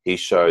he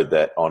showed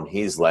that on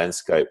his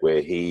landscape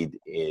where he'd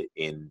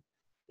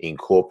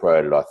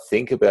incorporated, I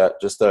think, about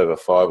just over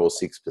 5 or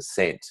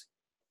 6%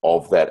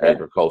 of that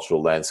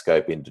agricultural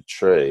landscape into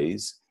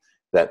trees,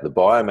 that the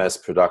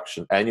biomass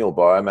production, annual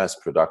biomass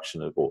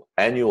production, or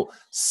annual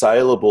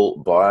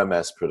saleable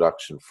biomass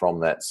production from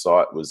that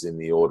site was in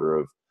the order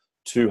of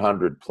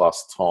 200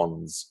 plus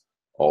tonnes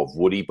of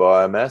woody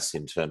biomass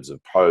in terms of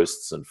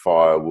posts and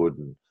firewood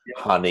and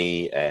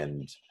honey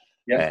and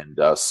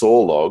saw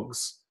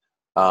logs.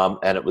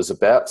 And it was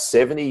about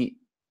 70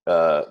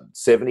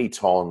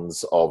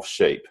 tonnes of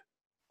sheep.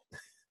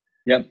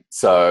 Yep.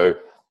 So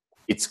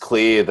it's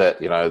clear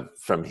that, you know,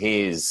 from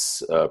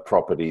his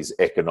property's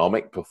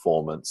economic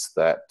performance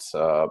that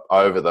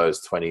over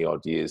those 20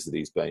 odd years that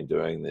he's been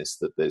doing this,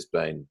 that there's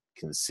been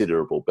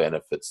considerable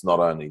benefits, not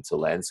only to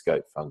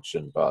landscape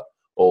function, but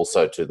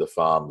also to the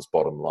farm's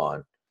bottom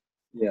line.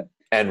 Yeah.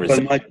 And I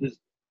might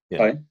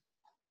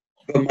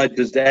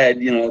just add,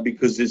 you know,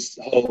 because this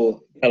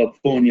whole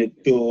California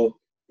tour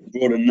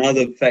brought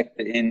another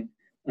factor in,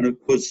 and of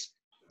course,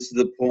 this is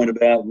the point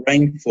about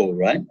rainfall,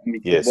 right? I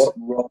mean, what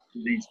role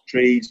do these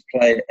trees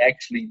play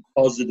actually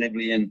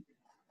positively in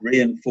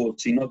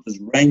reinforcing not just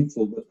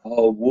rainfall, but the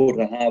whole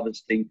water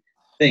harvesting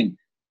thing?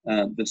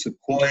 The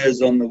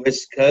sequoias on the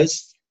west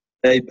coast,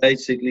 they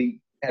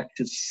basically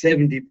capture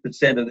 70%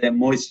 of their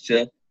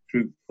moisture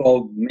through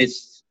fog,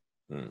 mist,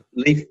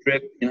 leaf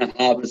drip in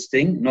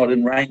harvesting, not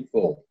in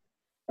rainfall.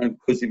 And of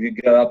course, if you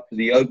go up to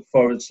the oak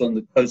forests on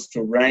the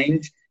coastal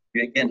range,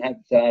 you again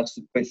have to ask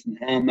the question,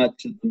 how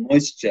much of the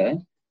moisture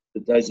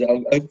that those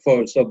oak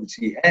forests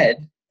obviously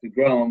had to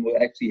grow on were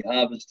actually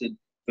harvested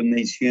from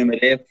these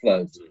humid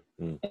airflows.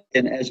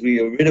 And as we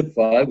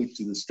aridify, which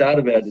is the start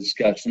of our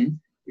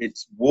discussion,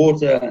 it's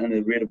water and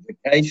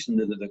aridification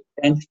that are the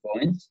crunch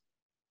points.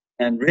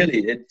 And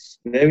really, it's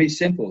very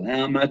simple.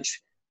 How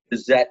much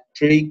does that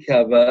tree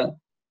cover?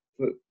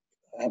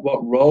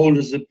 What role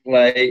does it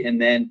play in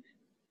then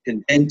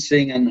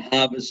condensing and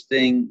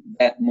harvesting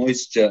that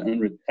moisture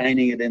and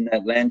retaining it in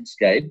that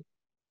landscape?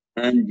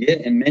 And yeah,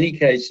 in many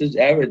cases,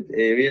 arid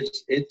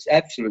areas, it's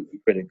absolutely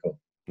critical.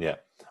 Yeah.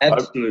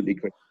 Absolutely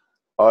critical.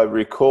 I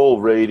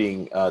recall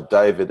reading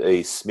David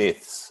E.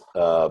 Smith's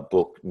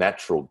book,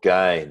 Natural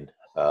Gain,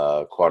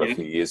 quite a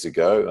few years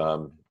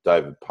ago.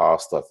 David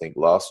passed, I think,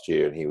 last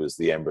year, and he was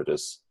the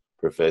Emeritus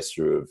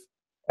Professor of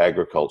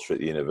Agriculture at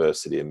the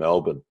University of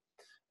Melbourne.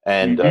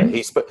 And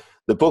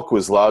the book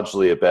was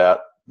largely about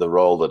the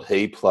role that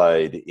he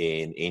played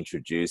in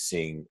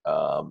introducing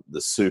the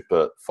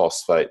super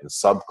phosphate and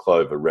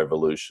subclover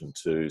revolution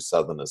to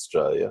southern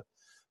Australia.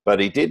 But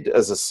he did,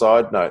 as a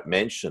side note,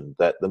 mention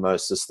that the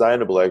most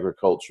sustainable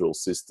agricultural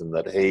system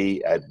that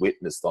he had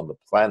witnessed on the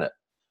planet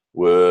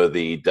were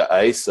the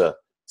dehesa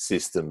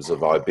systems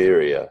of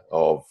Iberia,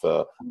 of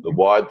the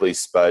widely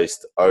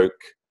spaced oak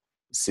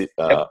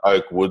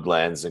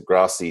woodlands and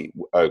grassy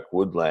oak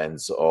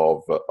woodlands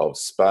of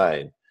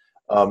Spain.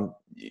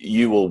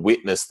 You will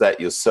witness that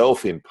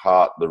yourself in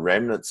part, the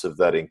remnants of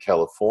that in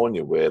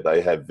California, where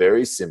they have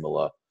very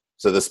similar.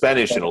 So the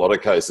Spanish, in a lot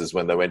of cases,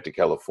 when they went to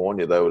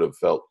California, they would have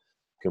felt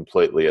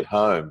completely at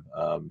home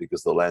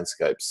because the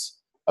landscapes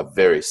are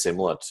very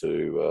similar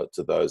to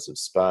those of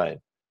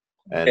Spain.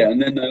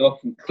 And then they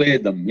often clear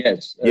them,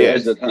 as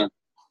at home.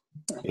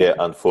 Yeah,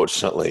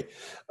 unfortunately.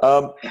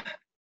 Well,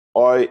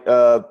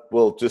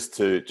 just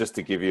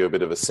to give you a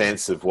bit of a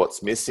sense of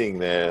what's missing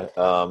there,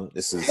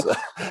 this is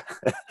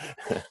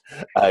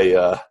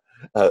a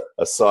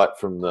site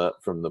from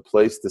the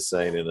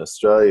Pleistocene in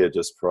Australia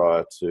just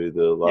prior to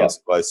the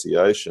last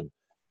glaciation.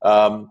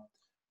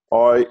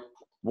 I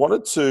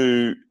wanted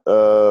to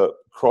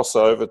cross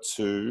over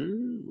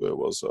to, where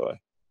was I?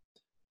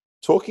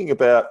 Talking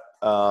about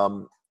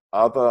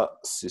other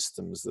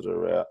systems that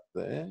are out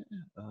there.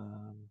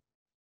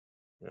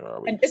 Where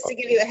are we? And just to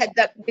give you a heads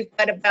up, we've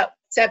got about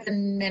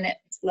 7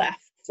 minutes left.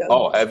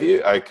 So have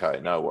you? Okay,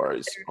 no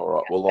worries. All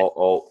right.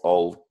 Well,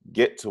 I'll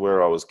get to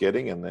where I was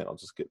getting, and then I'll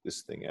just get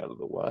this thing out of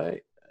the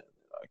way, and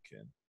I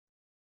can.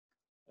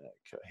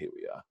 Okay, here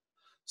we are.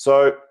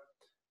 So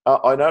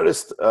I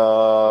noticed.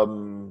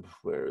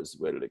 Where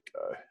did it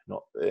go?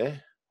 Not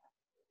there.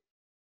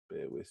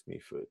 Bear with me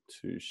for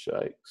 2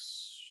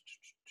 shakes.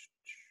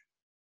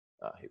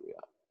 Here we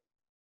are.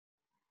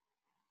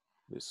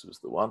 This was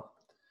the one.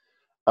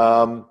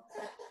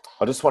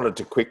 I just wanted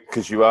to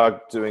because you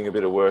are doing a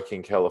bit of work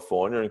in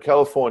California, and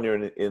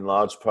California in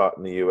large part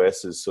in the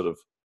US is sort of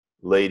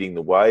leading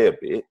the way a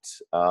bit.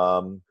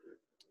 I'll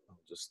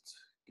just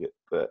get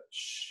that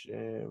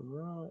share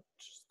right.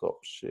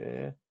 Stop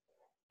share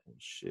and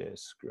share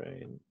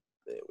screen.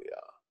 There we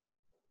are.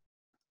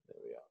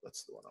 There we are.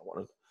 That's the one I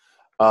wanted.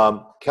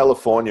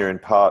 California in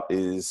part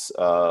is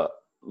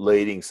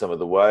leading some of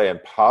the way,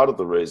 and part of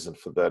the reason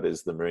for that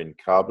is the Marine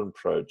Carbon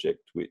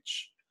Project,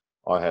 which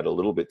I had a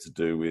little bit to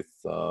do with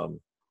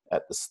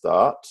at the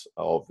start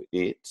of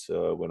it,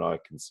 when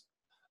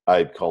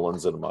Abe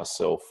Collins and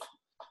myself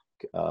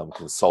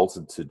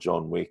consulted to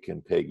John Wick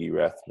and Peggy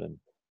Rathman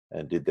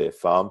and did their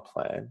farm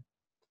plan.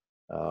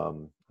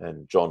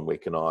 And John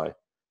Wick and I,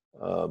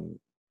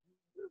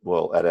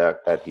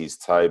 at his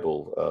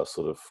table,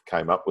 sort of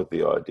came up with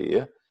the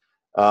idea.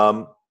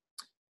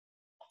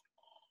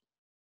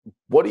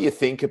 What do you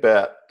think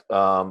about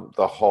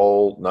the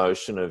whole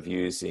notion of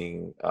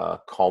using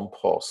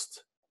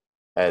compost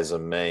as a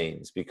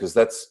means? Because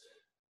that's,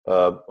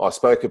 I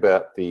spoke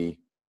about the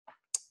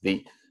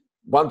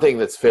one thing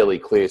that's fairly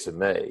clear to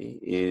me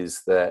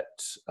is that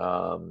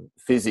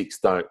physics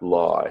don't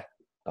lie,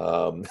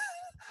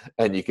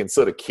 and you can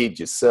sort of kid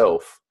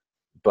yourself,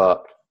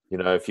 but you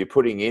know, if you're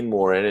putting in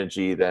more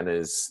energy than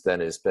is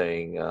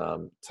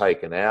being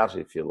taken out,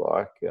 if you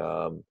like,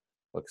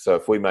 so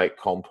if we make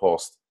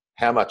compost,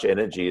 how much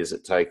energy is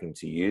it taking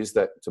to use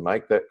that, to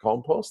make that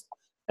compost,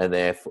 and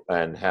therefore,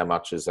 and how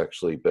much is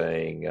actually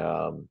being,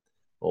 or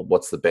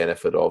what's the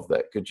benefit of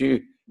that? Could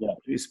you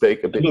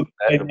speak a bit? Look, to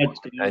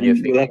that?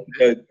 we'll have to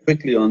go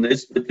quickly on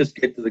this, but just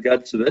get to the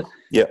guts of it.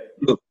 Yeah.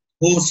 Look,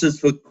 horses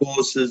for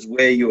courses,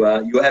 where you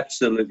are, you're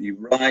absolutely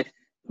right. I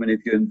mean,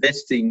 if you're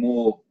investing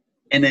more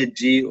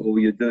energy or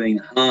you're doing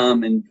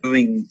harm and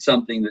doing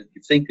something that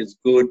you think is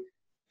good,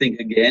 think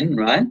again,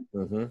 right?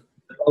 Mm-hmm.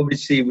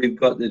 Obviously, we've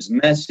got this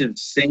massive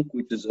sink,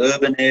 which is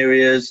urban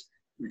areas,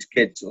 which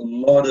gets a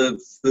lot of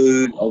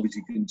food,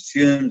 obviously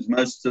consumes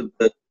most of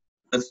the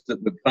earth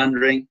that we're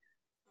plundering.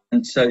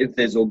 And so if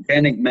there's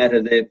organic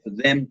matter there for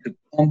them to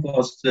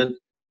compost it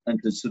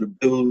and to sort of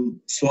build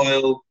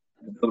soil,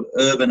 build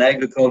urban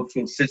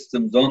agricultural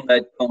systems on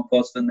that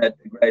compost and that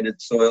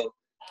degraded soil,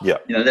 yeah,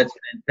 you know, that's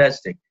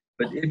fantastic.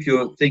 But if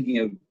you're thinking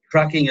of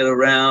trucking it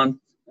around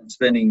and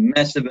spending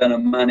massive amount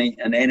of money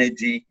and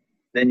energy,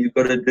 then you've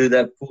got to do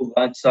that full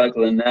life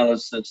cycle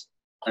analysis.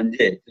 And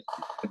yeah, just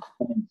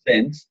common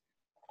sense.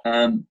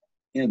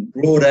 You know,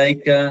 broad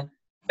acre,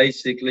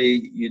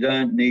 basically, you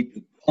don't need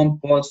to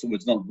compost, or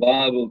it's not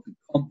viable to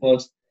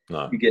compost.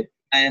 No. You get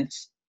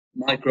plants,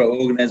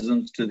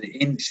 microorganisms to the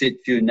in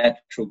situ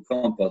natural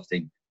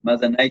composting.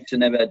 Mother Nature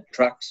never had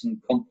trucks and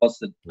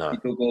composted. No. She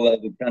took all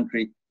over the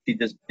country. She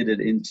just did it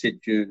in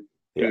situ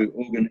through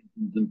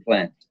organisms and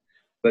plants.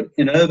 But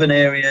in urban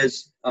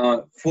areas,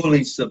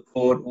 fully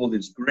support all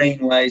this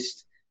green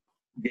waste,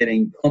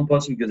 getting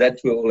composting, because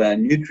that's where all our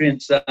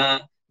nutrients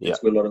are.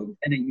 That's where a lot of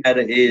organic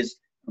matter is.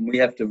 And we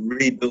have to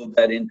rebuild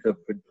that into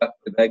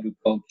productive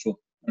agriculture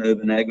and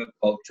urban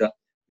agriculture.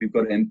 We've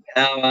got to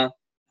empower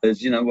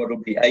those, you know, what will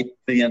be 8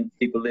 billion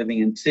people living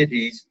in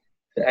cities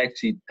to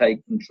actually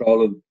take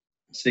control of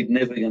a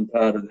significant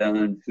part of their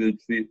own food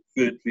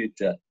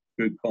future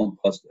through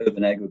compost,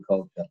 urban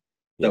agriculture.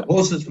 So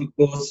horses for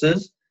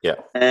courses. Yeah.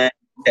 And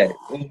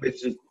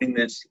always just bring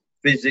this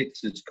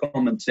physics, this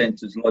common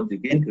sense, this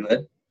logic into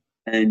it.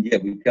 And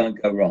we can't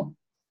go wrong.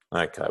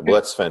 Okay. Well,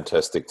 that's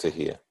fantastic to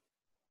hear.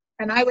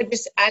 And I would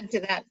just add to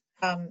that,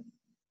 one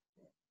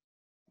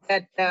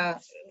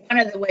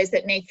of the ways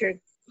that nature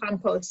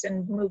composts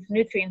and moves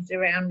nutrients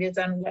around is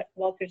on what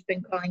Walter's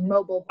been calling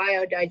mobile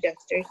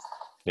biodigesters.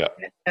 Yeah.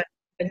 That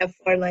have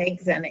 4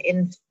 legs and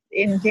an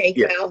intake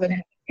valve and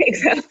an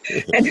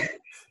extake valve.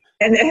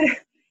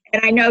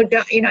 And I know,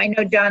 I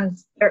know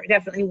John's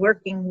definitely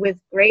working with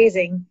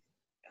grazing,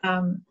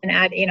 and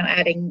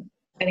adding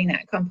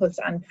that compost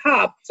on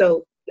top.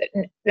 So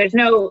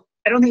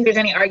I don't think there's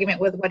any argument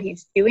with what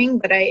he's doing,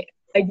 but I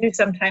do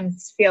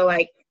sometimes feel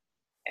like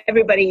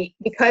everybody,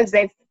 because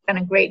they've done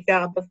a great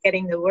job of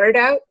getting the word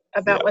out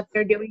about what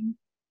they're doing,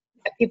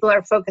 that people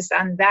are focused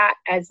on that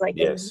as like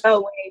a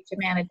way to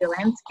manage the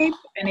landscape.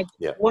 And it's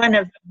one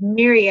of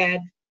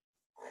myriad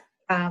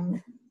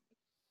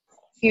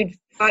huge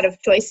pot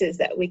of choices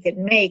that we could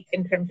make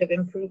in terms of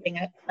improving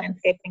a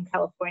landscape in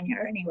California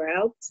or anywhere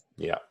else.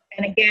 Yeah.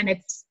 And again,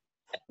 it's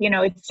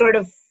sort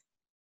of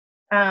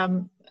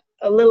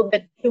a little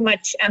bit too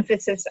much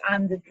emphasis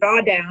on the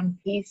drawdown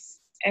piece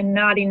and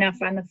not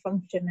enough on the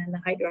function and the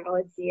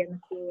hydrology and the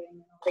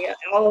cooling and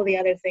all the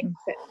other things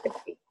that could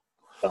be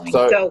going.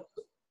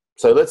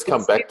 So let's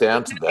come back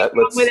down to that.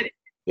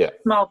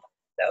 Small.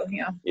 So,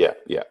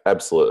 yeah,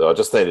 absolutely. I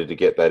just needed to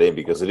get that in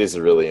because it is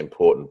a really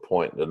important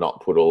point to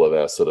not put all of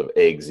our sort of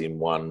eggs in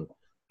one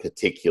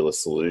particular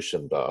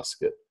solution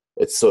basket.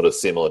 It's sort of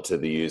similar to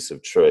the use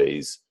of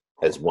trees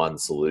as one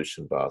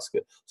solution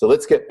basket. So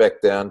let's get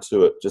back down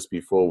to it just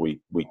before we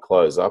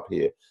close up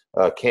here.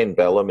 Ken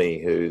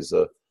Bellamy, who's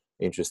an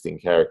interesting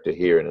character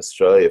here in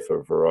Australia for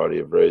a variety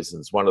of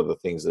reasons, one of the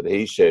things that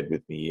he shared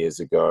with me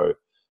years ago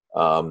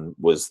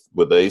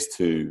were these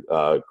 2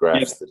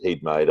 graphs that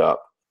he'd made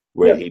up,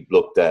 where he'd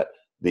looked at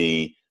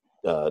the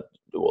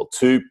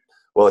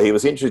he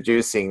was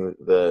introducing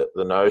the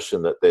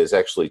notion that there's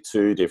actually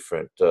 2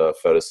 different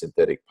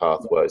photosynthetic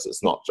pathways.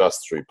 It's not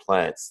just through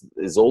plants.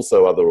 There's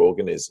also other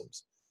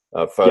organisms.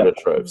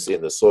 phototrophs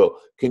in the soil.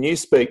 Can you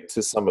speak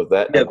to some of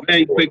that? Yeah,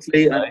 very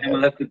quickly, and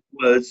we'll have to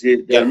close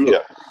here.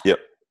 Look,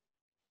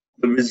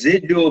 the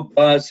residual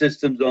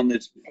biosystems on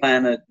this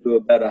planet do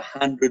about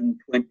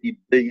 120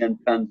 billion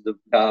tons of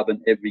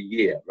carbon every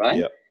year, right?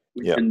 Yep.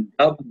 We can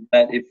double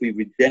that if we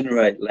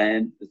regenerate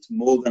land. It's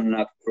more than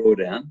enough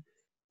drawdown.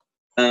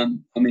 I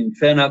mean,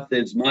 fair enough,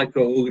 there's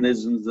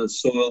microorganisms in the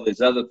soil,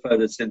 there's other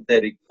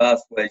photosynthetic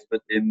pathways,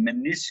 but they're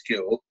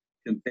minuscule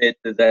compared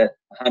to that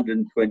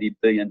 120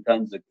 billion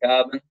tons of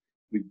carbon.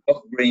 We've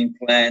got green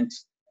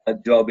plants. Our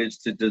job is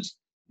to just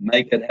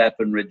make it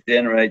happen,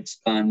 regenerate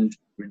sponge,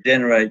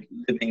 regenerate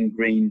living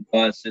green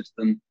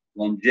biosystem,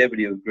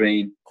 longevity of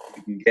green.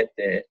 We can get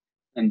there.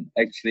 And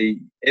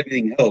actually,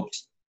 everything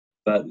helps,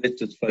 but let's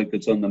just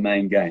focus on the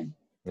main game.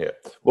 Yeah.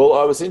 Well,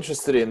 I was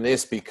interested in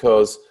this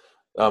because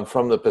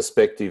from the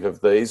perspective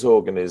of these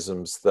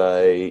organisms,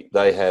 they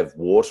have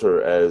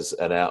water as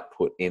an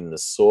output in the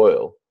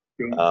soil.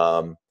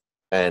 Sure.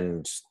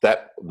 And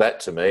that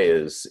to me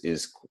is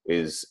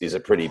a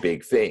pretty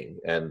big thing,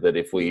 and that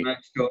if we,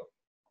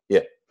 yeah,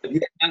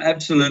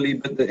 absolutely.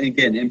 But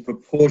again, in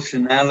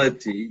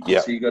proportionality,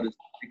 so you got to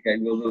okay.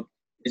 Well, look,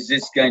 is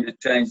this going to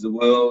change the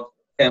world?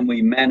 Can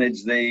we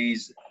manage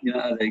these? You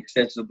know, are they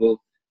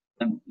accessible?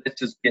 And let's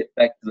just get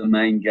back to the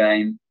main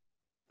game.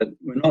 But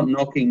we're not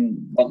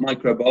knocking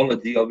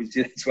microbiology.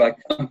 Obviously, that's where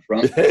I come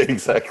from.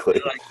 Exactly.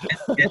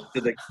 Like, get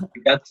to the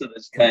guts of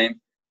this game.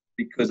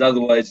 Because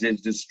otherwise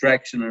there's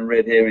distraction and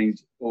red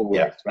herrings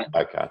always, right?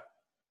 Okay,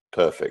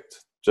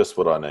 perfect. Just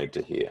what I need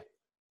to hear.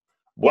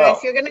 Well, yeah,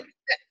 if you're gonna,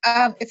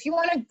 if you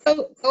want to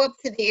go up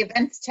to the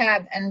events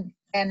tab and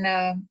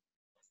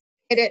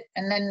hit it,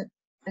 and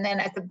then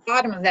at the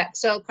bottom of that,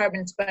 soil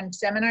carbon sponge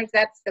seminars.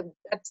 That's the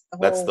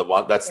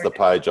one. That's the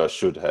page I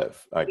should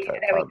have. Okay,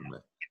 yeah, pardon me.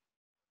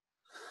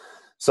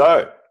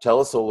 So tell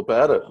us all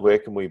about it. Where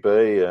can we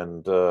be?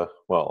 And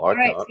well,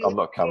 I'm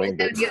not coming.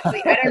 But I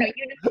don't know.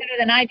 You know better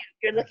than I do.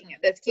 You're looking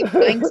at this. Keep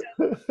going. So,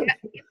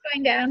 keep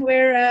going down.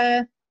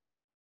 We're.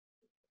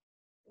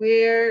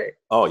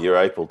 Oh, you're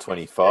April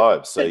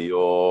 25. So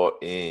you're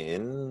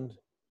in.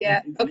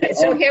 Yeah. Okay.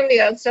 So here we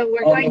go. So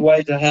we're on the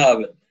way to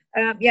Harvard.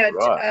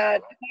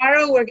 Right.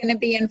 Tomorrow we're going to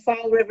be in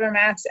Fall River,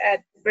 Mass.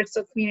 At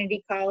Bristol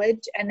Community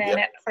College, and then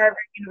at Harvard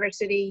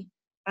University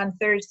on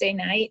Thursday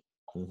night.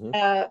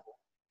 Mm-hmm.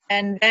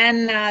 And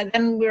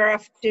then we're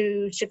off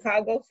to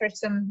Chicago for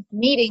some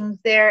meetings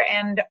there.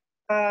 And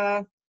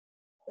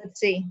let's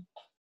see.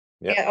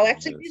 Yep. Yeah. Oh,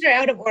 actually, these are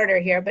out of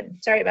order here, but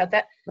sorry about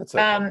that. That's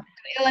okay.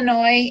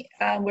 Illinois,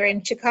 we're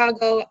in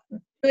Chicago. 2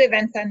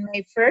 events on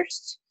May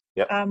 1st.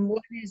 Yep.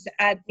 One is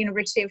at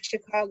University of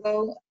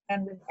Chicago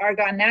and with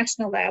Argonne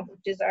National Lab, which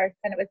is our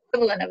kind of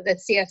equivalent of the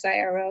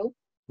CSIRO.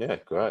 Yeah,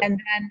 great.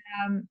 And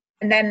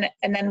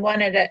then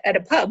one at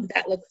a pub.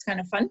 That looks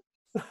kind of fun.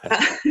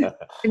 I've done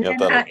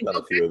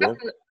a few of them.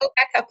 Go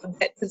back up a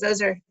bit because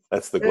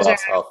that's the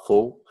glass half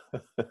full.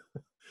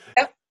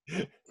 Yep.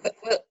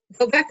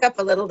 Go back up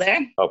a little there.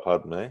 Oh,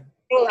 pardon me.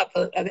 Roll up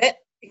a bit.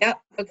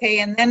 Yep. Okay.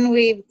 And then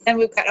we've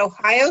got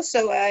Ohio.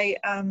 So I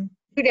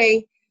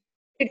 2-day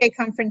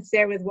conference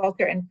there with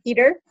Walter and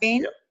Peter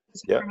Bain.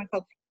 Yep.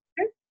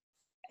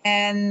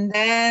 And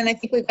then I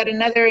think we've got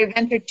another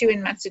event or 2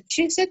 in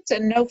Massachusetts,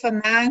 and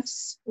NOFA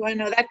Mass. Well,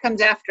 no, that comes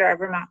after our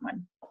Vermont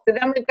one. So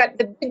then we've got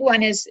the big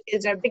one is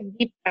our big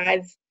deep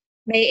dive,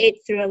 May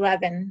 8th through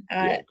 11.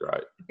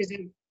 Great. Which is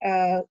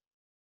a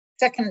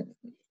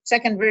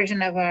second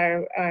version of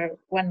our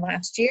one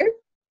last year.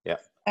 Yeah.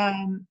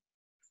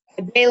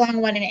 A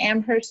day-long one in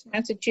Amherst,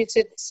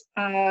 Massachusetts,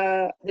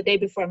 the day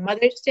before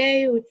Mother's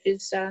Day, which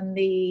is on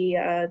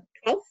the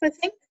 12th, I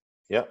think.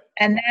 Yeah.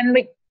 And then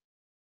we.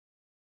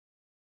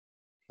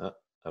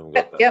 Haven't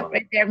got that one.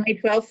 Right there, May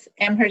 12th,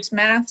 Amherst,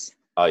 Mass.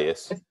 Oh,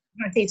 yes.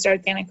 Northeast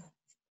Organic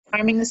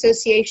Farming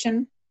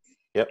Association.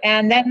 Yep.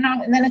 And then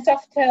it's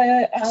off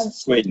to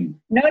Sweden.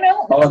 No.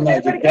 Oh,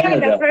 no, to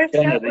Canada. First.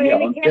 Canada.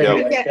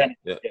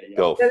 Yeah.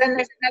 Golf. So then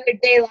there's another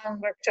day-long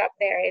workshop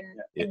there in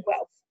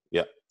Guelph.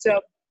 Yeah. So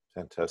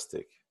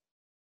fantastic.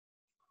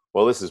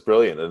 Well, this is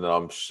brilliant, and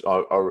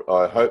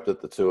I hope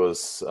that the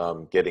tour's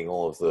getting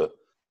all of the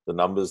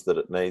numbers that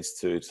it needs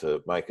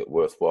to make it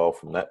worthwhile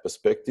from that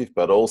perspective,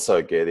 but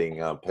also getting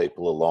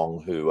people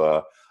along who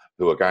are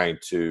going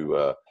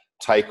to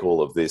take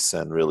all of this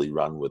and really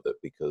run with it,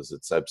 because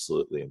it's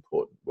absolutely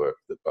important work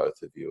that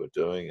both of you are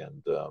doing,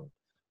 and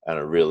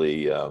a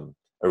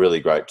really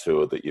great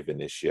tour that you've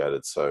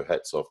initiated. So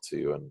hats off to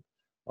you, and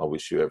I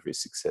wish you every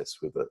success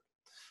with it.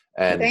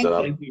 And thank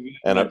you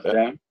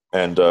very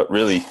much,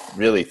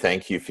 really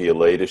thank you for your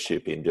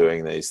leadership in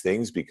doing these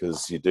things,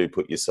 because you do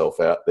put yourself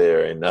out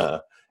there, and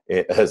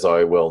as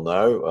I well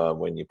know,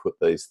 when you put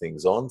these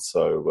things on.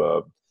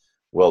 So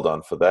well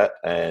done for that,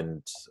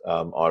 and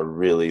I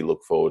really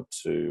look forward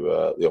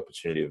to the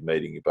opportunity of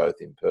meeting you both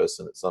in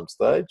person at some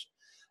stage,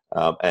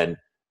 and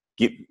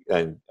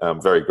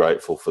I'm very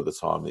grateful for the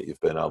time that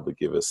you've been able to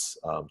give us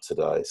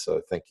today.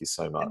 So thank you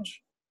so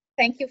much.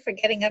 Thank you for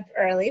getting up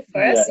early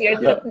for us. You're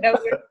no work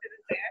there.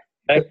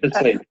 Back to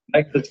sleep.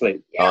 Back to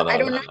sleep. Yeah, Oh, no, I'm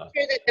no, not no.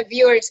 sure that the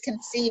viewers can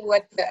see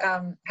what the,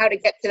 how to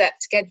get to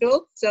that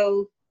schedule.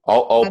 So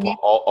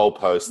I'll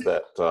post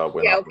that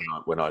Yeah,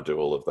 when I do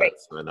all of that. Great.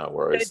 So no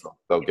worries. So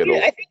They'll get all.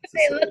 I think if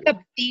they look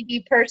up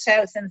Didi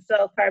Pershouse and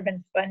soil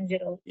carbon sponge,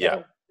 it'll Yeah,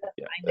 find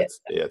it.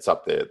 it's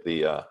up there.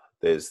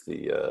 There's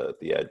the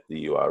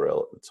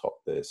URL at the top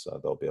there, so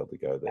they'll be able to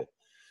go there.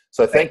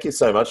 So thank you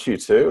so much, you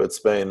two. It's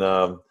been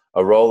a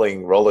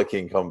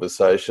rollicking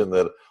conversation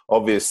that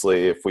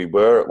obviously, if we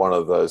were at one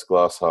of those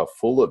glass half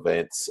full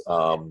events,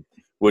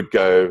 would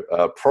go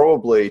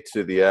probably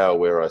to the hour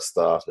where I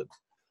started.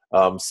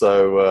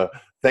 So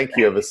thank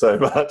you ever so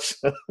much.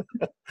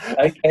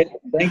 Okay,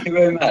 thank you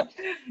very much.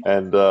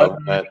 And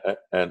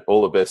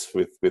all the best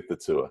with the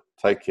tour.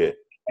 Take care.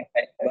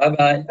 Okay,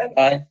 bye-bye.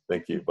 Bye.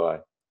 Thank you.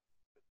 Bye.